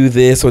didn't do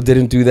this or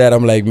didn't do that,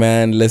 I'm like,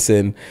 man,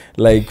 listen,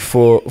 like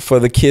for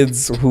the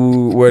kids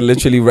who were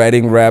literally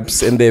writing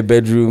raps in their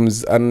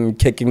bedrooms and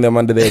kicking them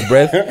under their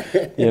breath,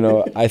 you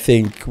know, I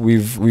think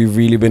we've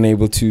really been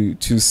able to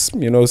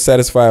you know,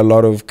 satisfy a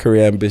lot of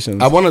career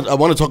ambitions. I want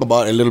to talk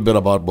about a little bit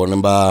about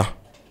Bonemba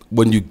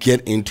when you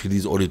get into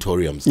these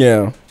auditoriums.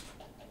 Yeah.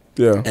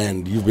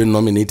 And you've been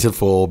nominated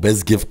for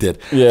Best Gifted.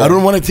 Yeah. I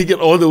don't want to take it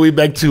all the way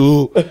back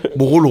to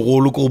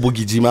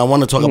Bogolo. I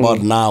want to talk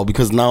about now,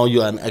 because now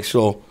you're an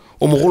actual.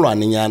 Sure.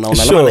 Yeah,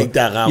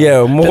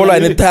 Mogolo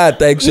and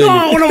Tata actually.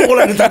 No,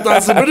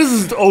 but this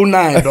is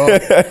 09,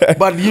 dog.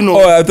 But you know.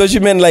 Oh, I thought you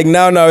meant like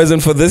now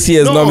isn't for this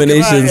year's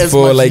nominations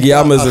for like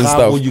Yamas and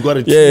stuff. You got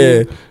it.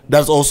 Yeah.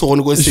 That's also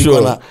one go.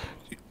 Sure.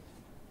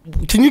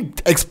 Can you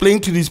explain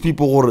to these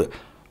people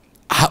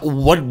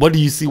what do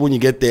you see when you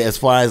get there, as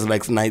far as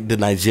like the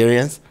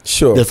Nigerians,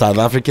 sure, the South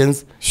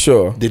Africans,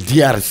 sure, the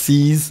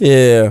DRCs,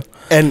 yeah,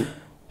 and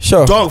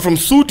sure, dog, from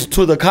suit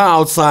to the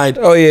car outside,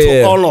 oh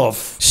yeah, to all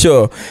off.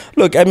 Sure.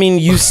 Look, I mean,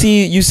 you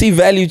see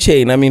value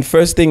chain. I mean,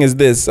 first thing is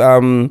this,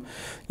 you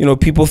know,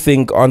 people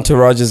think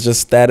entourage is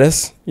just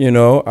status, you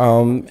know,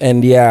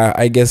 and yeah,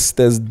 I guess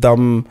there's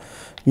dumb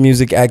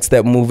music acts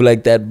that move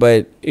like that,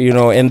 but you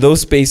know, in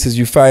those spaces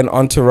you find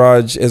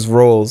entourage as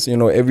roles. You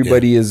know,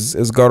 everybody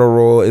is got a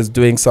role, is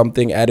doing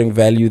something, adding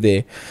value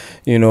there,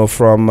 you know,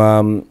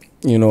 from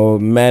you know,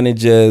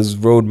 managers,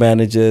 road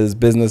managers,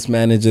 business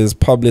managers,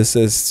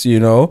 publicists, you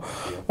know,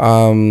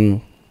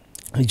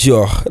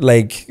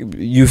 like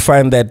you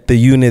find that the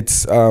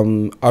units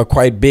are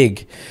quite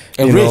big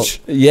and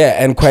rich.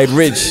 Yeah, and quite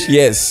rich.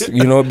 Yes,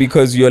 you know,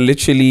 because you're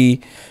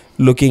literally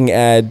looking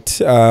at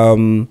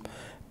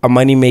a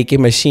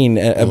money-making machine,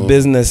 a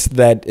business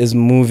that is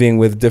moving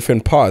with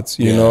different parts,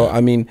 you know?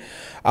 I mean,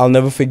 I'll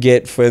never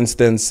forget, for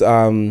instance,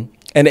 and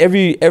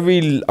every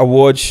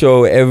award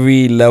show,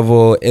 every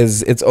level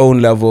is its own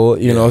level,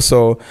 you know?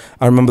 So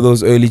I remember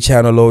those early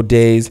Channel O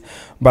days,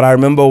 but I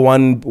remember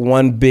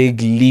one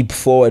big leap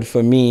forward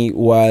for me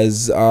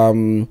was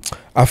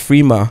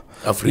Afrima.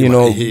 You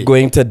know,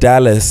 going to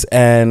Dallas,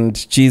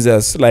 and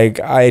Jesus,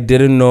 like I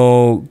didn't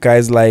know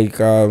guys like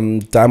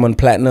Diamond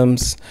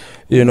Platinums,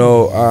 you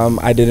know,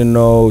 I didn't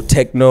know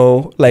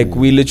Techno. Like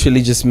we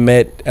literally just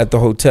met at the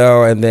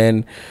hotel, and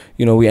then,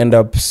 you know, we end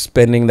up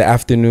spending the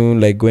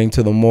afternoon like going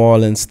to the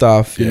mall and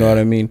stuff, you know what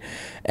I mean?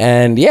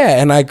 And yeah,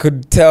 and I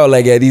could tell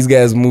like, yeah, these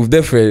guys move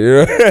different, you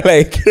know?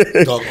 Like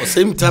dog,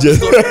 same type of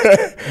story.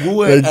 We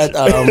were at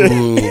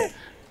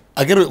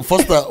I get it.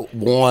 Foster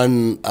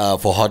won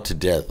for Hot to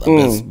Death,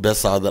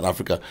 best Southern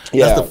Africa.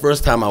 That's the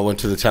first time I went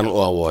to the Channel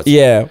O Awards.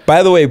 Yeah.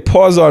 By the way,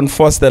 pause on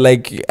Foster.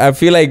 Like I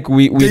feel like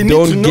we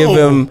don't give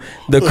him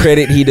the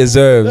credit he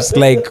deserves.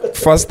 Like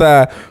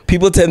Foster,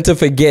 people tend to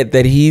forget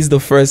that he's the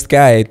first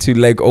guy to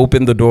like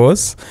open the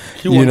doors.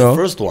 He won the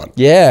first one.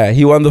 Yeah,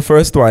 he won the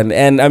first one.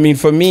 And I mean,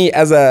 for me,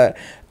 as a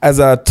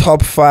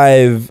top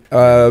 5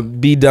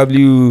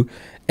 BW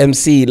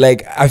MC,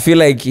 like I feel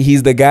like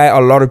he's the guy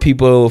a lot of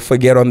people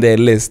forget on their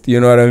list, you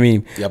know what I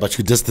mean? Yeah, but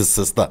you just his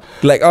sister.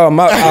 Like, oh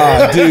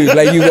my dude,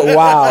 like you go,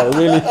 wow,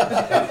 really?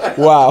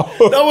 Wow.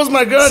 That was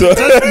my girl.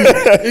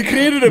 It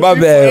created a my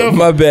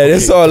bad,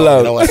 it's all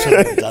love. No, I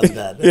shouldn't have done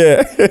that.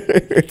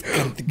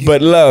 Yeah.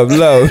 But love,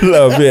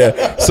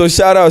 yeah. So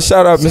shout out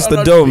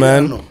Mr. Doe,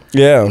 man.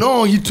 Yeah.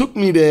 No, he took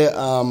me there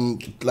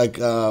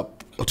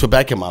to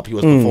back him up. He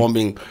was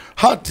performing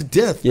Hot to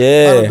Death.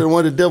 Yeah. Hotter than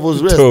one of the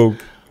Devil's Rest.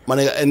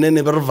 And then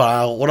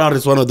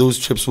it's one of those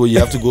trips where you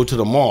have to go to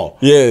the mall,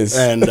 yes,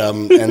 and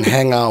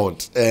hang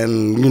out,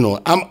 and you know,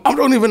 I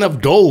don't even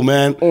have dough,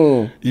 man.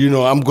 You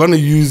know, I'm gonna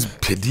use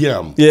per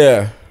diem.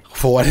 Yeah,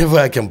 for whatever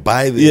I can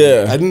buy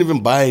there. Yeah. I didn't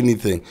even buy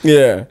anything.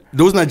 Yeah.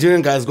 Those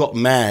Nigerian guys got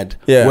mad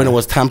Yeah. when it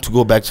was time to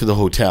go back to the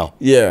hotel.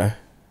 Yeah.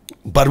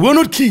 But we're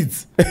not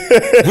kids.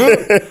 No.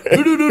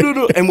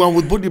 And we're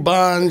with Body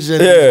Banj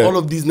and Yeah. all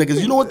of these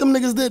niggas. You know what them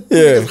niggas did?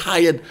 Yeah. Niggas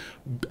hired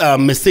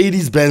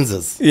Mercedes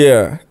Benzes,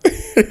 Yeah.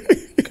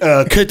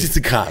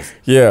 courtesy cars.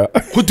 Yeah.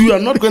 Who you are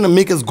not going to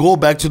make us go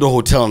back to the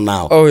hotel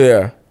now. Oh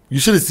yeah. You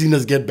should have seen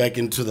us get back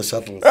into the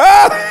shuttles.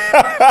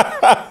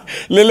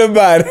 Little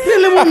bad.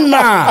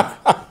 Nah.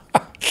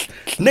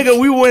 Nigga,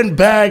 we went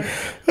back.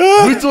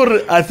 We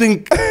thought, I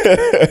think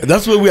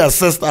that's where we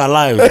assessed our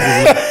lives.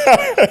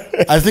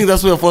 I think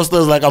that's where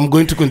Foster's like, I'm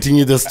going to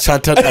continue this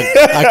chartered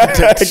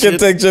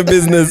Architecture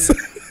business.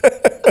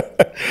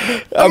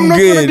 I'm not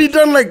good. going to be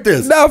done like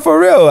this. Nah, for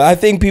real. I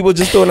think people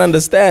just don't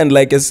understand.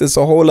 Like it's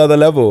a whole other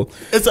level.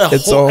 It's a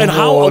whole, and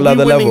how are we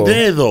other winning level.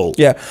 there though?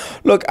 Yeah.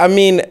 Look, I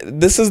mean,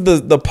 this is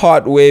the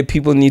part where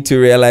people need to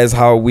realize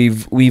how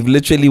we've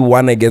literally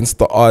won against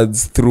the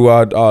odds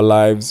throughout our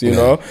lives, you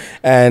know?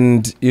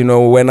 And, you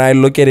know, when I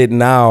look at it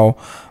now,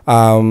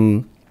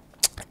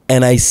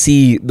 and I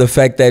see the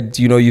fact that,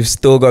 you know, you've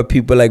still got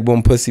people like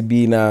Bomposi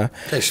Bina,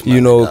 you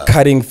know,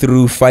 cutting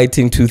through,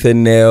 fighting tooth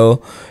and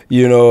nail,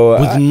 you know.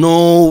 With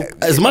no,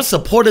 as much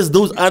support as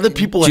those other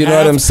people do you have, know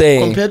what I'm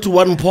saying? Compared to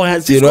what Mpo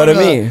has. Do you know what I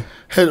mean?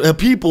 Her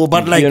people,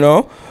 but like, you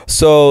know,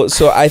 so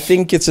I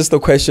think it's just a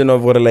question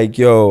of what, like,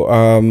 yo,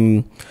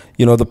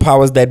 you know, the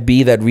powers that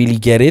be that really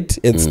get it.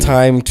 It's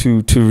time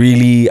to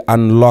really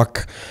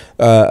unlock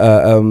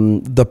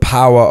the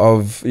power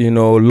of, you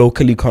know,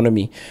 local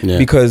economy. Yeah.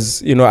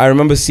 Because, you know, I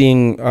remember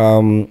seeing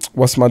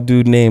what's my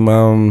dude name,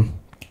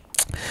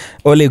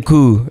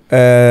 Oleku,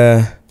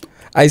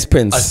 Ice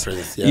Prince,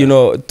 yeah. you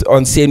know,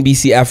 on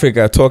CNBC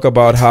Africa, talk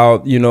about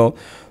how, you know,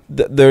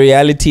 the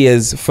reality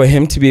is for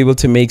him to be able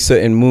to make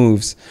certain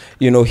moves,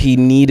 you know, he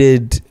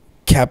needed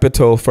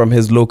capital from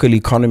his local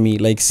economy,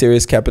 like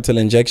serious capital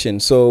injection.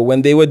 So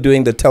when they were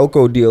doing the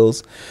telco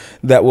deals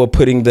that were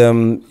putting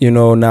them, you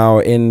know, now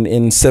in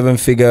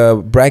 7-figure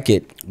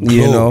bracket,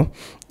 you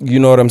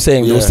know what I'm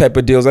saying? Yeah. Those type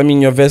of deals. I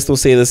mean, your vest will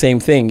say the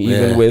same thing,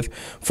 even with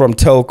from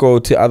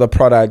telco to other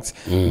products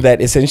that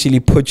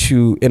essentially put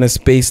you in a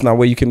space now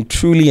where you can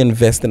truly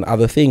invest in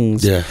other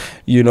things,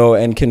 you know,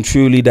 and can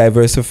truly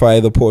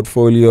diversify the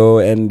portfolio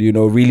and, you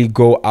know, really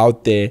go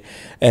out there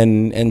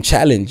and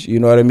challenge, you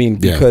know what I mean?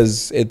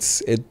 Because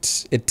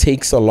it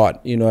takes a lot,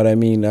 you know what I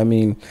mean? I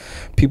mean,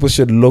 people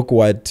should look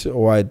what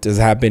is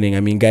happening. I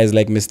mean, guys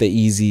like Mr.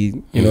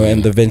 Easy, you know,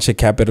 and the venture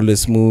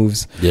capitalist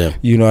moves,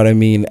 you know what I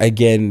mean?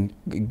 Again,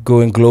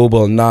 going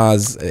global,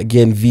 Nas,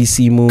 again,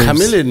 VC moves.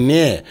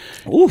 Chameleon,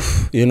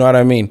 Oof, you know what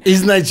I mean?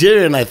 He's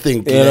Nigerian, I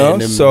think. You know,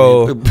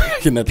 so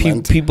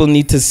people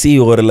need to see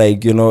what,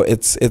 like, you know,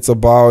 it's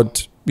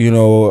about, you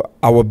know,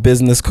 our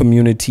business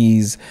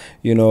communities,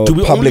 you know,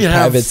 public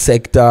private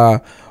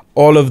sector,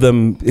 all of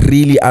them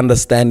really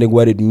understanding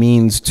what it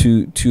means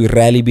to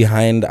rally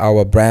behind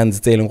our brands,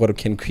 telling what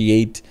can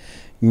create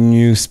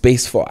new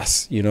space for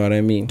us. You know what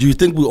I mean? Do you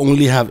think we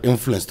only have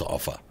influence to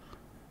offer?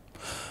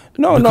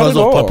 No, because not at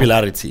all. Because of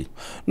popularity.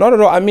 Not at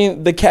all. I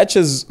mean, the catch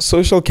is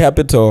social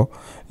capital,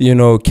 you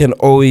know, can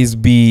always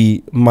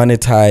be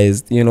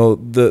monetized. You know,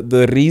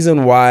 the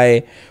reason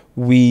why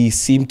we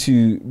seem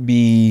to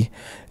be,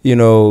 you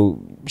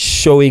know,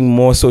 showing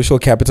more social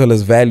capital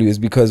as value is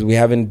because we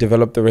haven't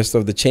developed the rest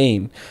of the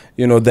chain,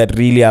 you know, that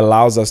really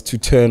allows us to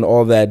turn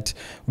all that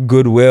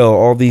goodwill,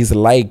 all these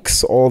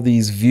likes, all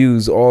these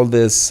views, all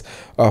this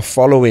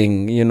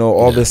following, you know,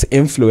 all this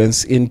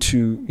influence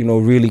into, you know,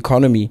 real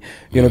economy,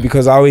 you know,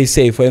 because I always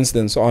say, for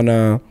instance, on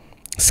a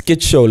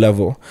skit show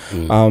level,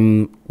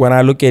 when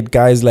I look at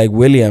guys like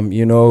William,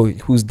 you know,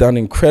 who's done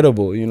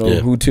incredible, you know,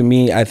 who to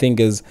me I think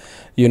is,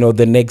 you know,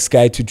 the next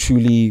guy to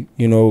truly,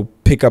 you know,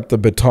 pick up the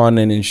baton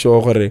and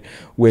ensure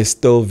we're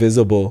still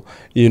visible,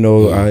 you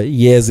know,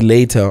 years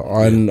later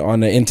on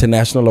an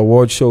international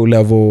award show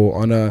level,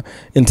 on a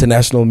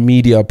international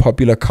media,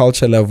 popular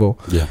culture level,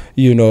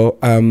 you know,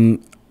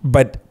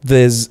 but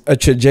there's a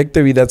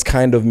trajectory that's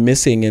kind of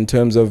missing in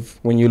terms of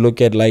when you look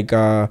at like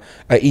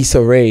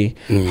Issa Rae,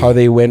 how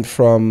they went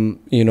from,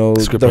 you know,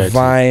 the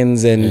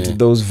Vines and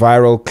those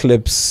viral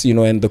clips, you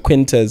know, and the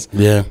Quintas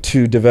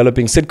to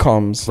developing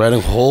sitcoms. Writing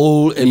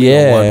whole Emmy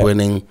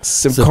award-winning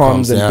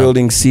sitcoms and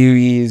building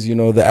series, you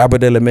know, the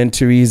Abbott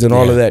Elementaries and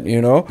all of that, you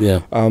know.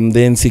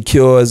 The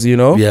Insecures, you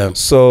know.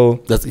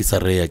 So that's Issa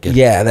Rae again.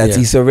 Yeah, that's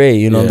Issa Rae,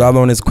 you know. The other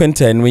one is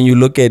Quinta. And when you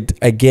look at,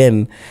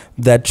 again,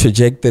 that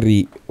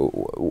trajectory,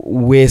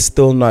 we're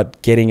still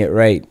not getting it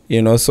right,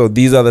 you know. So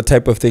these are the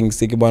type of things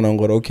think about and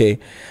go, okay,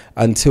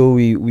 until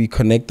we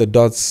connect the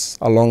dots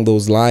along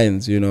those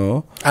lines, you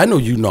know. I know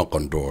you knock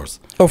on doors.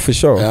 Oh, for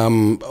sure.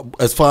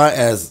 As far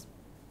as,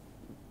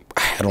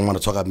 I don't want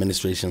to talk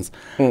administrations,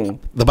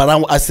 but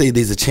I say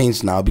there's a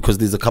change now because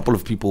there's a couple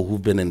of people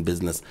who've been in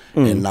business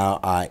and now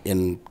are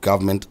in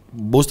government.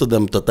 Most of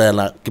them, I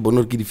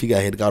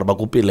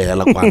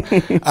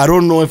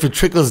don't know if it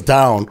trickles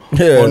down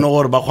or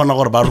no.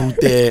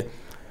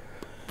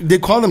 They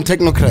call them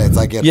technocrats,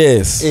 I guess.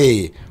 Yes.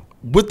 Hey,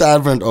 with the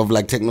advent of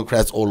like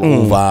technocrats all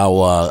over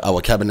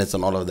our cabinets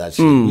and all of that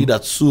shit, we'd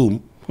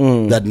assume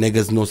that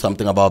niggas know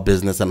something about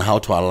business and how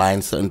to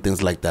align certain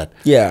things like that.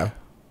 Yeah.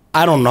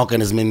 I don't knock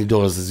on as many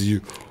doors as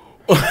you.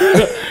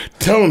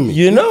 Tell me.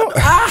 You know,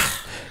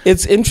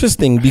 it's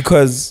interesting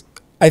because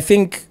I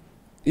think,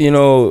 you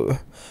know,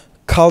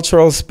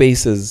 cultural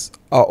spaces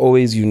are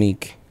always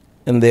unique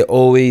and they're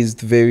always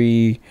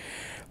very,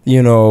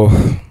 you know,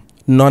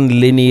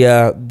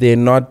 non-linear. They're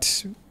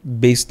not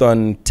based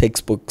on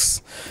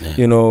textbooks,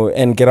 you know,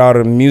 and get out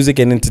of music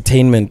and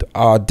entertainment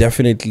are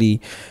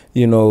definitely,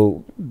 you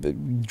know,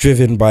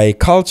 driven by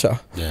culture.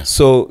 Yeah.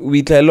 So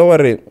we tell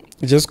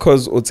just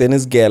because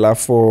Otsene's gala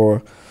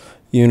for,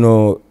 you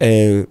know,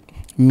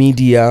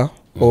 media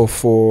or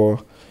for,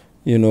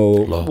 you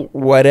know,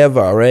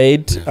 whatever,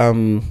 right?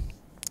 Yeah.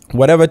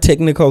 Whatever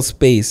technical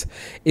space,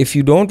 if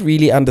you don't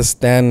really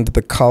understand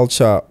the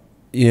culture,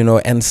 you know,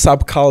 and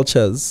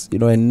subcultures, you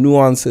know, and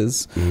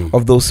nuances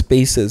of those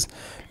spaces,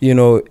 you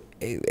know,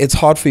 it's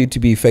hard for you to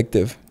be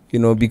effective, you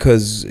know,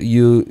 because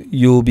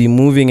you'll be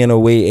moving in a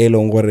way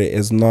Elongore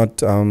is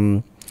not,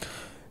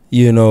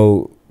 you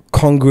know,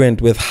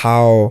 congruent with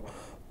how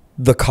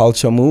the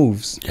culture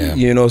moves,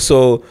 you know,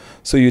 so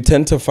you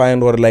tend to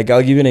find what, like,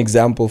 I'll give you an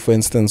example, for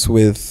instance,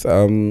 with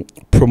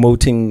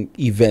promoting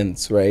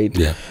events, right?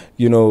 Yeah.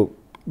 You know,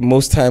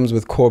 most times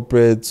with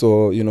corporates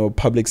or, you know,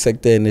 public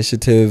sector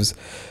initiatives,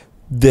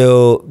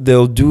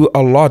 they'll do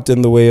a lot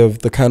in the way of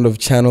the kind of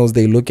channels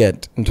they look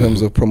at in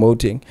terms of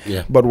promoting.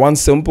 Yeah. But one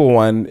simple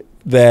one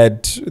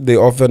that they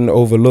often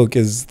overlook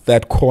is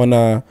that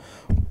corner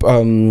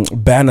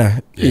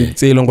banner.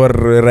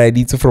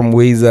 It's from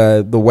ways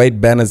the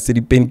white banner city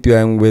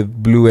painted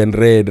with blue and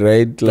red,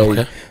 right?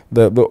 Like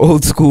the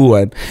old school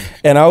one.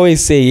 And I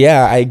always say,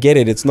 yeah, I get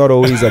it. It's not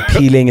always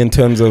appealing in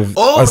terms of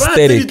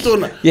aesthetic.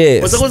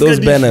 Yes, those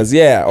banners.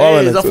 Yeah,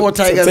 all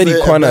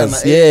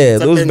corners. Yeah,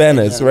 those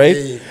banners,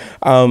 right?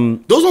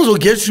 Those ones will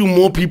get you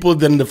more people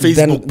than the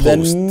Facebook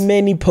posts. Than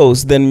many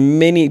posts, than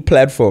many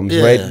platforms,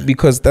 right?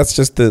 Because that's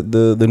just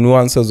the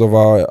nuances of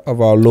our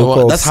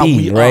local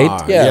scene,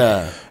 right?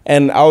 Yeah.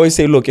 And I always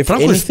say, look, if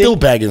Franco's anything, still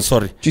bagging,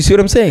 sorry. Do you see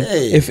what I'm saying?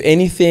 Hey. If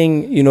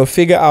anything, you know,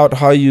 figure out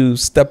how you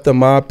step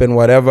them up and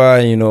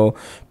whatever, you know,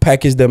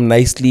 package them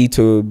nicely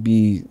to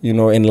be, you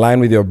know, in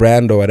line with your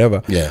brand or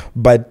whatever. Yeah.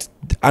 But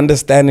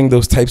understanding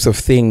those types of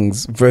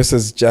things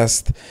versus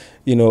just,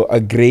 you know,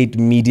 a great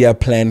media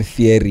plan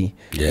theory.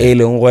 Yeah.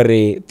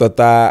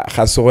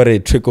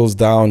 Trickles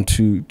down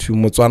to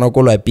Botswana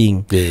ko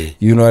lapeng. Yeah.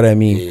 You know what I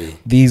mean? Yeah.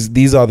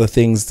 These are the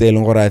things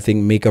that I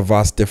think make a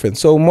vast difference.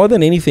 So more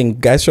than anything,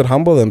 guys should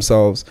humble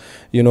themselves,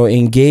 you know,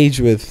 engage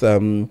with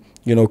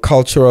you know,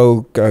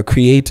 cultural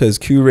creators,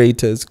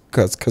 curators,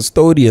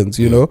 custodians,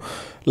 you know,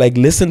 like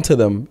listen to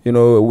them, you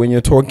know, when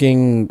you're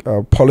talking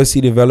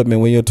policy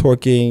development, when you're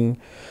talking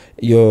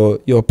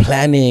your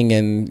planning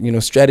and, you know,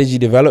 strategy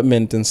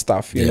development and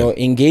stuff, you know,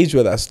 engage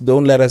with us.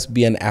 Don't let us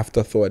be an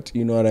afterthought.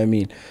 You know what I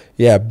mean?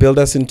 Yeah, build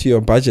us into your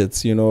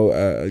budgets, you know,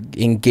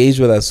 engage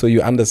with us so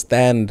you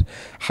understand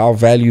how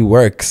value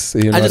works.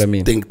 You know what I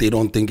mean? I think they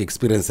don't think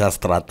experience as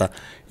strata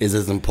is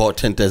as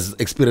important as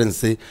experience.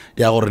 Straight.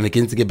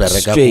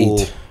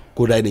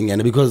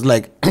 Because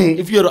like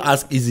if you were to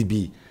ask Easy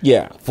B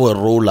for a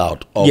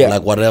rollout of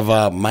like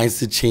whatever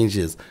mindset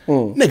changes,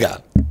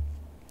 nigga,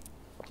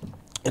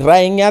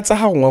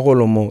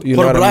 you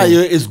know Brian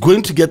is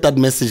going to get that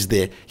message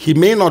there. He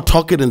may not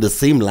talk it in the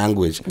same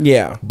language,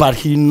 but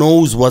he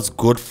knows what's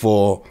good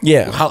for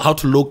how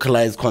to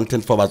localize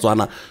content for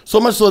Batswana. So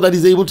much so that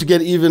he's able to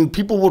get even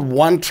people with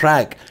one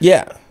track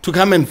to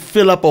come and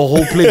fill up a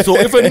whole place. So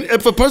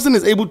if a person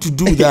is able to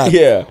do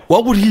that,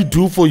 what would he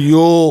do for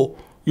your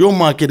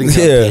marketing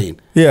campaign?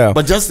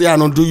 But just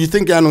do you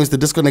think is the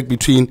disconnect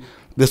between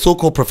the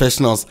so-called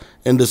professionals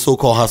and the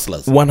so-called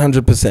hustlers?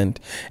 100%.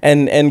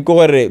 And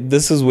Gore,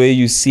 this is where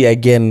you see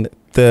again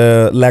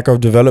the lack of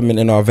development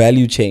in our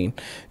value chain.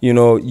 You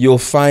know, you'll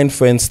find,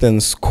 for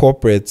instance,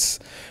 corporates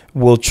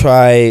will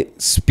try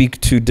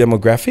speak to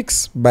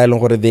demographics by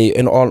what they,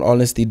 in all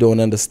honesty, don't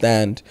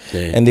understand.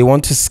 And they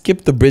want to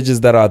skip the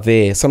bridges that are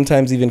there,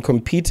 sometimes even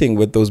competing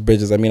with those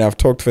bridges. I mean, I've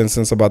talked, for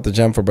instance, about the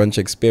Jam for Brunch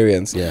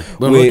experience,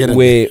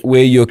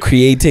 where you're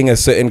creating a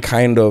certain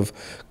kind of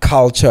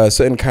culture, a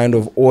certain kind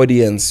of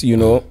audience, you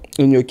know,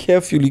 and you're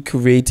carefully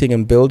curating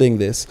and building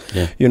this,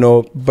 you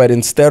know, but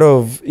instead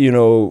of, you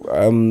know,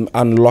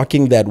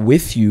 unlocking that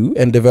with you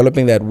and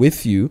developing that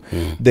with you,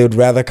 they would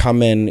rather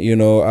come in, you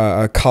know,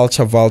 a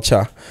culture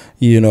vulture,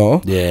 you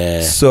know.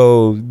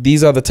 So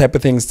these are the type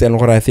of things then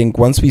what I think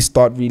once we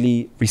start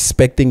really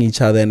respecting each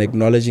other and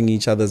acknowledging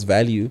each other's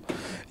value,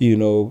 you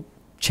know,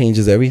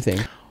 changes everything.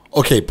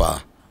 Okay,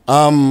 Pa.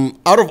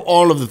 Out of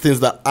all of the things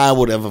that I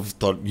would ever have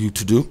thought you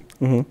to do,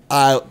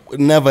 I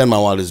never in my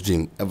wildest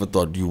dream ever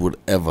thought you would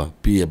ever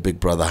be a Big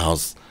Brother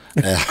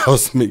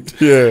housemate.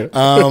 You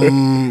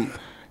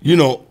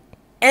know,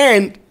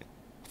 and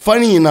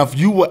funny enough,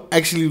 you were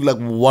actually like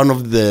one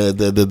of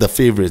the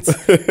favorites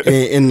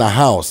in the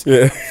house.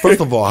 Yeah. First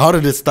of all, how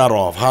did it start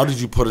off? How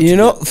did you put it? You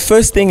know,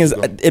 first thing is,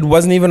 it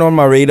wasn't even on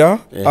my radar.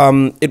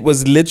 Yeah. It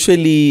was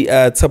literally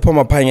Tsapo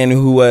Mapanyan,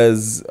 who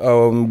was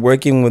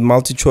working with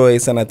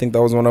MultiChoice, and I think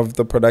that was one of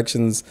the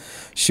productions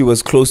she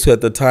was close to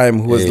at the time,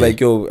 who was like,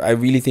 yo, I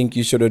really think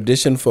you should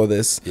audition for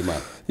this. Yeah,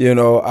 you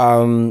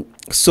know,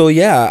 so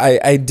yeah,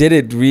 I did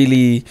it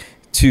really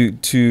to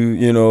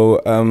you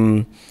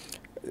know,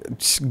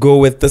 go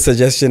with the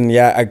suggestion.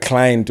 Yeah, a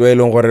client, you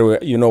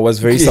know, was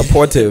very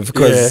supportive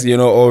because you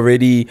know,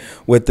 already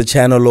with the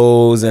Channel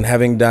O's and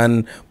having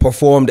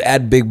performed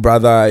at Big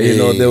Brother, you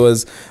know,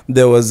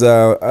 there was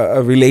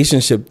a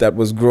relationship that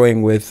was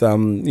growing with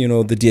you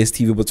know, the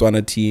DSTV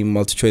Botswana team,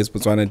 MultiChoice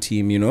Botswana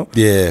team, you know.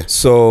 Yeah.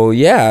 So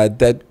yeah,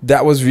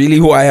 that was really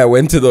why I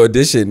went to the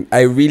audition.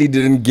 I really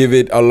didn't give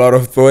it a lot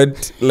of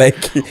thought. Like,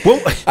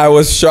 I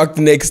was shocked.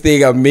 Next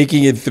thing, I'm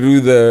making it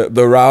through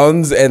the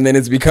rounds, and then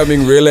it's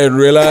becoming realer and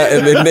realer.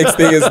 And the next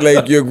thing is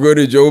like, you go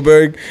to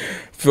Joburg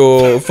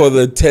for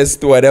the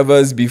test,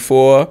 whatever's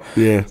before.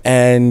 Yeah.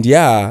 And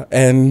yeah,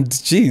 and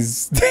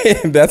geez,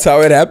 that's how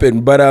it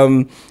happened. But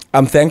I'm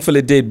thankful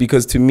it did,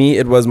 because to me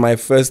it was my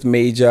first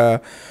major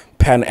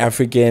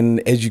Pan-African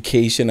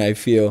education, I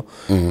feel,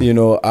 you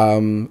know,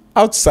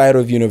 outside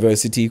of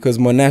university, because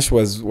Monash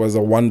was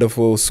a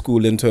wonderful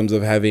school in terms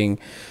of having,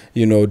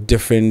 you know,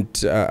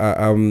 different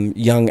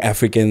young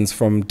Africans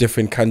from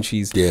different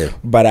countries. Yeah.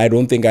 But I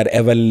don't think I'd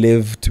ever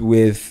lived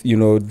with, you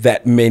know,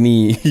 that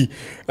many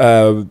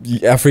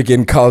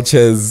African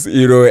cultures,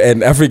 you know,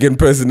 and African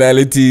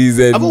personalities.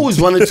 And I've always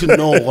wanted to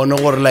know,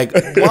 like,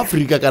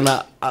 Africa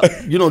kana,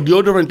 you know,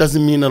 deodorant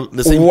doesn't mean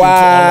the same thing to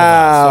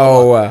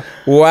all of us.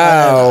 So,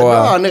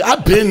 wow.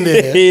 I've been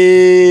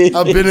there.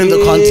 I've been in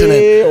the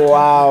continent.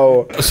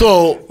 Wow.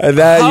 So,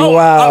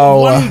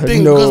 one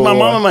thing, because my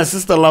mom and my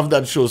sister love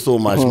that show so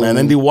much, man,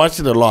 and they watch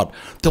it a lot.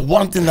 The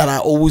one thing that I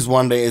always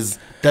wonder is,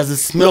 does it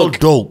smell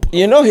dope?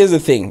 You know, here's the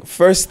thing.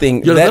 First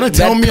thing, that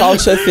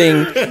culture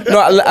thing. No,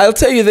 I'll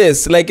tell you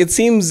this. Like, it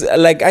seems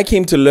like I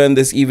came to learn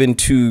this even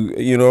too,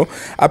 you know.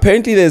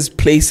 Apparently there's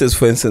places,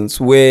 for instance,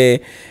 where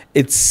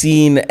it's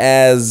seen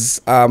as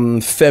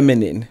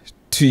feminine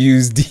to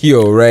use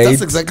Dio, right?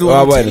 That's exactly what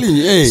I'm telling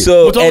you. Hey,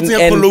 so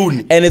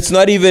and it's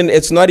not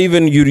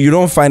even you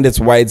don't find it's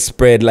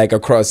widespread like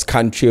across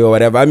country or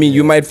whatever. I mean,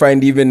 you might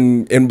find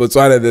even in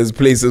Botswana there's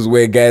places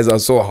where guys are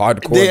so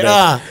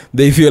hardcore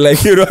they feel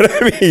like, you know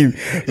what I mean?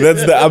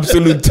 That's the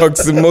absolute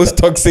most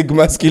toxic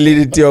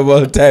masculinity of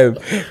all time.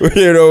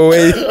 You know,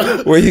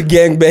 where you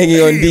gang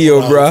banging on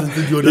Dio, bro.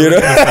 You know?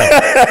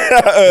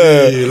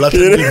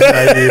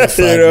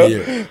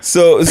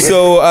 So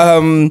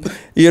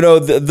you know,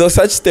 those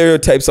such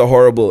stereotypes are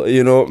horrible,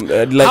 you know,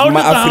 like how Ma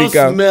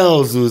Africa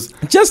smells, Zeus?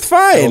 Just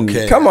fine.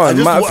 Okay. Come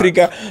on, Ma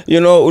Africa, you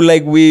know,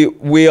 like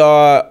we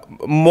are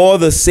more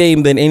the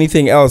same than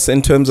anything else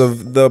in terms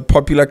of the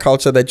popular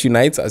culture that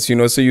unites us, you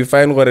know. So you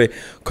find what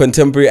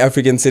contemporary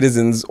African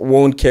citizens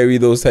won't carry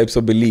those types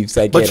of beliefs.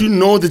 But you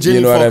know the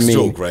Jenny Fox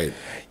joke, right?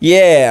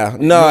 Yeah,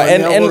 no,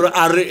 and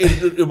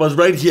it was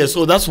right here.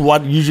 So that's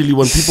what usually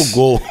when people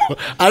go.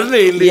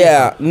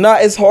 Yeah, no,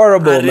 it's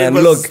horrible, man.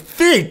 Look,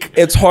 thick.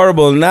 It's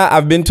horrible. Now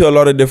I've been to a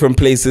lot of different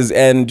places,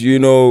 and you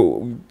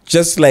know,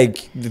 just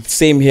like the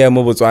same here in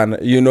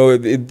Botswana. You know,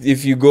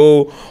 if you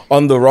go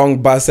on the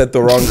wrong bus at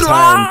the wrong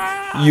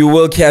time, you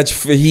will catch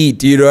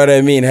heat. You know what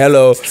I mean?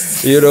 Hello,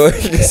 you know.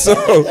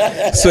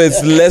 so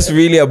it's less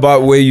really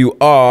about where you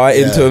are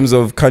in terms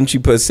of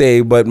country per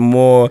se, but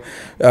more,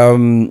 you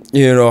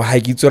know,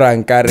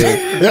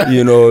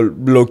 you know,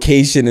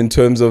 location in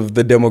terms of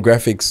the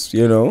demographics.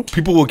 You know,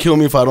 people will kill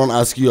me if I don't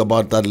ask you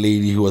about that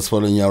lady who was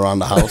following you around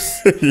the house.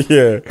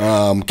 Yeah.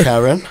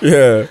 Karen.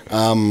 Yeah.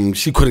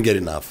 She couldn't get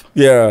enough.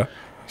 Yeah.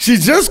 She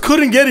just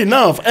couldn't get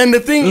enough. And the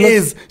thing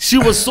is, she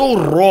was so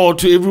raw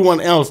to everyone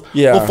else.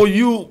 Yeah. But for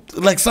you,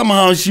 like,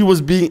 somehow she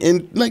was being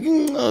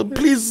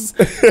please.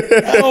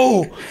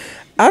 Oh.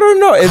 I don't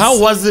know. How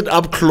was it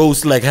up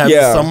close, like, having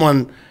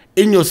someone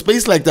in your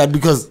space like that?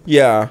 Because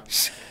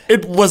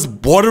it was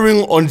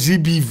bordering on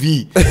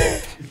GBV.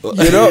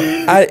 You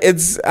know,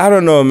 I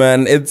don't know,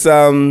 man. It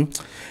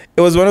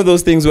was one of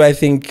those things where I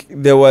think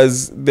there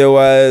was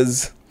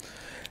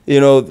you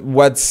know,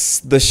 what's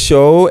the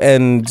show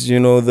and, you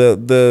know,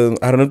 the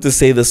I don't know if to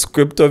say the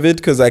script of it,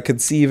 because I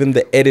could see even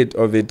the edit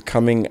of it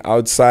coming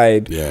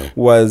outside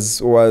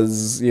was,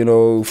 you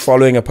know,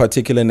 following a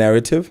particular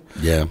narrative.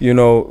 Yeah. You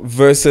know,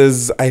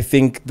 versus I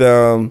think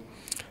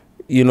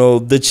you know,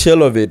 the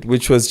chill of it,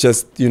 which was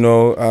just, you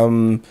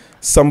know,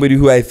 somebody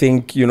who I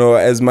think, you know,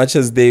 as much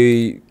as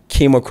they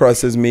came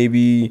across as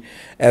maybe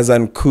as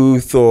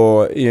uncouth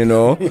or, you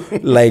know,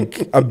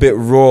 like a bit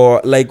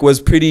raw, like was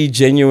pretty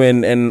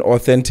genuine and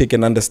authentic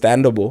and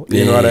understandable.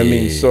 You know what I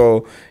mean?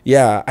 So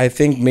yeah, I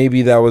think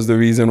maybe that was the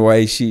reason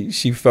why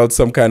she felt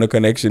some kind of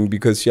connection,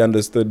 because she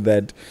understood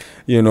that,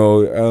 you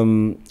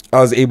know, I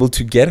was able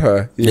to get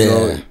her, you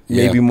know,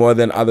 maybe more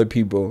than other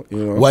people,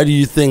 you know. Why do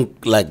you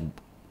think, like,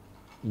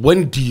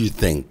 when do you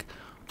think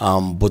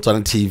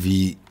Botswana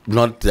TV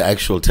not the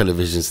actual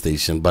television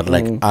station, but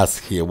like us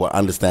here, will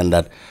understand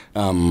that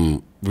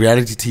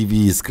reality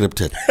TV is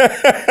scripted.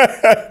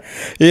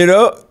 You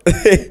know?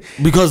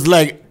 Because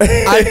like,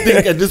 I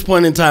think at this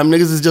point in time,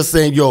 niggas is just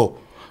saying, yo,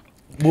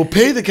 we'll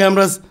pay the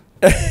cameras,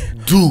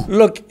 do.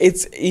 Look,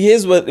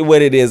 here's what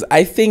it is.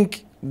 I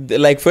think,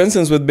 like, for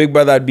instance, with Big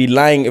Brother, I'd be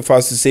lying if I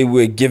was to say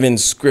we were given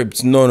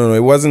scripts. No.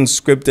 It wasn't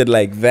scripted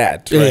like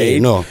that, right? Hey,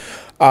 no.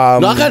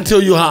 No, I can't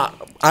tell you how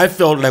I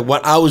felt like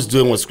what I was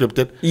doing was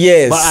scripted.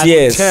 Yes, but I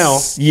could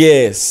tell.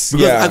 Yes,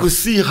 because I could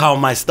see how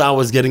my style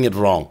was getting it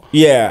wrong.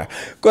 Yeah,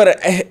 God,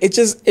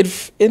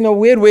 it in a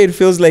weird way, it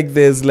feels like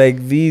there's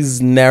like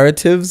these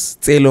narratives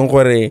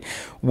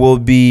will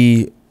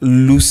be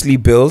loosely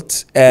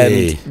built,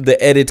 and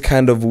the edit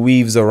kind of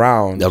weaves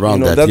around.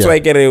 That's why I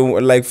get it.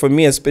 Like for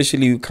me,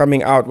 especially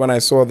coming out when I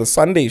saw the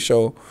Sunday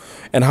show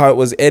and how it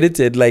was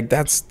edited, like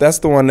that's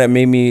the one that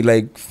made me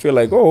like feel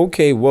like, oh,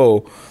 okay,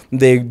 whoa.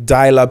 They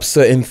dial up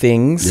certain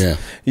things,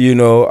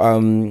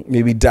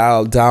 maybe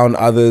dial down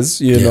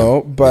others,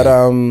 know. But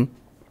I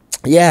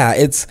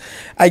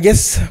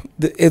guess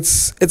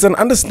it's an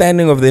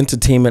understanding of the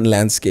entertainment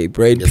landscape,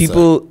 right? Yes,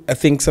 people, I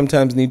think,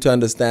 sometimes need to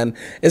understand.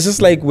 It's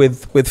just like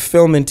with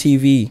film and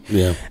TV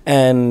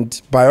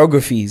and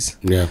biographies.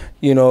 Yeah.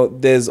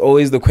 There's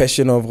always the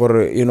question of,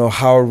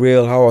 how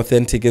real, how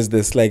authentic is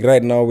this? Like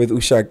right now with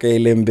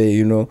Ushaka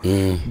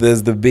Lembe,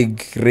 there's the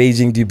big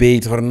raging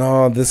debate, or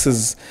no, this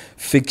is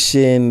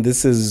fiction,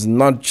 this is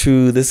not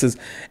true, this is,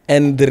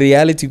 and the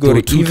reality go to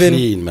even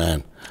clean,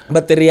 man.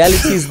 But the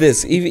reality is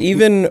this,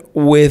 even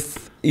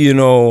with,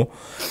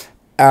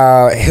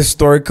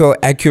 historical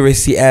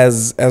accuracy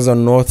as a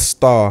North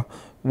Star,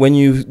 when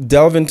you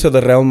delve into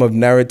the realm of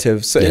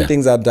narrative, certain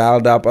things are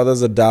dialed up,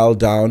 others are dialed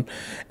down,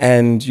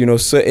 and,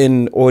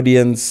 certain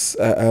audience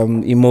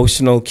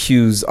emotional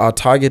cues are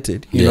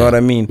targeted. You know what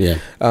I mean? Yeah.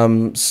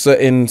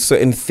 Certain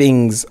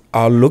things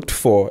are looked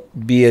for,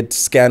 be it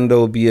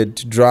scandal, be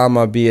it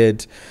drama, be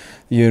it,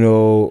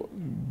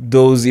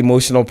 those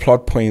emotional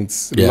plot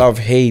points, love,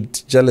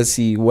 hate,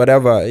 jealousy,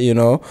 whatever,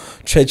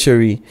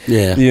 treachery.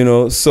 Yeah.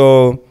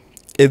 So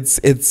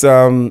it's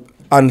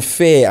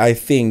unfair, I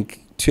think,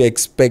 to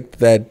expect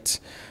that,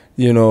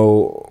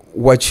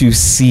 what you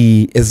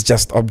see is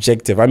just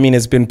objective. I mean,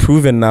 it's been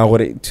proven now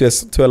to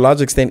a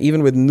large extent,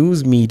 even with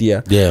news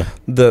media. Yeah.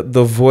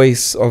 The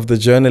voice of the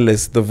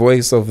journalist, the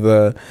voice of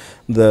the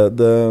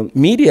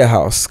media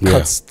house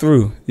cuts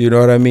through. You know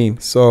what I mean?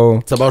 So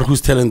it's about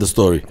who's telling the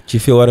story. Do you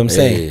feel what I'm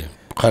saying?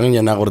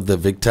 The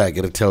Victor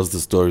it tells the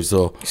story.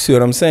 So see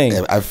what I'm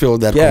saying? I feel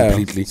that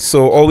completely.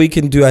 So all we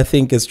can do, I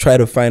think, is try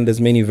to find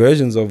as many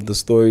versions of the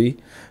story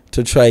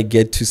to try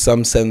get to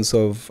some sense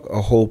of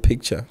a whole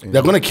picture.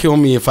 They're gonna kill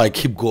me if I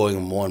keep going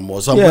more and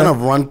more. So I'm gonna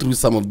run through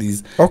some of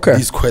these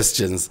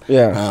questions.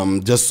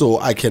 Just so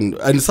I can,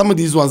 and some of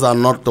these ones are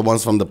not the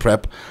ones from the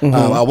prep.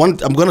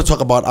 I'm gonna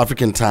talk about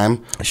African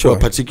time for a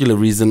particular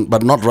reason,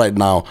 but not right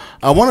now.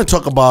 I want to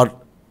talk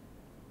about,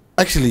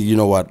 actually, you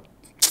know what?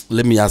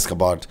 Let me ask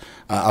about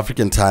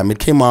African Time. It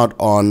came out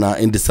on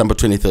in December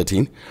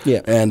 2013.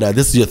 Yeah. And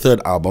this is your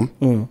third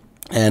album.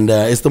 And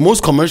it's the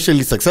most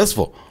commercially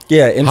successful.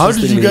 Yeah. How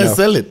did you guys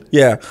sell it?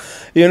 Yeah.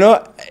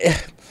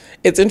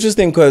 It's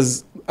interesting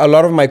because a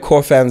lot of my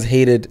core fans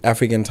hated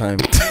African Time.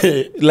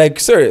 Like,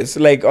 serious.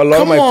 Like, a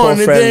lot of my core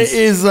friends.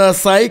 There is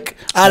Psych.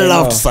 I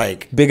loved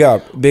Psych. Big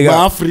up.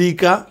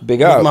 Africa.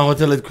 Big up. My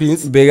Hotel at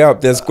Queens. Big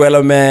up. There's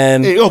Kwela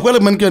Man.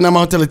 Kwela Man can my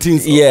Hotel at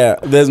Queens. Yeah.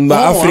 There's Ma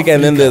Africa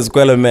and then there's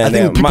Kwela Man. I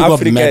think people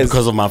got mad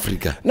because of Ma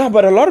Africa. No,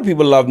 but a lot of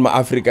people loved Ma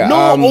Africa.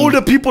 No,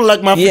 older people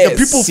like Ma Africa.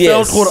 People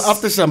felt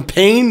after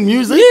Champagne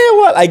music.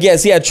 Yeah, well, I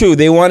guess. Yeah, true.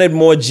 They wanted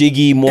more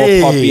jiggy, more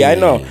poppy. I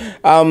know.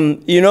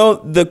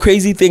 The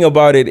crazy thing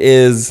about it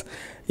is,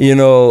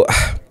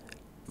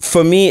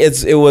 for me,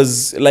 it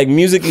was like,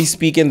 musically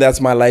speaking,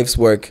 that's my life's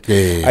work.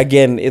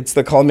 Again, it's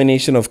the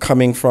culmination of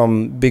coming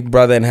from Big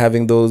Brother and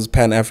having those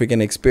Pan-African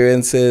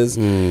experiences.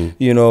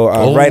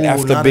 Right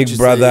after Big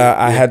Brother,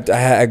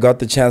 I got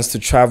the chance to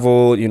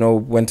travel.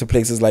 Went to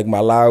places like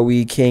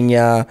Malawi,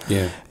 Kenya.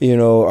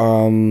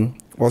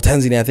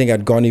 Tanzania, I think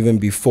I'd gone even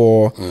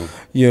before.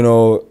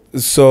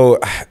 So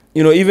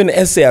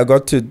even SA, I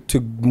got to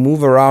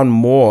move around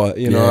more.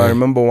 I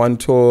remember one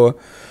tour.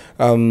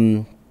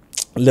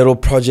 Little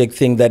project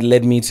thing that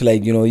led me to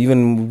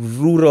even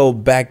rural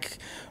back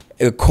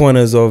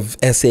corners of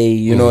SA,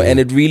 and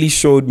it really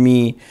showed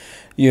me,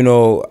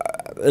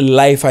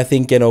 life, I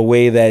think, in a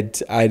way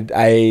that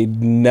I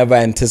never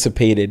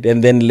anticipated.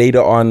 And then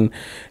later on,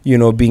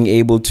 being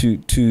able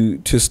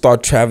to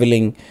start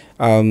traveling,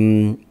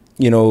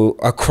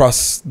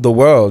 across the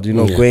world,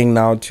 going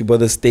now to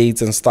other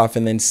states and stuff,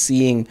 and then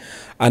seeing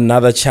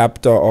another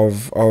chapter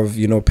of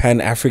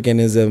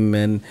Pan-Africanism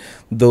and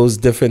those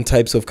different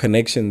types of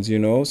connections,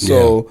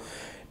 So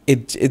I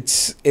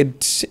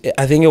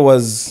think it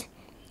was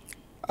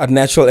a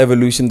natural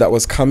evolution that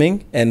was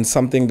coming, and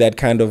something that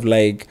kind of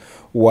like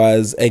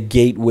was a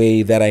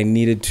gateway that I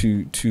needed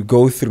to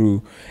go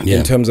through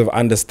in terms of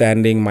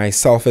understanding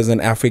myself as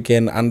an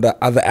African and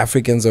other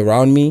Africans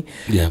around me,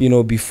 you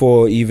know,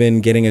 before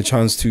even getting a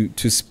chance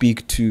to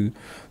speak to,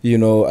 you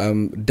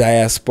know,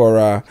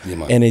 diaspora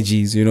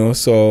energies, you know.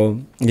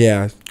 So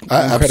I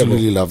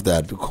absolutely love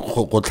that.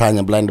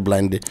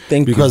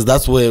 Thank you. Because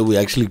that's where we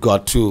actually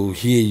got to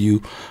hear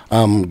you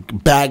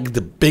bag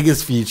the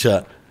biggest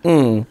feature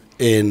in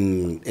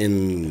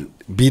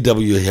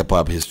BW hip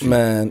hop history,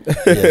 man.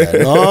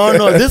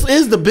 No, this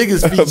is the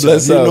biggest feature.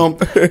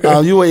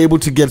 You were able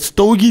to get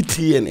Stogie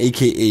T and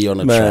AKA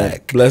on a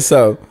track. Bless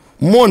up.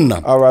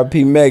 Mona.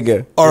 R.I.P.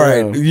 Mega. All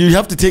right, you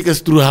have to take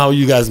us through how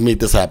you guys made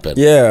this happen.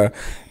 Yeah,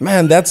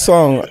 man, that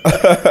song.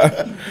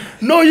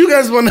 No, you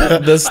guys wanna.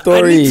 The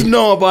story. I need to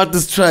know about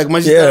this track.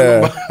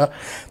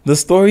 The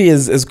story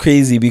is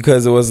crazy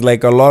because it was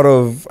like a lot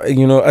of,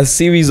 you know, a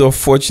series of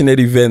fortunate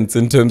events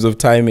in terms of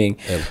timing.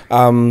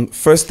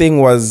 First thing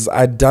was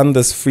I'd done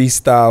this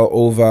freestyle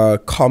over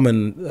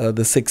Common,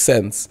 The Sixth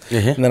Sense,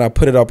 and then I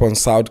put it up on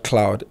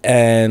SoundCloud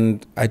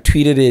and I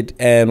tweeted it,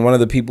 and one of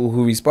the people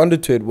who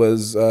responded to it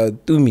was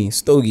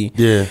Stogie.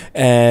 Yeah.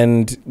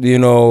 And, you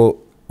know,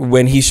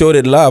 when he showed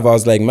it love, I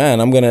was like,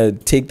 man, I'm going to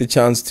take the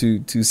chance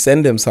to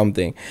send him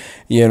something,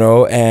 you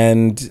know,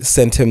 and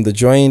sent him the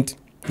joint.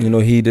 You know,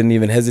 he didn't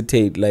even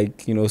hesitate,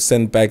 like, you know,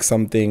 sent back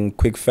something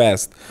quick,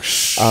 fast.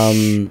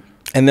 And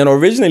then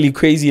originally,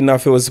 crazy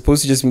enough, it was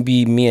supposed to just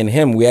be me and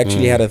him. We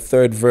actually had a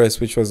third verse,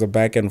 which was a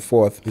back and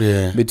forth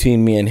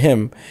between me and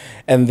him.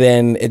 And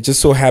then it just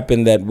so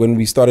happened that when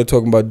we started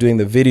talking about doing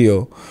the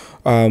video,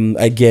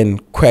 again,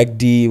 Quack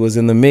D was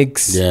in the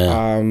mix.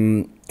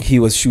 He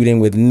was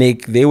shooting with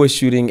Nick. They were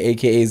shooting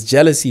AKA's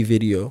Jealousy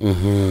video.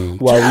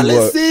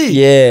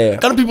 Jealousy?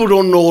 Kind of people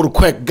don't know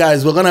Quack,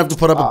 guys. We're going to have to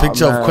put up a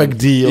picture of Quack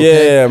D,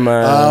 okay? Yeah,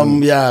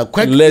 man.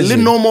 Quack,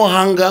 no more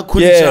hunger,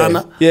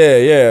 Kulichana.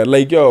 Yeah.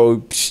 Like,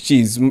 yo,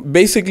 jeez.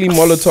 Basically,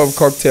 Molotov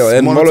Cocktail.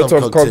 And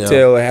Molotov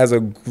Cocktail has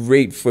a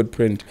great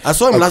footprint. I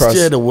saw him last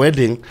year at a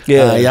wedding.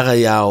 Yaga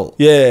Yao.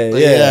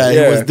 Yeah. He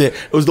was there.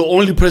 It was the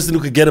only person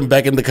who could get him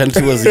back in the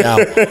country was Yao.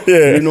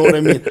 You know what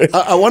I mean?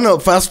 I want to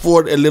fast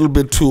forward a little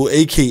bit to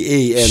AKA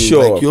and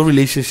like your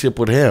relationship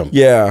with him.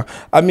 Yeah,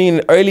 I mean,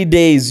 early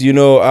days, you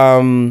know,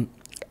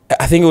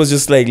 I think it was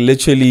just like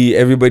literally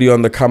everybody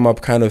on the come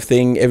up kind of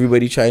thing,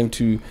 everybody trying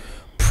to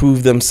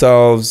prove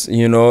themselves,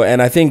 you know.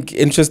 And I think,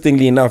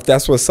 interestingly enough,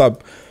 that's what's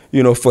up,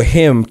 you know, for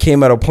him,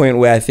 came at a point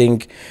where I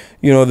think,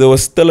 you know, there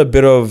was still a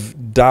bit of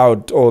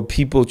doubt, or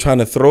people trying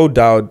to throw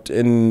doubt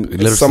in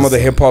some of the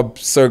hip hop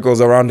circles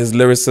around his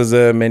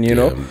lyricism, and, you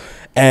know.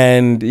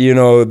 And, you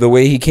know, the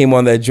way he came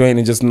on that joint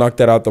and just knocked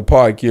that out the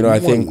park, you know,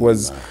 I think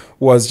was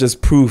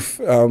just proof,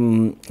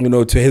 you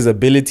know, to his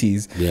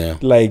abilities.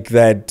 Like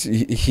that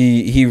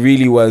he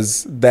really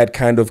was that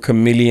kind of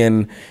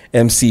chameleon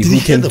MC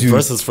who can do the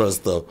verses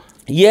first, though.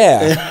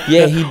 Yeah,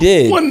 he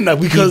did.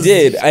 He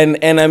did.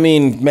 And I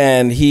mean,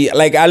 man,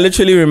 I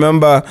literally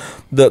remember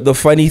the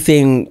funny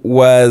thing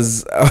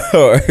was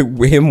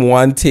him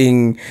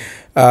wanting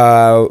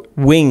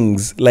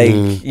wings. Like,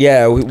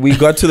 we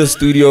got to the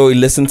studio, he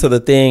listened to the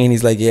thing, and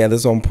he's like, yeah,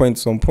 this is on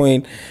point.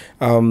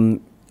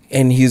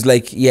 And he's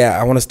like, yeah,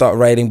 I want to start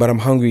writing, but I'm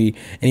hungry.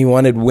 And he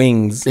wanted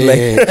wings.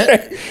 Like,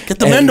 get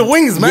the man the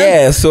wings, man.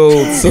 Yeah,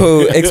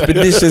 so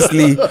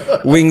expeditiously,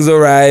 wings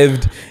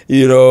arrived,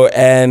 you know,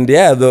 and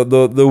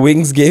the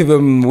wings gave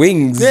him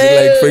wings.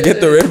 Like, forget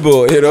the Red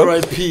Bull, you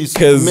know.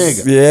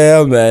 Because,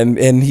 man.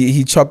 And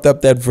he chopped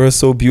up that verse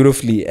so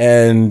beautifully.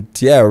 And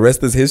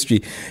rest is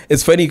history.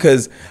 It's funny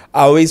because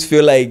I always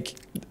feel like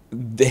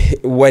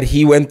what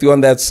he went through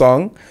on that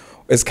song,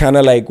 it's kind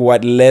of like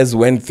what Les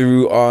went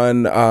through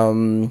on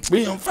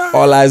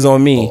All Eyes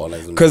on Me.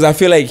 Because I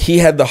feel like he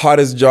had the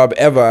hardest job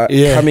ever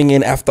coming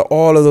in after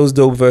all of those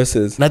dope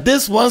verses. Now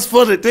this was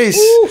for the day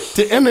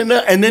to end it,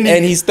 and then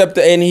he stepped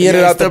and he hit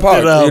it out the park.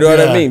 You know what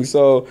I mean?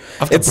 So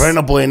after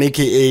Burna Boy and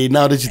AKA,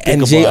 now that you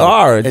think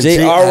about it. And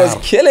JR was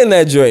killing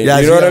that joint.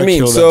 You know what I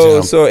mean?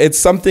 So it's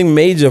something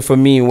major for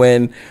me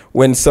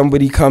when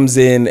somebody comes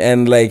in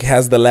and like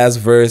has the last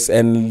verse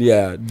and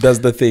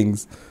does the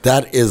things.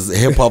 That is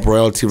hip hop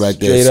royalty right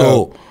there.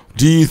 So,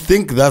 do you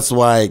think that's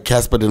why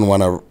Casper didn't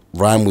want to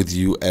rhyme with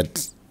you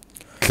at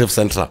Cliff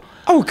Central?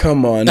 Oh,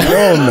 come on. No,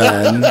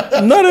 man.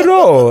 Not at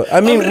all.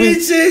 I mean,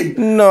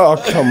 no,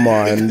 come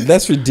on.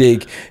 That's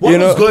ridiculous. What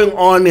was going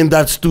on in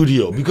that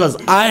studio? Because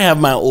I have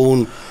my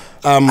own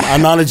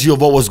analogy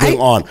of what was going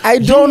on. I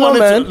don't know,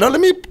 man. Now,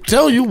 let me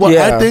tell you what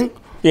I think.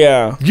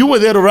 Yeah. You were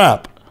there to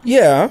rap.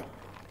 Yeah.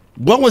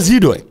 What was he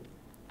doing?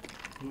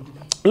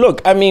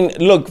 Look,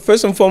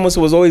 first and foremost, it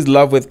was always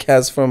love with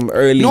Cass from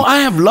early. No,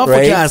 I have love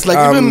for Cass. Like,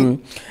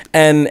 even...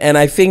 And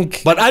I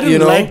think... But I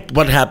didn't like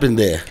what happened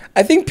there.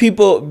 I think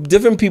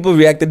different people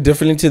reacted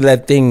differently to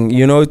that thing,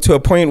 you know, to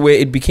a point where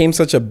it became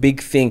such a big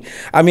thing.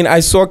 I mean, I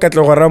saw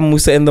Katlogaram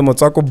Musa in the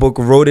Motako book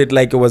wrote it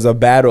like it was a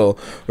battle,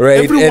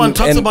 right? Everyone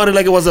talks about it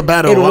like it was a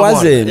battle. It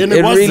wasn't.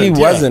 It really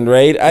wasn't,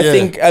 right? I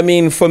think, I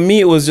mean, for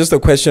me, it was just a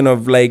question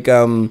of like...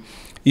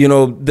 you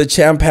know, the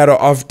champ had an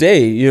off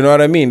day, you know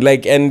what I mean?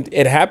 Like, and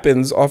it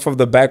happens off of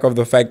the back of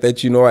the fact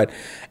that, you know what,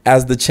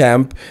 as the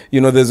champ, you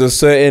know, there's a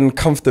certain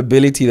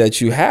comfortability that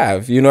you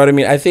have, you know what I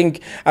mean? I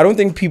don't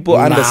think people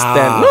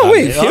understand. No,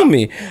 wait, hear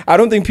me. I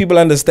don't think people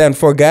understand.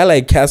 For a guy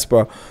like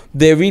Casper,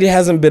 there really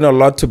hasn't been a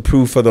lot to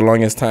prove for the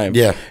longest time.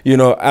 Yeah. You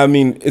know, I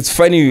mean, it's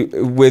funny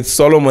with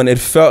Solomon, it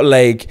felt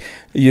like,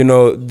 you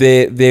know,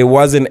 there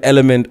was an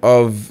element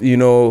of, you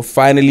know,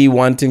 finally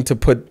wanting to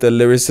put the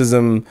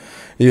lyricism,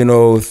 you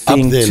know,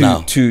 thing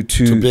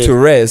to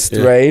rest,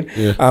 yeah. right?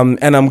 Yeah.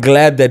 And I'm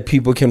glad that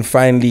people can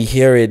finally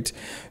hear it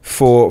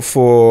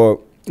for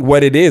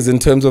what it is, in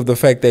terms of the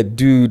fact that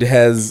dude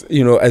has,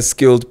 you know, a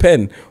skilled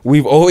pen.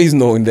 We've always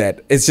known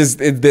that. It's just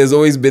there's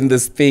always been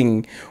this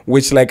thing,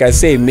 which, like I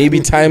say, maybe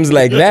times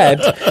like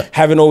that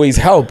haven't always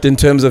helped in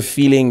terms of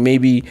feeling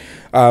maybe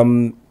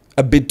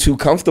a bit too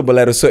comfortable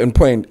at a certain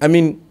point. I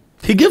mean,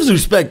 he gives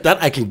respect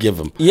that I can give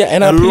him. Yeah,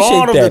 and I appreciate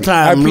lot of that. the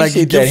time, I appreciate like, he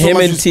that. gives so Him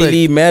much and respect.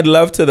 Tilly, mad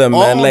love to them,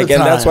 man. All Like, the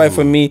and that's why time.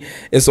 for me,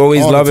 it's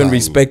always All the love and time.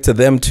 respect to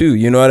them too.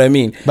 You know what I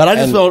mean? But I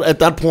just felt at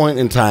that point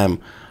in time,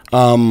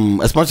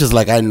 as much as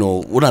like I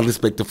know, what I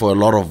respected for a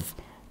lot of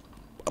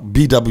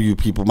BW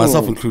people,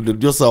 myself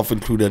included, yourself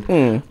included,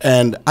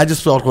 and I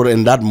just felt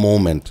in that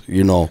moment,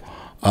 you know,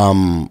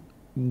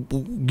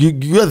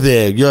 you're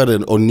there, you're at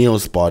an O'Neal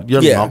spot,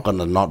 you're not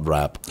gonna not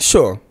rap.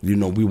 Sure. You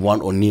know, we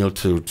want O'Neal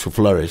to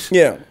flourish.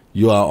 Yeah.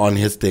 You are on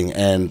his thing,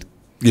 and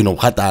you know,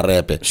 hata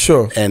rap.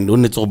 Sure. And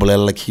when it's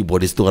like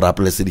keyboard, it's still rap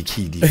less the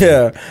key.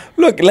 Yeah.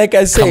 Look, like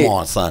I say, Come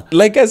on, son.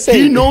 Like I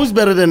say, he knows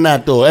better than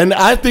that, though, and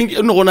I think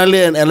you know,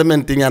 an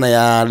element thing, and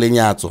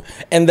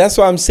that's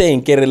what I'm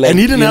saying. Like, he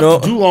didn't you have know,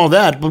 to do all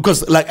that,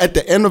 because like at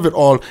the end of it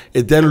all,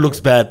 it then looks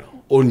bad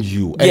on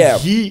you.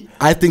 And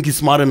I think he's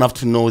smart enough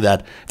to know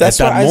that. That's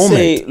at that why moment. I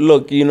say,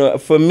 look, you know,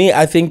 for me,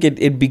 I think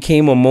it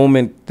became a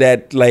moment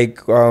that like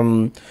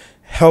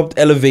helped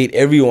elevate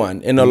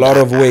everyone in a lot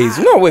of ways.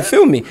 No, wait,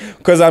 feel me,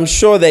 because I'm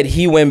sure that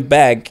he went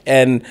back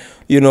and,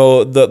 you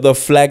know, the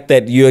flack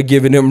that you're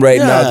giving him right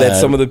now, that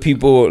some of the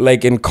people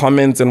like in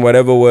comments and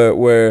whatever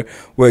were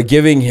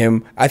giving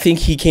him, I think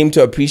he came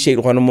to appreciate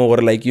one more.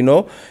 Like, you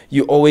know,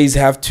 you always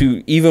have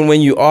to, even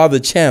when you are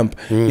the champ,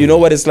 you know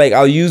what it's like.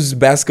 I'll use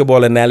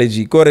basketball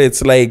analogy.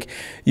 It's like,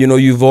 you know,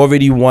 you've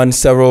already won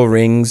several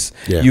rings.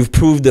 Yeah. You've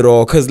proved it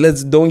all. Because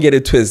don't get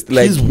it twisted.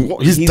 Like,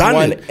 he's done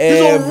won it.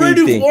 He's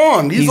already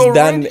won. He's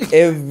done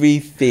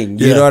everything.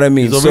 You know what I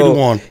mean? He's already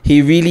won.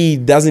 He really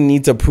doesn't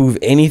need to prove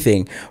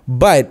anything.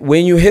 But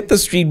when you hit the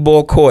street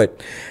ball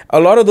court, a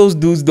lot of those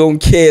dudes don't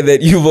care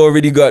that you've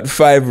already got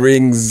 5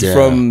 rings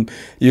from,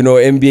 you know,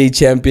 NBA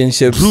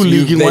championships. Drew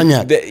League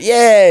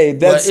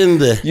that's we're in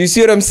there. You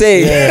see what I'm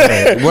saying?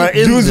 Yeah, we're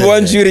in dudes there.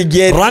 want you to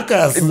get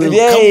Ruckus. Come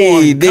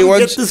They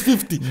want get this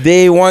 50.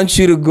 They want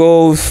you to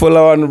go full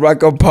on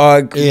Rucker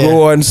Park,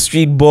 go on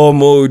street ball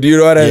mode. You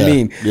know what I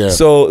mean? Yeah.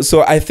 So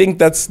I think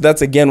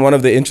that's again one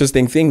of the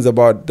interesting things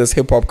about this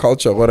hip hop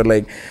culture, what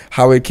like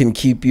how it can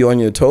keep you on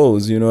your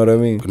toes. You know what I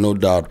mean? No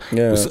doubt.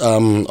 Yeah.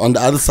 On the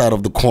other side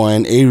of the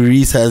coin,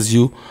 Reese has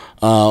you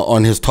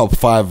on his top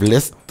 5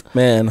 list.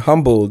 Man,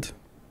 humbled.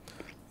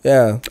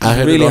 Yeah, I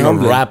heard really it on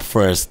humbling. rap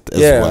first as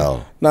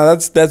well. No,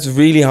 that's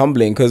really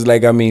humbling, because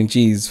like, I mean,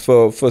 geez,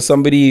 for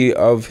somebody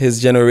of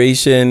his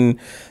generation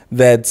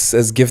that's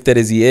as gifted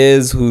as he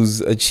is,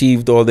 who's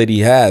achieved all that he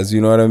has,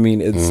 you know what I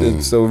mean?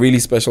 It's a really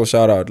special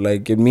shout out.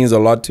 Like, it means a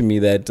lot to me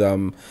that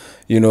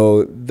you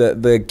know,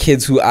 the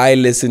kids who I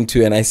listen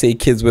to, and I say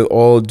kids with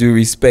all due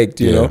respect,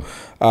 you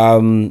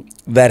know,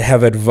 that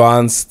have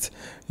advanced,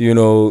 you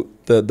know,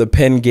 the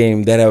pen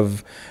game, that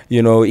have,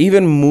 you know,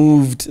 even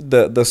moved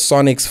the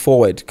sonics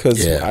forward,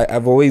 because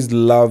I've always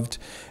loved,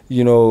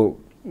 you know,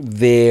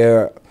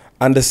 their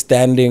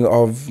understanding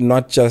of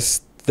not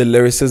just the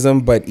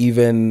lyricism, but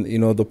even, you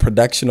know, the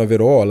production of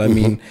it all. I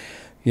mean,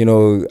 you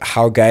know,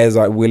 how guys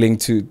are willing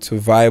to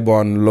vibe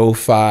on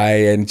lo-fi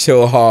and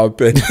chill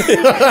hop and,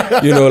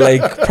 you know,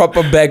 like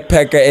proper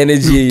backpacker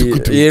energy.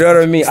 You know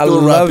what I mean? Still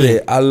I love rapping.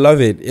 it. I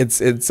love it.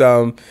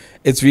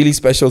 It's really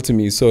special to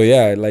me. So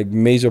yeah, like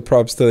major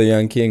props to the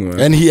young king,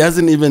 man. And he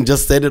hasn't even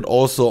just said it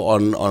also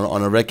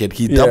on a record.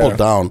 He doubled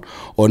down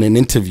on an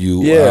interview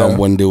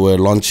when they were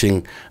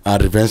launching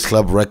Revenge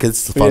Club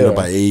Records, founded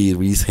by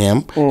Reese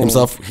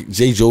himself,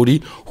 Jay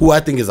Jody, who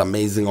I think is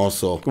amazing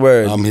also.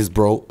 Word. His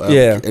bro,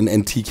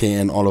 and TK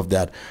and all of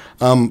that.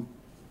 All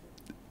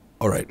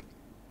right.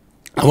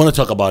 I want to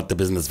talk about the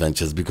business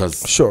ventures,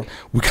 because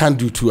we can't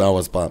do 2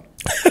 hours, but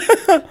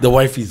the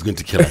wifey is going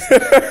to kill us.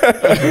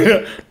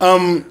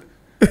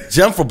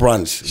 Jam for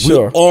Brunch. We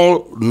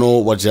all know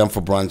what Jam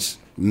for Brunch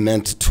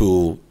meant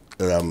to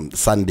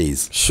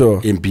Sundays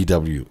in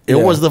BW. It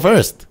was the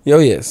first. Oh,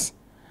 yes.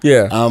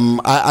 Yeah.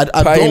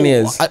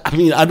 Pioneers. I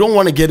mean, I don't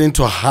want to get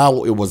into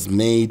how it was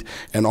made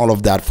and all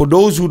of that. For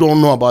those who don't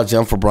know about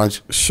Jam for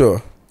Brunch,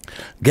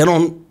 get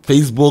on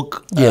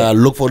Facebook,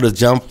 look for the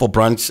Jam for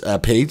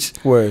Brunch page.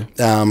 Word.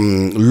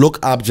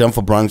 Look up Jam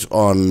for Brunch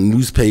on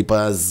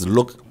newspapers.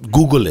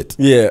 Google it.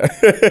 Yeah.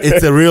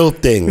 It's a real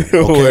thing.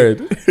 Okay?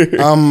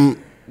 Word.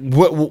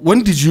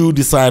 When did you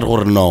decide,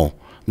 or no,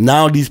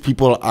 now these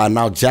people are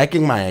now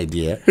jacking my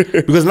idea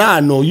because now I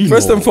know you.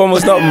 First know. and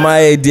foremost, not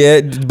my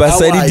idea.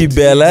 Basadi idea,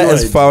 Dibela your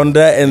as idea. founder,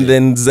 and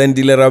then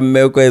Zandile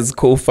Rameko as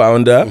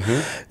co-founder.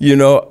 You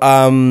know,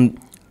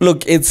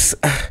 look, it's.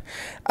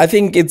 I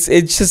think it's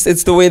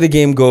the way the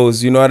game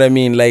goes. You know what I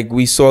mean? Like,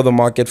 we saw the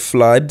market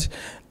flood.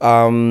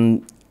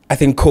 I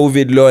think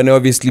COVID law and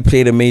obviously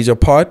played a major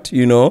part.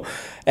 You know,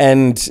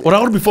 and Well,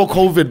 that was before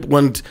COVID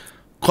when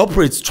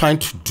corporates trying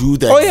to do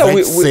that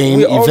same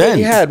we event.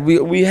 already had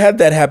we had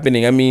that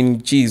happening. I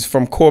mean, geez,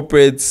 from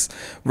corporates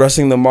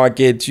rushing the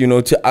market, you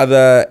know, to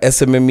other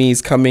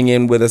SMMEs coming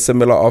in with a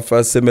similar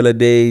offer, similar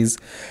days,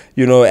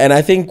 you know. And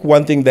I think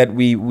one thing that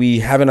we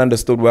haven't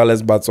understood well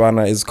as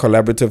Batswana is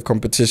collaborative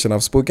competition.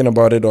 I've spoken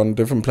about it on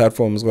different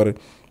platforms, but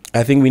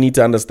I think we need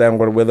to understand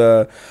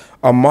whether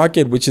a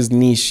market which is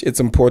niche, it's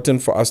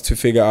important for us to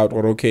figure out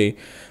okay,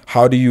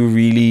 how do you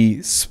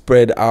really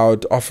spread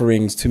out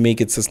offerings to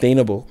make it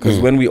sustainable? Because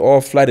when we all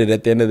flooded,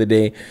 at the end of the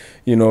day,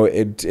 you know,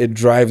 it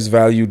drives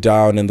value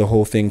down and the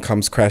whole thing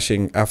comes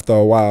crashing after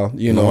a while,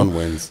 you know. No one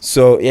wins.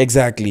 So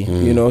exactly,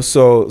 you know,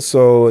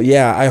 so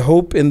yeah, I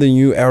hope in the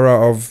new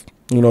era of,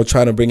 you know,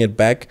 trying to bring it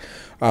back,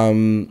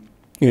 you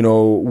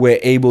know, we're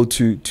able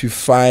to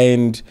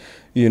find,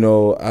 you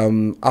know,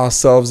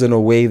 ourselves in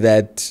a way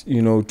that,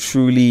 you know,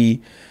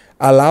 truly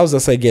allows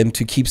us again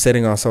to keep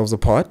setting ourselves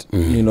apart,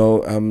 you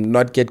know,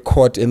 not get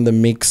caught in the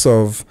mix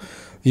of,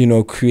 you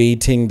know,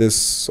 creating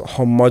this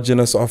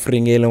homogenous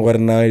offering.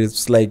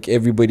 It's like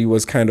everybody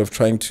was kind of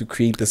trying to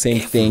create the same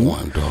thing,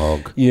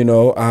 Dog. you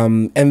know,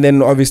 and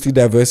then obviously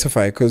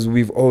diversify, because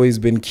we've always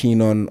been keen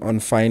on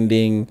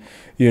finding,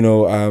 you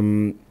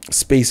know,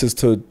 spaces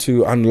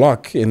to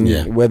unlock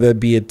in whether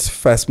be it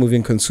fast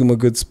moving consumer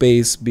goods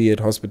space, be it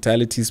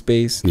hospitality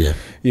space,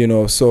 you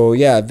know. So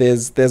yeah,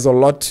 there's a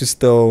lot to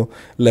still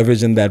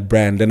leverage in that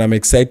brand, and I'm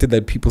excited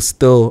that people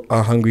still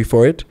are hungry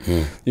for it.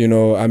 You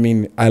know, I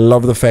mean, I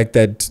love the fact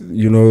that,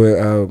 you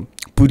know,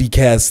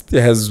 PODI-CAST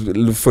has,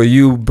 for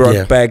you,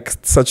 brought back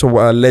such a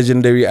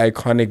legendary,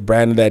 iconic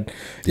brand that,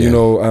 you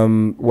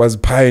know, was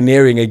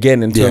pioneering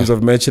again in terms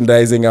of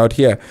merchandising out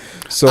here.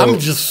 So I'm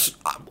just,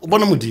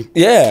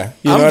 yeah,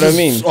 you know what I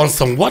mean? On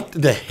some, what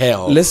the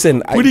hell?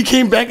 Listen, PODI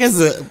came back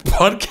as a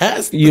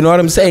podcast. You know what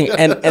I'm saying?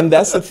 And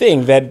that's the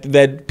thing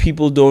that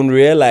people don't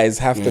realize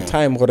half the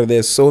time.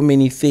 There's so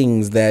many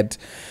things that,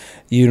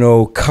 you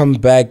know, come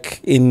back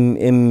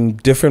in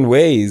different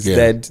ways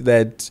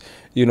that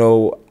you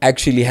know,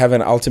 actually have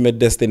an ultimate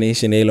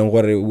destination.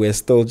 We're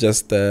still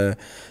just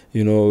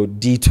you know,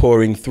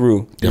 detouring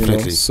through. Definitely.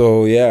 You know?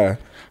 So yeah.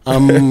 I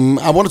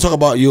want to talk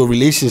about your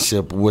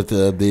relationship with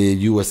the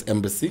U.S.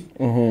 Embassy.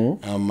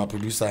 My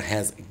producer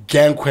has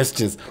gang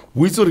questions.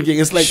 We sort of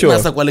it's like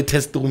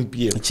test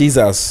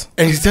Jesus.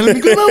 And he's telling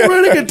me, I'm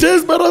running a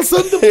test, but I'll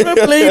send the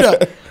prep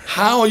later.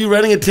 How are you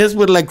running a test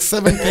with like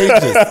 7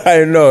 pages?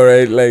 I know,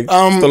 right? Like,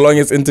 it's the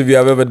longest interview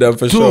I've ever done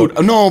for sure.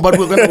 Dude, no, but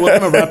we're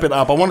gonna wrap it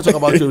up. I want to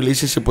talk about your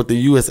relationship with the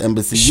U.S.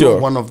 Embassy. Sure.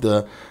 You're one of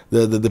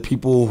the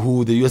people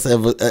who the U.S.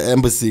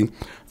 Embassy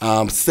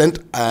sent.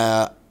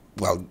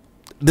 Well,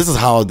 this is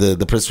how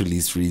the press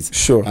release reads.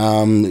 Sure.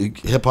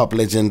 Hip hop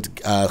legend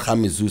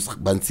Zeus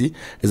Bantsi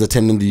is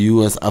attending the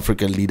U.S.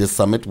 Africa Leaders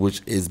Summit,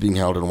 which is being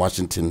held in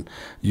Washington,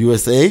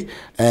 USA.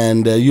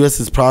 And U.S.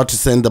 is proud to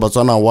send the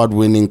Batswana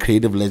award-winning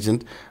creative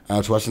legend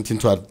to Washington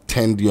to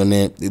attend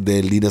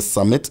the Leaders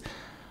Summit.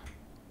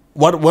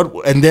 What?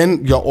 And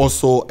then you're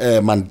also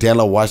a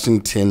Mandela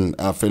Washington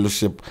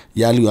Fellowship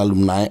Yali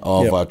alumni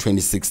of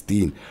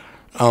 2016.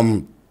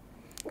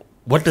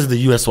 What does the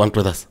U.S. want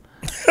with us?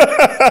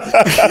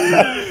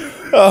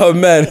 Oh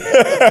man.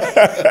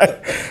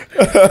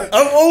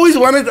 I've always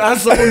wanted to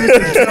ask someone who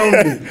can tell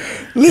me.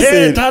 Listen,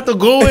 hey, Tato,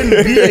 go and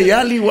be a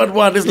Yali.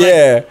 What? It's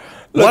like,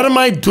 look, what am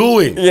I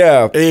doing?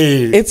 Yeah,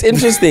 hey. It's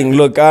interesting.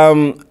 Look,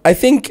 I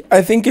think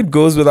it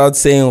goes without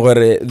saying,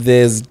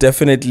 there's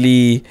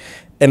definitely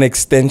an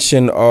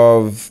extension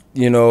of,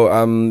 you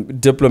know,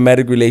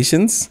 diplomatic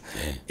relations.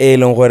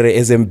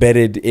 Is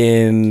embedded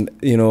in,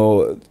 you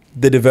know,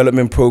 the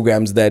development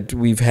programs that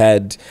we've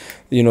had,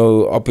 you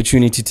know,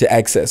 opportunity to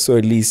access, or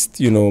at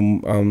least, you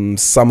know,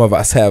 some of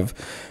us have.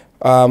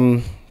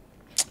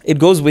 It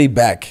goes way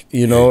back,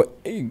 you know.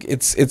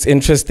 It's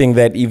interesting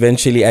that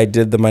eventually I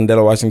did the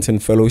Mandela Washington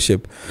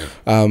Fellowship,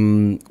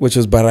 which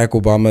was Barack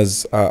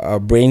Obama's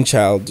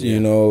brainchild, you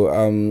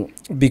know,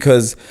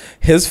 because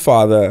his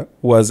father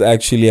was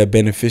actually a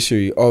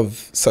beneficiary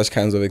of such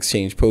kinds of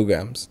exchange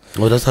programs.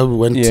 Well, that's how we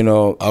went, you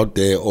know, out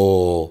there,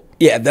 or...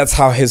 Yeah, that's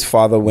how his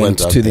father went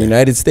to the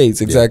United States.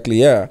 Exactly,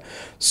 yeah.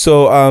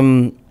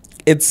 So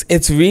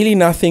it's really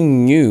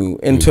nothing new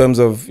in terms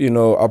of, you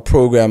know, a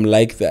program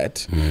like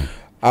that.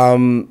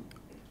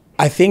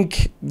 I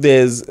think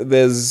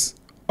there's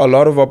a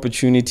lot of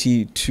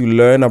opportunity to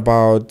learn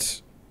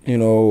about, you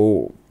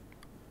know,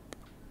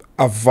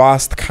 a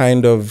vast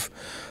kind of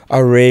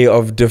array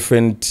of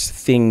different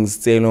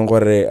things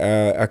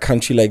a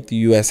country like the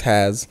US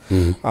has.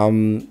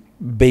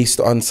 Based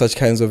on such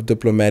kinds of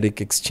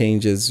diplomatic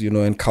exchanges, you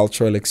know, and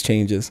cultural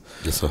exchanges.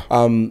 Yes, sir.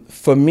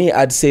 For me,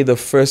 I'd say the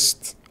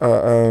first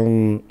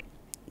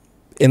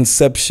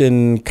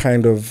inception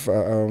kind of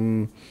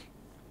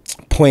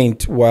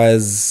point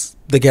was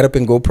the Get Up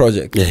and Go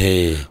project.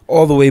 Yeah.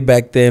 All the way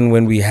back then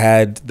when we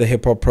had the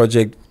hip hop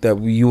project that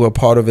you were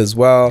part of as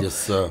well. Yes,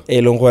 sir.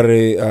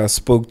 Elongware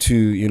spoke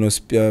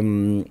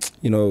to,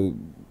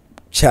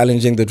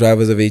 challenging the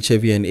drivers of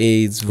HIV and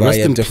AIDS Rest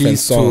via in different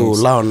peace songs.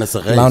 to Lao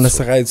Nesagaitso. Lao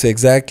Nesagaitso,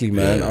 exactly,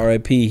 man. Yeah.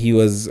 R.I.P. He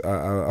was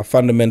a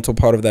fundamental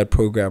part of that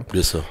program.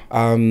 Yes, sir.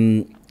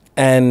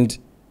 And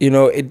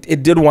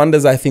it did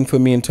wonders, I think, for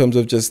me in terms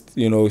of just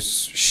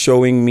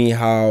showing me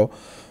how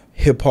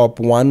hip hop,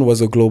 one,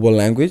 was a global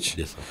language.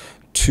 Yes, sir.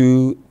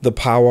 Two, the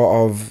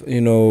power of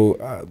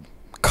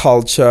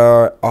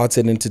culture, arts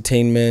and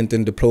entertainment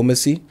and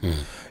diplomacy.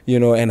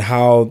 And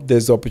how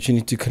there's the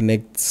opportunity to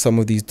connect some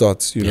of these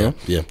dots, Yeah.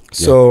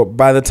 So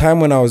by the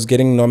time when I was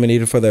getting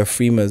nominated for the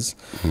Freemas,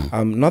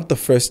 not the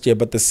first year,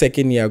 but the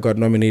second year I got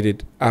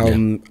nominated,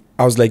 I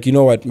was like, you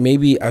know what,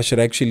 maybe I should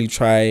actually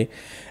try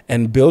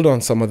and build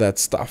on some of that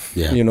stuff,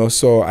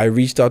 So I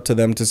reached out to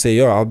them to say,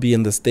 yo, I'll be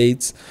in the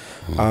States.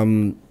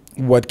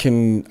 What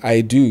can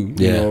I do,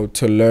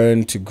 to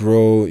learn, to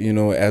grow,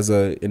 as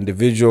an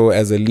individual,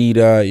 as a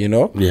leader,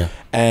 Yeah.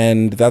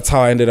 And that's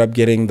how I ended up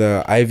getting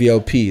the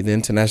IVLP, the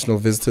International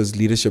Visitors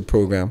Leadership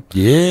Program.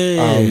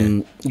 Yeah.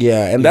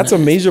 And that's a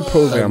major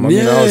program. I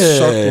mean, I was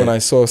shocked when I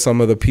saw some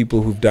of the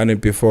people who've done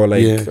it before,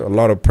 like a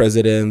lot of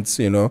presidents,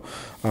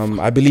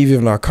 I believe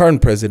even our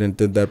current president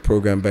did that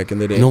program back in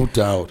the day. No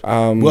doubt.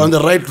 We're on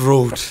the right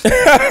road.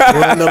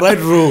 We're on the right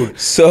road.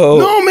 So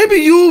no, maybe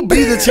you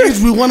be the change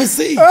we want to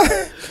see.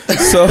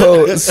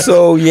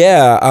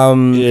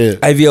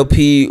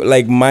 IVLP,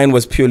 like mine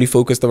was purely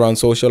focused around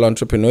social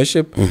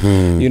entrepreneurship.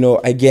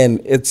 Again,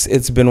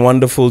 it's been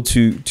wonderful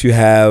to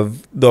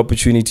have the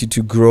opportunity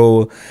to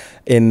grow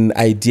in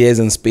ideas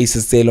and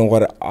spaces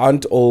that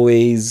aren't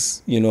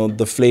always,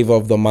 the flavor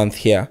of the month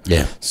here.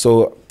 Yeah.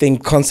 So I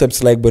think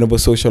concepts like bonobo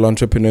social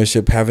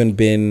entrepreneurship haven't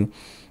been,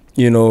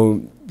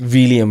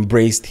 really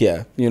embraced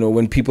here.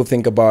 When people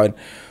think about,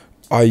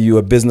 are you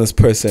a business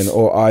person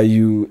or are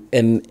you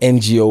an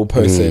NGO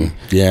person?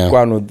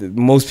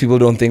 Most people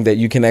don't think that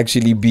you can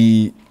actually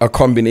be a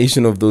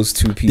combination of those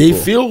two people. They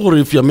feel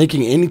if you're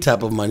making any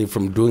type of money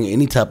from doing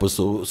any type of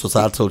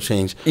societal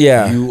change,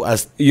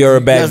 you're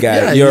a bad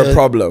guy. You're a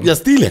problem. You're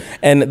stealing.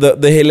 And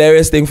the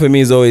hilarious thing for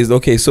me is always,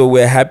 okay, so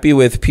we're happy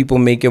with people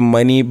making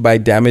money by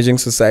damaging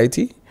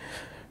society.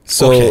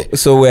 So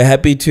we're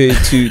happy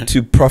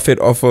to profit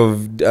off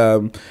of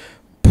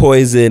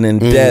poison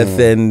and death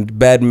and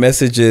bad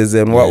messages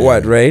and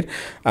what, right?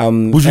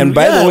 Would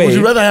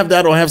you rather have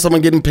that or have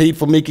someone getting paid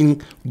for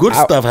making good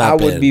stuff happen? I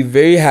would be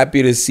very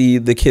happy to see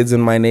the kids in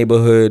my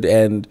neighborhood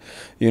and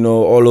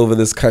all over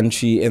this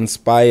country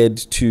inspired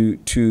to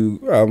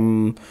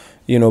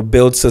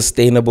build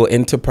sustainable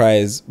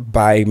enterprise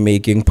by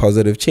making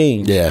positive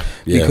change.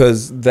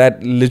 Because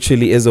that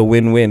literally is a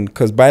win-win.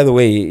 Because by the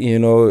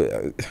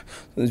way,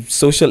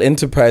 social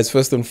enterprise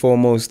first and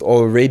foremost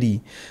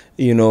already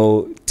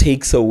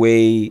takes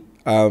away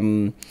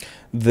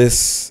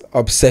this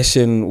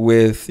obsession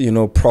with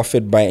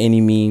profit by any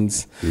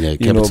means.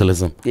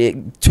 Capitalism.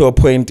 To a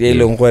point,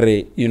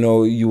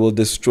 you will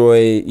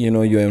destroy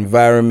your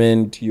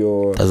environment,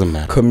 your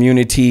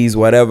communities,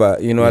 whatever.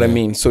 What I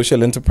mean.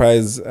 Social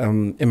enterprise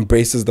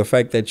embraces the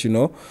fact that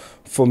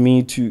for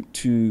me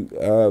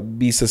to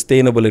be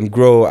sustainable and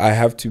grow, I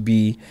have to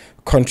be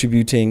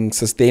contributing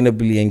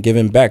sustainably and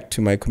giving back to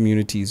my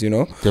communities,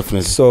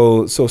 Definitely.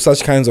 So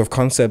such kinds of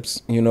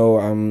concepts,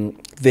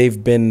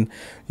 they've been,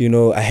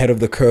 ahead of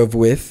the curve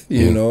with,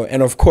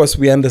 and of course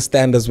we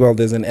understand as well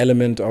there's an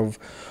element of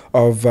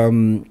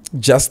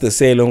justice,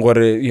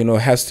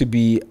 has to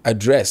be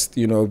addressed,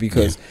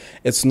 because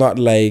it's not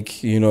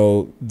like,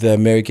 the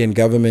American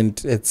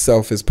government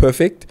itself is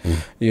perfect.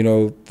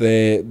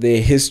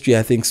 Their history,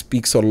 I think,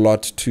 speaks a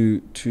lot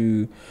to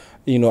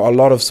a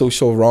lot of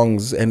social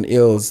wrongs and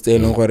ills,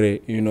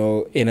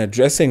 in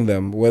addressing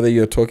them, whether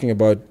you're talking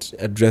about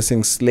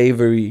addressing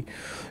slavery,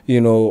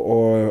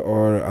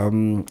 or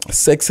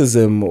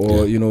sexism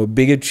or,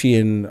 bigotry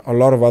and a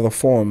lot of other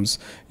forms,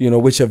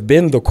 which have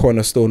been the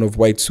cornerstone of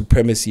white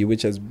supremacy,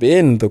 which has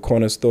been the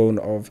cornerstone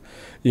of,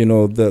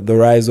 the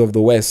rise of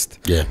the West.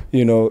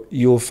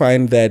 You'll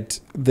find that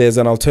there's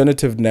an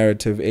alternative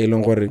narrative,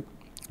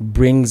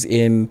 brings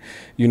in,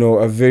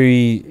 a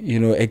very,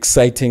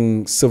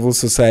 exciting civil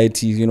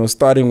society,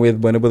 starting with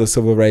whenever the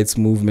civil rights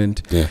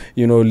movement,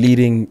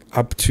 leading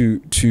up to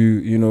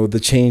the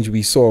change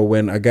we saw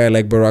when a guy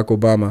like Barack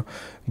Obama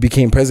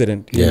became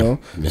president,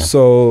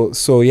 So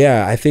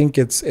I think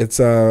it's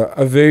a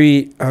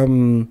very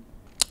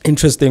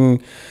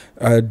interesting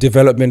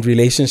development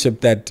relationship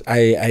that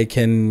I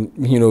can,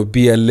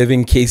 be a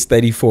living case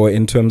study for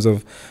in terms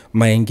of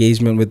my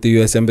engagement with the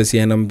U.S. Embassy,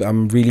 and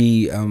I'm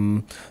really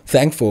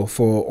thankful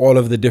for all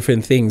of the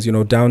different things, you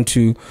know, down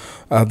to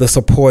the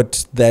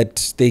support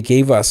that they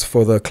gave us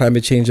for the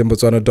Climate Change in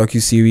Botswana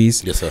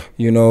docuseries. Yes, sir.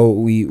 You know,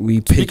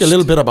 we pitched. Speak a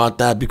little bit about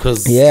that,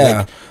 because Yeah.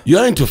 like,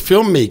 you're into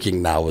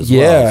filmmaking now as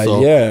Yeah, well.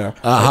 So, yeah.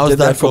 I how's did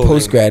that for going?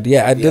 postgrad.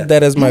 Yeah, I Yeah. did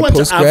that as You my went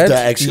to postgrad. after,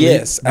 actually.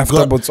 Yes, after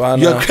God,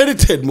 Botswana. You're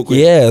accredited, Mukwete.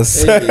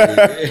 Yes.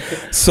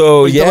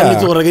 So yeah.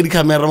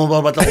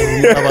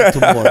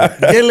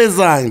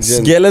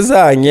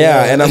 Gelezang,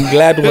 yeah, and I'm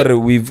glad what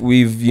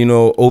we've you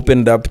know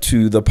opened up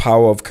to the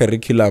power of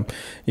curriculum,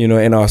 you know,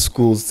 in our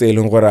schools. They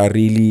are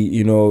really,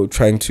 you know,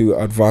 trying to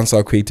advance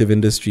our creative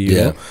industry. You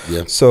know?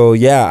 Yeah. So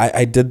yeah,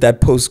 I did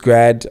that post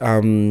grad.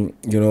 You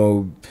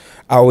know,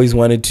 I always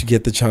wanted to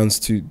get the chance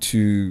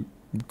to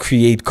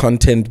create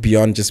content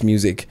beyond just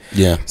music.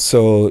 Yeah.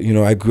 So, you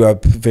know, I grew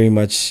up very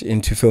much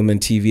into film and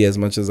TV as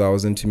much as I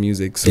was into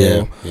music.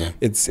 So Yeah.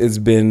 it's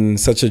been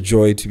such a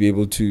joy to be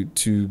able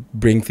to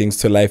bring things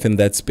to life in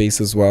that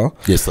space as well.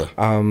 Yes, sir.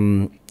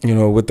 You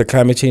know, with the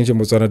Climate Change in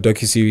Botswana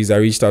docuseries, I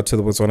reached out to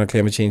the Botswana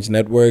Climate Change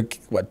Network,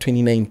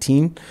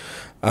 2019.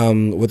 With I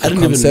the didn't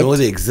concept. even know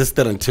they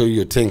existed until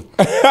your thing.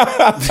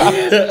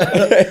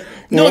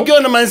 No, get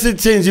on the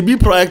mindset change. You be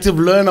proactive,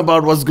 learn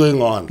about what's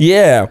going on.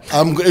 Yeah.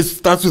 It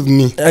starts with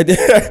me.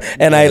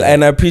 And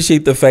I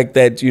appreciate the fact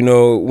that, you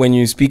know, when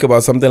you speak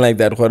about something like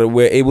that,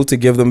 we're able to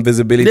give them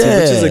visibility,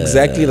 which is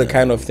exactly the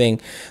kind of thing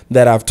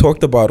that I've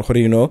talked about,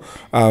 you know.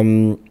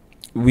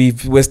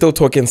 We're still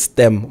talking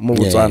STEM,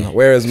 Botswana,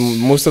 whereas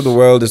most of the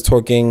world is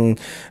talking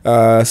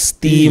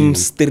STEAM,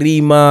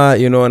 streamer,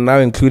 you know, and now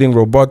including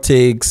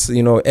robotics,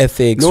 you know,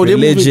 ethics,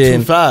 religion. They're moving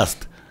too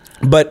fast.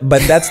 But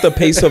that's the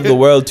pace of the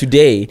world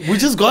today. We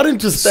just got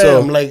into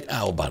STEM,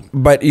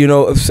 But you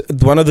know,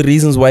 one of the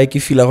reasons why I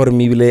feel like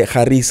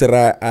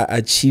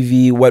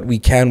achieve what we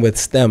can with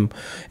STEM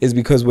is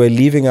because we're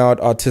leaving out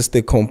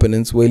artistic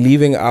components. We're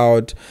leaving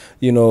out,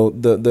 you know,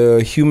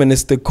 the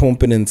humanistic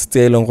components.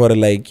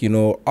 Like, you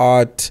know,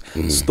 art,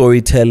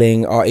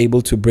 storytelling are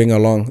able to bring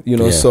along. You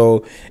know,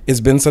 so it's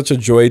been such a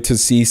joy to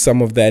see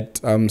some of that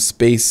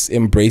space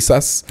embrace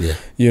us. Yeah.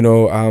 You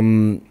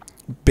know,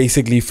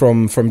 basically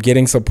from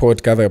getting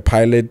support, gather a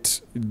pilot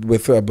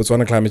with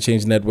Botswana Climate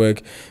Change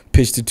Network,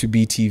 pitched it to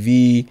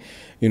BTV,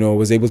 you know,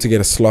 was able to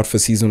get a slot for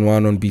season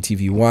 1 on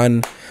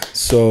BTV1.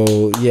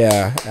 So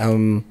yeah,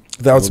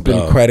 that's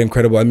been quite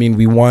incredible. I mean,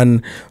 we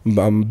won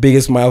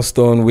biggest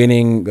milestone,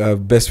 winning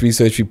best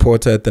research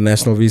reporter at the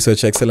National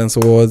Research Excellence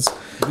Awards.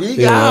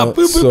 Yeah,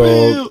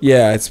 so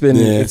yeah, it's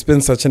been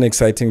such an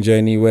exciting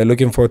journey. We're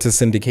looking forward to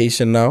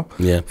syndication now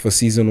for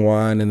season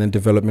 1 and then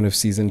development of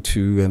season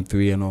 2 and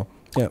 3 and all.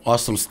 Yeah,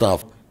 awesome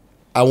stuff.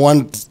 I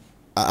want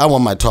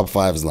my top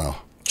 5s now.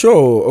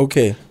 Sure.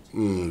 Okay.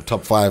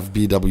 Top 5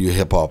 BW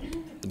hip hop.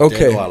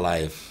 Okay. Dead or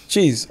alive.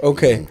 Jeez.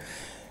 Okay.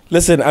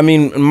 Listen, I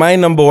mean, my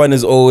number 1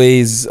 is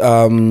always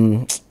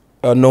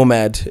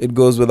Nomad. It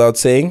goes without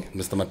saying.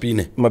 Mr.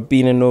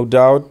 Mapine, no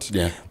doubt.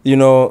 Yeah. You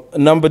know,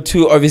 number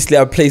 2, obviously,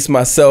 I place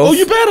myself. Oh,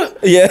 you better.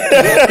 Yeah.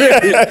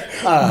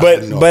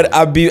 But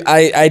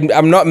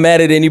I'm not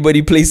mad at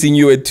anybody placing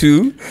you at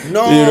 2.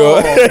 No. You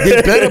know?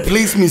 They better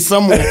place me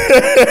somewhere.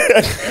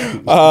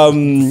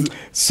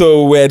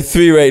 So we're at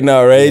 3 right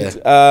now, right?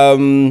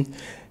 Yeah.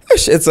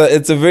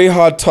 It's a very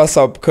hard toss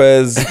up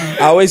because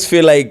I always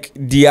feel like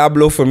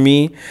Diablo for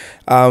me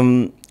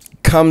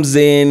comes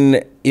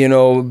in, you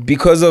know,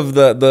 because of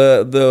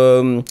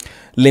the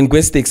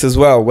linguistics as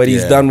well, what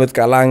he's done with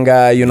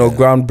Kalanga, you know,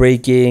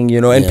 groundbreaking,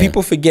 you know, and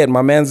people forget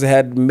my man's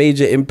had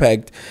major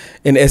impact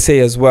in SA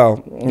as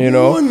well, you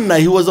know.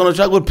 He was on a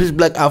track with Pitch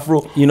Black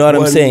Afro. You know what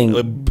I'm saying?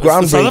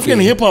 Groundbreaking. South African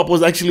hip hop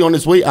was actually on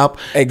its way up.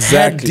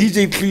 Exactly. Had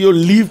DJ Cleo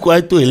leave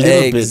quite to a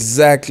little bit.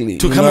 Exactly.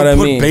 To come and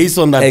put bass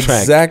on that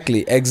track.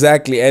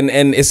 Exactly.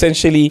 And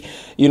essentially,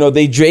 you know,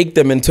 they draked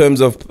them in terms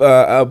of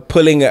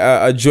pulling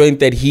a joint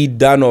that he'd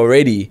done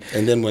already.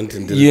 And then went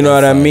and did it. You know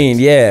what I mean?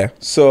 Yeah.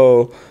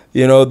 So,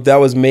 you know, that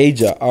was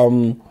major.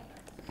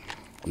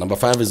 Number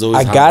 5 is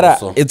always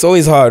hard. It's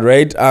always hard,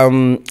 right?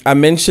 I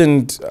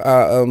mentioned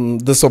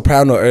the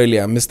soprano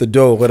earlier, Mr.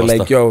 Doe, where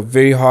like,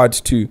 very hard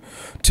to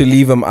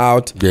leave him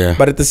out. Yeah.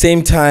 But at the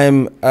same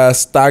time,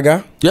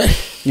 Staga. Yeah.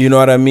 You know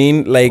what I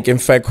mean? Like, in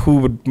fact, who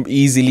would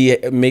easily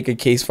make a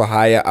case for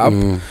higher up?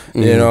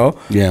 You know?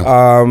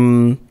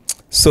 Yeah.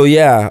 So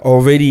yeah,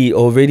 already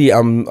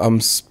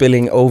I'm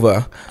spilling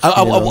over.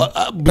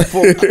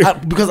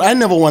 Because I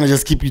never want to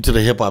just keep you to the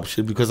hip hop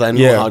shit, because I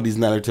know how these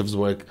narratives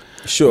work.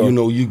 Sure. You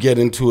know, you get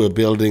into a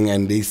building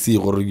and they see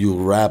or you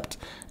rapped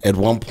at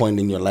one point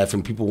in your life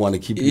and people want to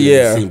keep you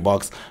in the same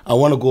box. I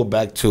want to go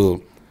back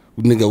to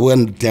nigga,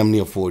 we're damn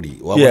near 40.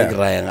 I want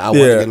to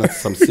get into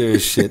some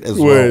serious shit as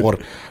well.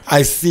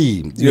 I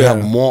see you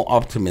have more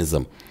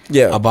optimism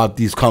about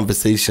these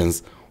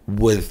conversations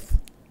with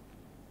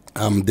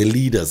the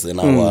leaders in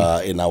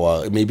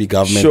our maybe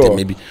government and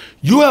maybe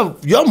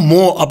you're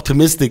more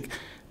optimistic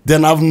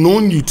than I've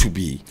known you to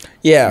be.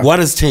 Yeah. What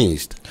has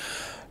changed?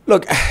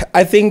 Look,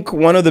 I think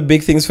one of the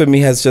big things for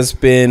me has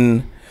just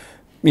been,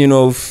 you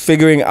know,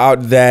 figuring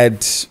out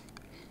that,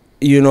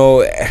 you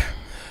know,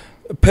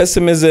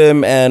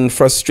 pessimism and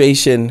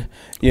frustration,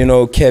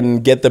 can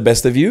get the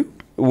best of you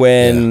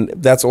when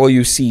that's all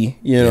you see,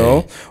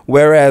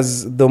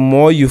 whereas the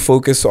more you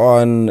focus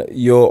on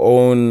your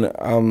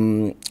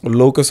own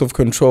locus of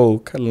control,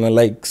 kind of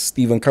like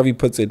Stephen Covey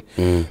puts it,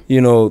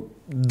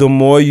 the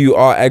more you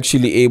are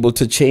actually able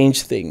to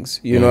change things,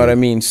 you know what I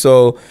mean?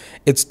 So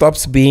it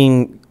stops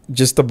being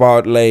just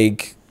about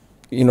like,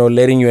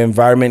 letting your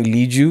environment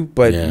lead you,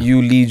 but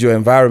you lead your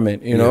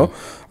environment, know?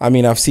 I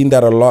mean, I've seen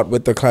that a lot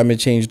with the climate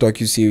change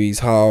docuseries,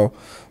 how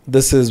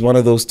this is one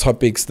of those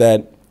topics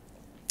that,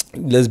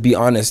 let's be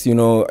honest,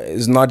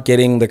 is not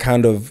getting the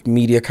kind of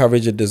media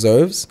coverage it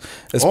deserves,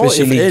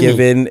 especially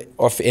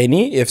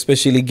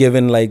especially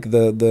given like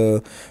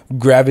the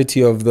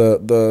gravity of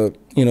the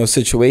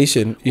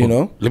situation,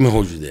 Let me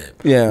hold you there.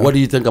 Yeah. What do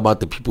you think about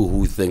the people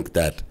who think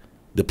that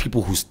the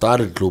people who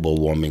started global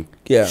warming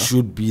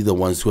should be the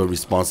ones who are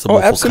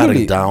responsible for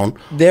cutting down?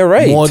 They're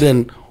right. More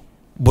than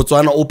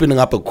Botswana opening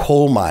up a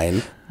coal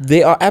mine.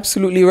 They are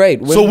absolutely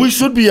right. So we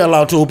should be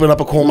allowed to open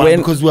up a coal mine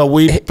because we are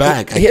way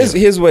back.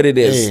 Here's what it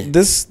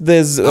is.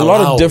 There's a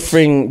lot of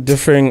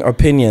differing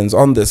opinions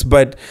on this,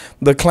 but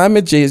the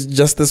climate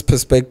justice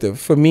perspective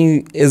for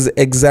me is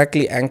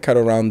exactly anchored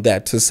around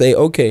that, to say,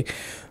 okay,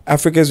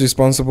 Africa is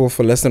responsible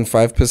for less than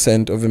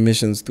 5% of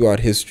emissions throughout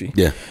history.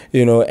 Yeah.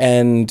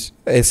 And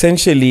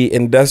essentially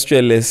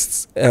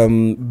industrialists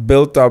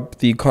built up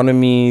the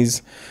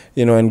economies,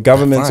 and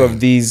governments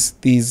of these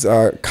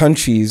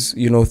countries,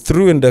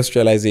 through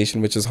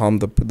industrialization, which has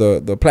harmed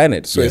the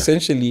planet. So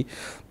essentially,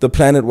 the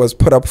planet was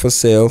put up for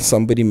sale.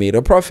 Somebody made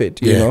a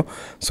profit, you know.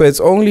 So it's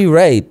only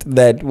right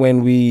that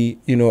when we,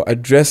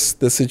 address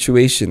the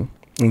situation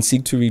and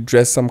seek to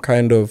redress some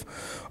kind of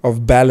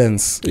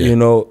balance,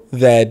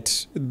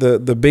 that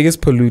the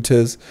biggest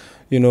polluters,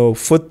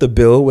 foot the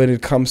bill when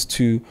it comes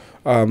to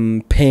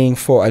paying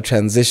for a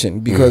transition.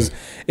 Because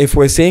if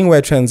we're saying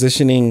we're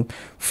transitioning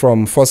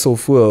from fossil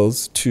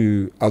fuels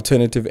to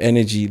alternative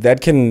energy,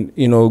 that can,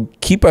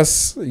 keep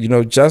us,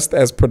 just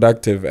as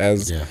productive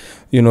as,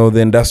 the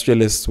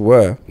industrialists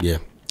were. Yeah.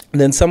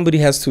 Then somebody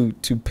has to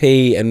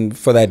pay and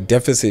for that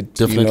deficit,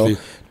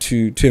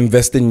 to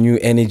invest in new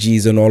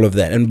energies and all of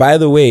that. And by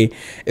the way,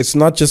 it's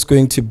not just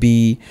going to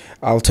be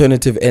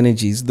alternative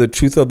energies. The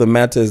truth of the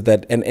matter is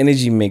that an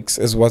energy mix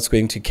is what's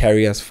going to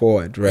carry us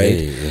forward,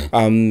 right?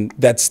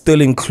 That still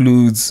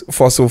includes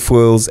fossil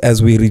fuels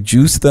as we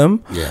reduce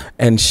them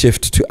and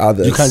shift to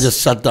others. You can't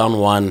just shut down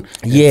one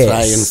and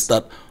try and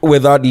start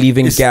without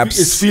leaving gaps.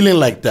 It's feeling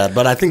like that,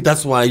 but I think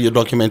that's why your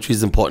documentary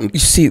is important. You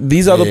see,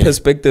 these are the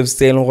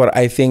perspectives, what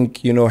I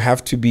think,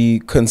 have to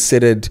be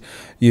considered,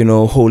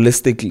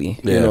 holistically,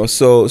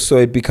 so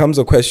it becomes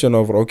a question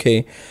of,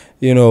 okay,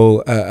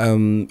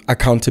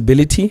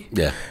 accountability,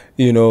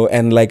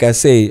 and like I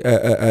say,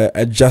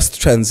 a just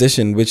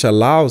transition, which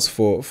allows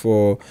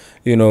for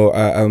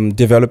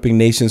developing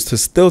nations to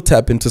still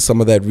tap into some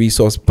of that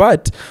resource,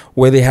 but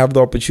where they have the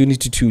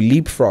opportunity to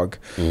leapfrog,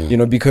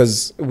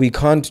 because we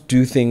can't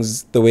do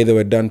things the way they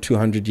were done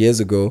 200 years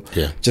ago,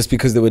 just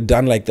because they were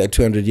done like that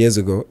 200 years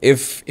ago.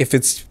 If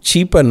it's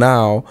cheaper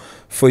now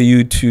for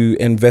you to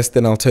invest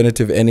in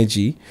alternative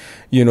energy,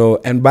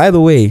 and by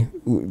the way,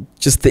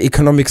 just the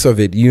economics of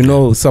it,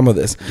 some of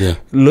this.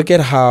 Look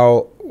at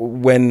how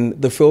when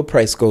the fuel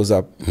price goes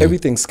up,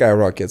 everything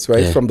skyrockets,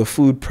 right? From the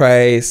food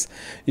price,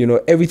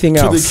 everything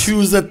else. To the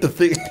queues at the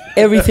thing.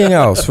 Everything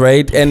else,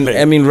 right? And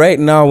I mean, right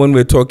now, when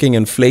we're talking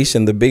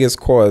inflation, the biggest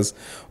cause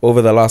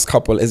over the last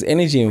couple is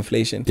energy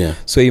inflation.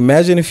 So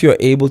imagine if you're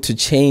able to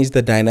change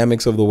the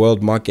dynamics of the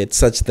world market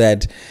such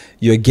that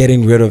you're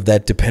getting rid of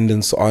that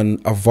dependence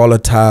on a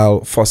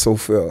volatile fossil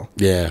fuel.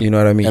 You know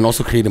what I mean? And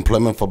also create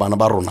employment for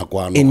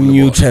in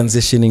new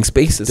transitioning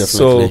spaces.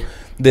 Definitely. So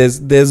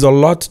there's a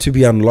lot to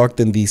be unlocked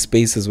in these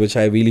spaces, which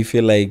I really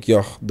feel like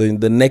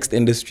the next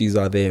industries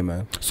are there,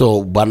 man.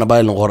 So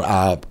Banabai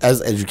are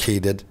as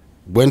educated,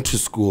 went to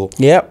school.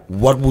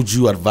 What would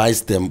you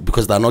advise them,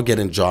 because they're not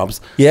getting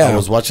jobs? I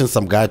was watching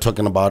some guy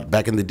talking about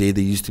back in the day,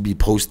 there used to be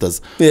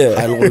posters. You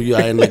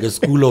are in like a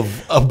school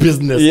of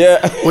business.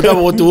 What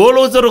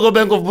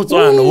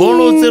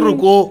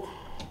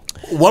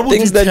would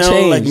Things you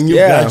tell like new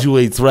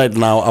graduates right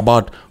now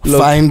about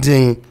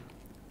finding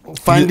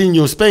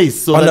your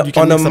space so that you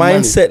can on a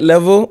mindset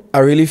level? I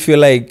really feel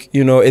like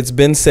it's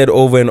been said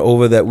over and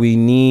over that we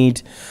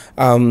need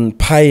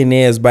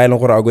pioneers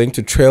are going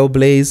to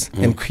trailblaze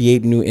and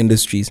create new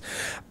industries.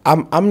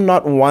 I'm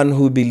not one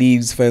who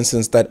believes, for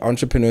instance, that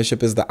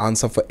entrepreneurship is the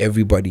answer for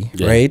everybody,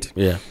 right?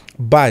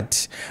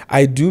 But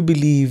I do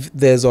believe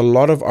there's a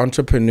lot of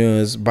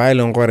entrepreneurs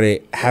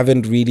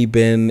haven't really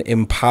been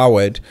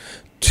empowered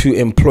to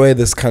employ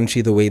this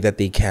country the way that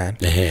they can.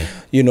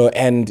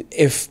 And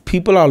if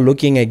people are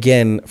looking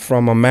again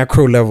from a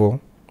macro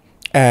level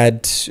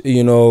at,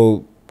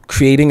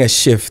 creating a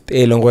shift,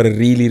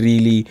 really,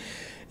 really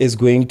is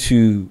going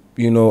to,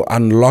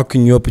 unlock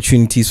new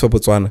opportunities for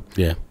Botswana.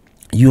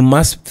 You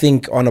must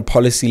think on a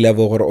policy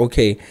level,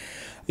 okay,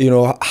 you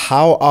know,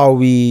 how are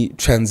we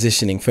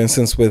transitioning? For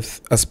instance,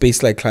 with a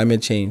space like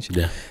climate change.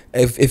 Yeah.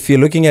 If you're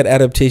looking at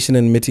adaptation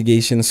and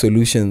mitigation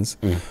solutions,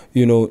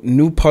 you know,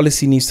 new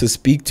policy needs to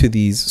speak to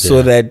these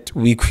so that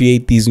we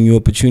create these new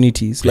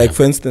opportunities. Like,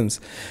 for instance,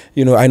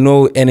 you know, I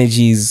know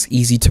energy is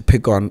easy to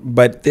pick on,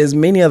 but there's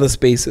many other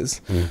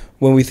spaces.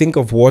 When we think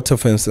of water,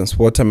 for instance,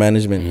 water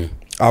management,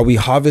 are we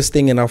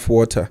harvesting enough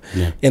water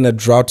in a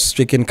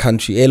drought-stricken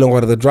country?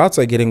 The droughts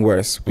are getting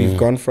worse. We've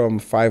gone from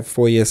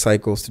 4-year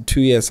cycles to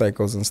 2-year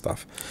cycles and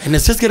stuff. And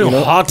it's just getting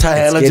hotter.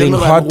 It's getting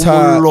hotter.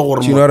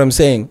 Do you know what I'm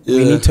saying?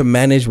 We need to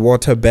manage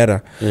water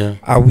better.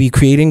 Are we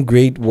creating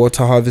great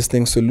water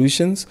harvesting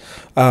solutions?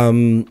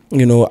 You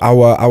know,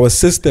 our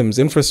systems,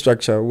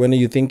 infrastructure, when are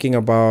you thinking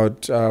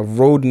about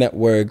road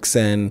networks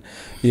and,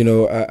 you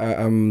know,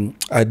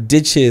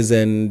 ditches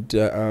and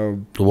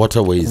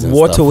waterways and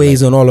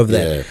waterways and all of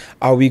that?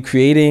 Are we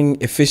creating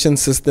efficient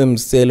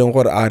systems that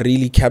are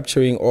really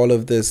capturing all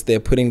of this? They're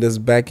putting this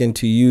back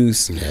into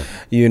use.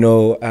 You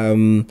know,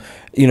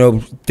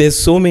 there's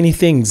so many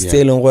things.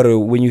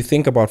 When you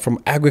think about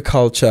from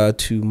agriculture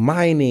to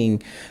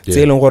mining,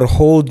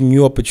 hold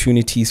new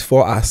opportunities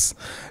for us.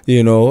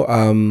 You know,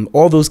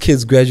 all those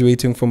kids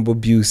graduating from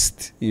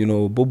Bobust, you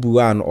know,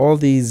 Bobuan, all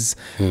these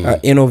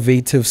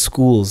innovative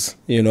schools,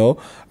 you know,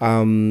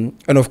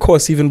 and of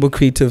course even the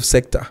creative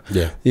sector.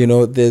 You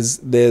know, there's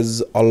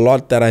a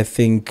lot that I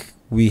think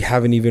we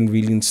haven't even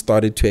really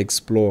started to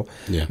explore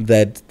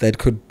that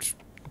could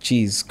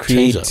change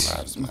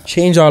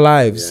our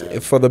lives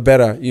for the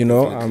better. You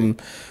know,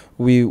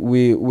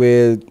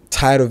 we're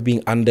tired of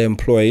being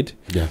underemployed.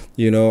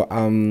 You know,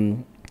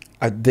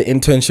 the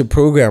internship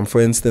program,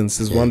 for instance,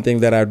 is one thing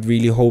that I'd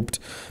really hoped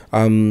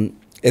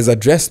is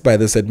addressed by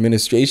this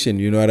administration.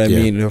 You know what I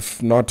mean?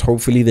 If not,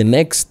 hopefully the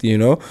next. You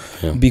know,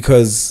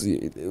 because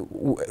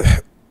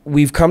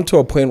we've come to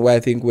a point where I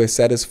think we're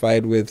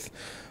satisfied with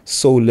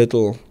so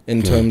little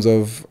in terms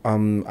of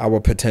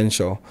our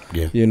potential.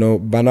 You know,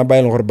 bana ba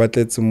ileng gore ba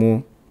tletse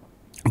mo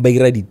ba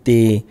ira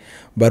dite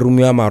ba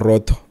rumiwa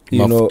maroto.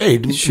 You know, I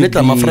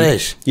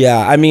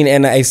mean,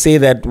 and I say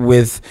that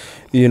with,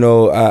 you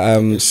know,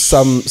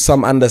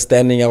 some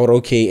understanding of,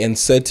 okay, in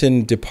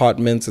certain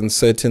departments and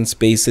certain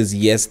spaces,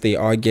 yes, they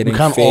are getting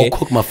fair all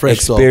cook my fresh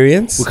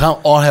experience. We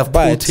can't all have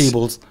pool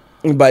tables.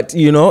 But,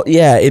 you know,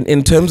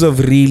 in terms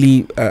of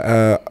really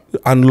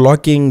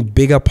unlocking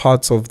bigger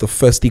parts of the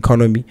first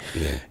economy,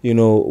 you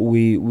know,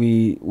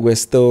 we're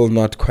still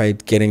not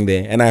quite getting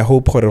there. And I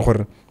hope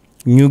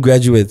new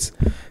graduates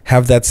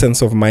have that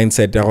sense of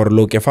mindset.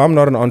 Look, if I'm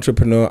not an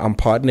entrepreneur, I'm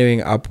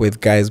partnering up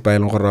with guys by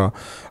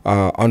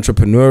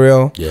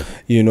entrepreneurial.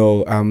 You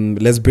know,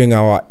 let's bring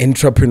our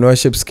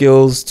entrepreneurship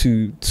skills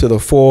to the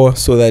fore,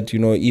 so that, you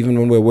know, even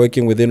when we're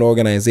working within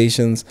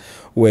organizations,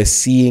 we're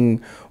seeing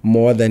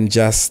more than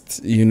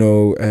just, you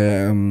know,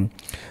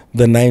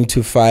 the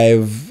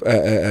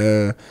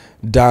 9-to-5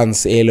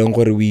 dance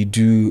we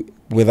do,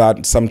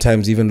 without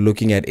sometimes even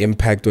looking at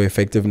impact or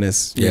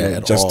effectiveness,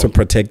 just to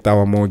protect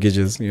our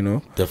mortgages, you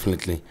know.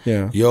 Definitely.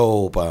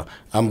 Yo, but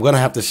I'm gonna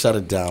have to shut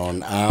it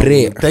down.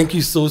 Thank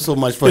you so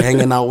much for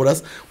hanging out with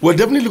us. We're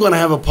definitely gonna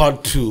have a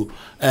part 2.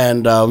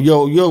 And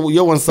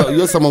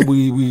you're someone we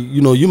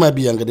you know, you might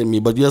be younger than me,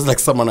 but you're like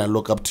someone I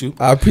look up to.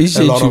 I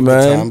appreciate you,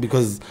 man,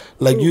 because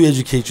like you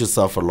educate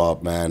yourself a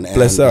lot, man. And,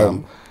 bless up.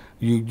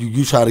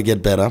 You try to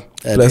get better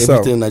at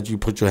everything that you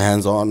put your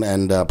hands on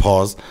and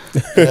pause.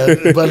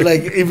 But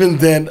like even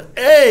then,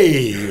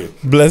 hey,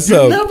 bless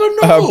up. You never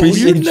know. I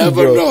appreciate you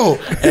never know.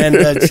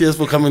 And cheers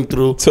for coming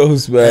through.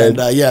 Toast, man.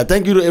 And yeah,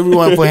 thank you to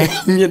everyone for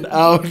hanging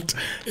out.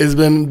 It's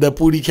been the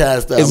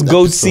PODI-CAST. It's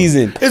GOAT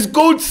season. It's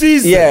GOAT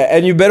season. Yeah,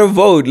 and you better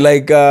vote.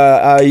 Like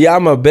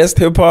Yama, best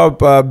hip hop,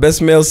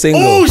 best male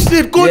single. Oh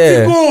shit,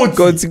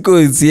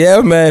 Goatsy.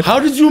 Yeah, man. How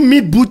did you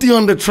meet Booty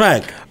on the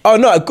track? Oh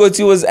no,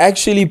 Koti was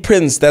actually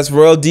Prince. That's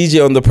Royal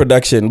DJ on the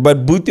production.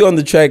 But Booty on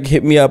the track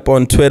hit me up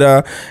on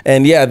Twitter,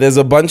 and yeah, there's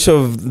a bunch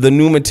of the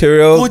new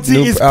material. Koti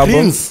new is album.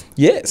 Prince.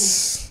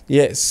 Yes.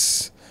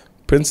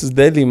 Prince is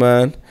deadly,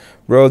 man.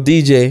 Royal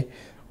DJ.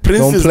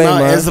 Prince is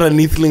now Ezra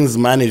Neathling's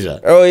manager.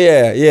 Oh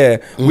yeah.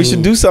 We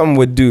should do something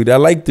with Dude. I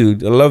like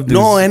Dude. I love Dude.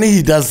 No, and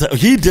he did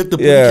the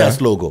PODICAST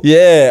logo.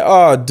 Yeah.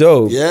 Oh,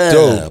 dope. Yeah.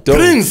 Dope.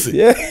 Prince.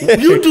 Yeah.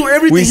 You do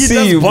everything. We he see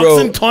does you,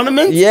 boxing bro.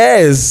 tournaments.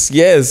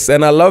 Yes.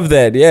 And I love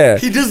that. Yeah.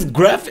 He does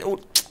graphic.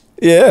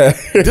 Yeah.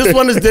 This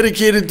one is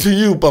dedicated to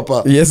you,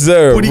 Papa. Yes,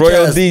 sir. PODICAST.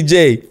 Royal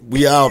DJ.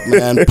 We out,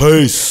 man.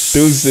 Peace.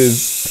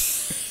 Deuces.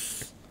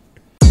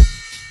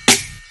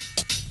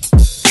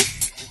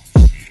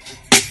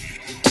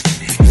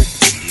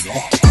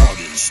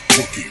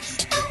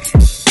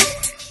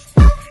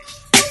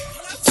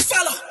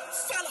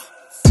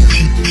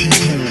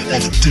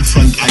 Of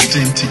different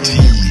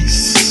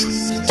identities.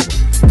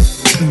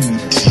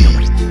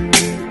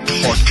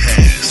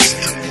 PODI-CAST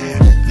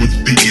with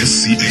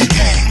BSCA.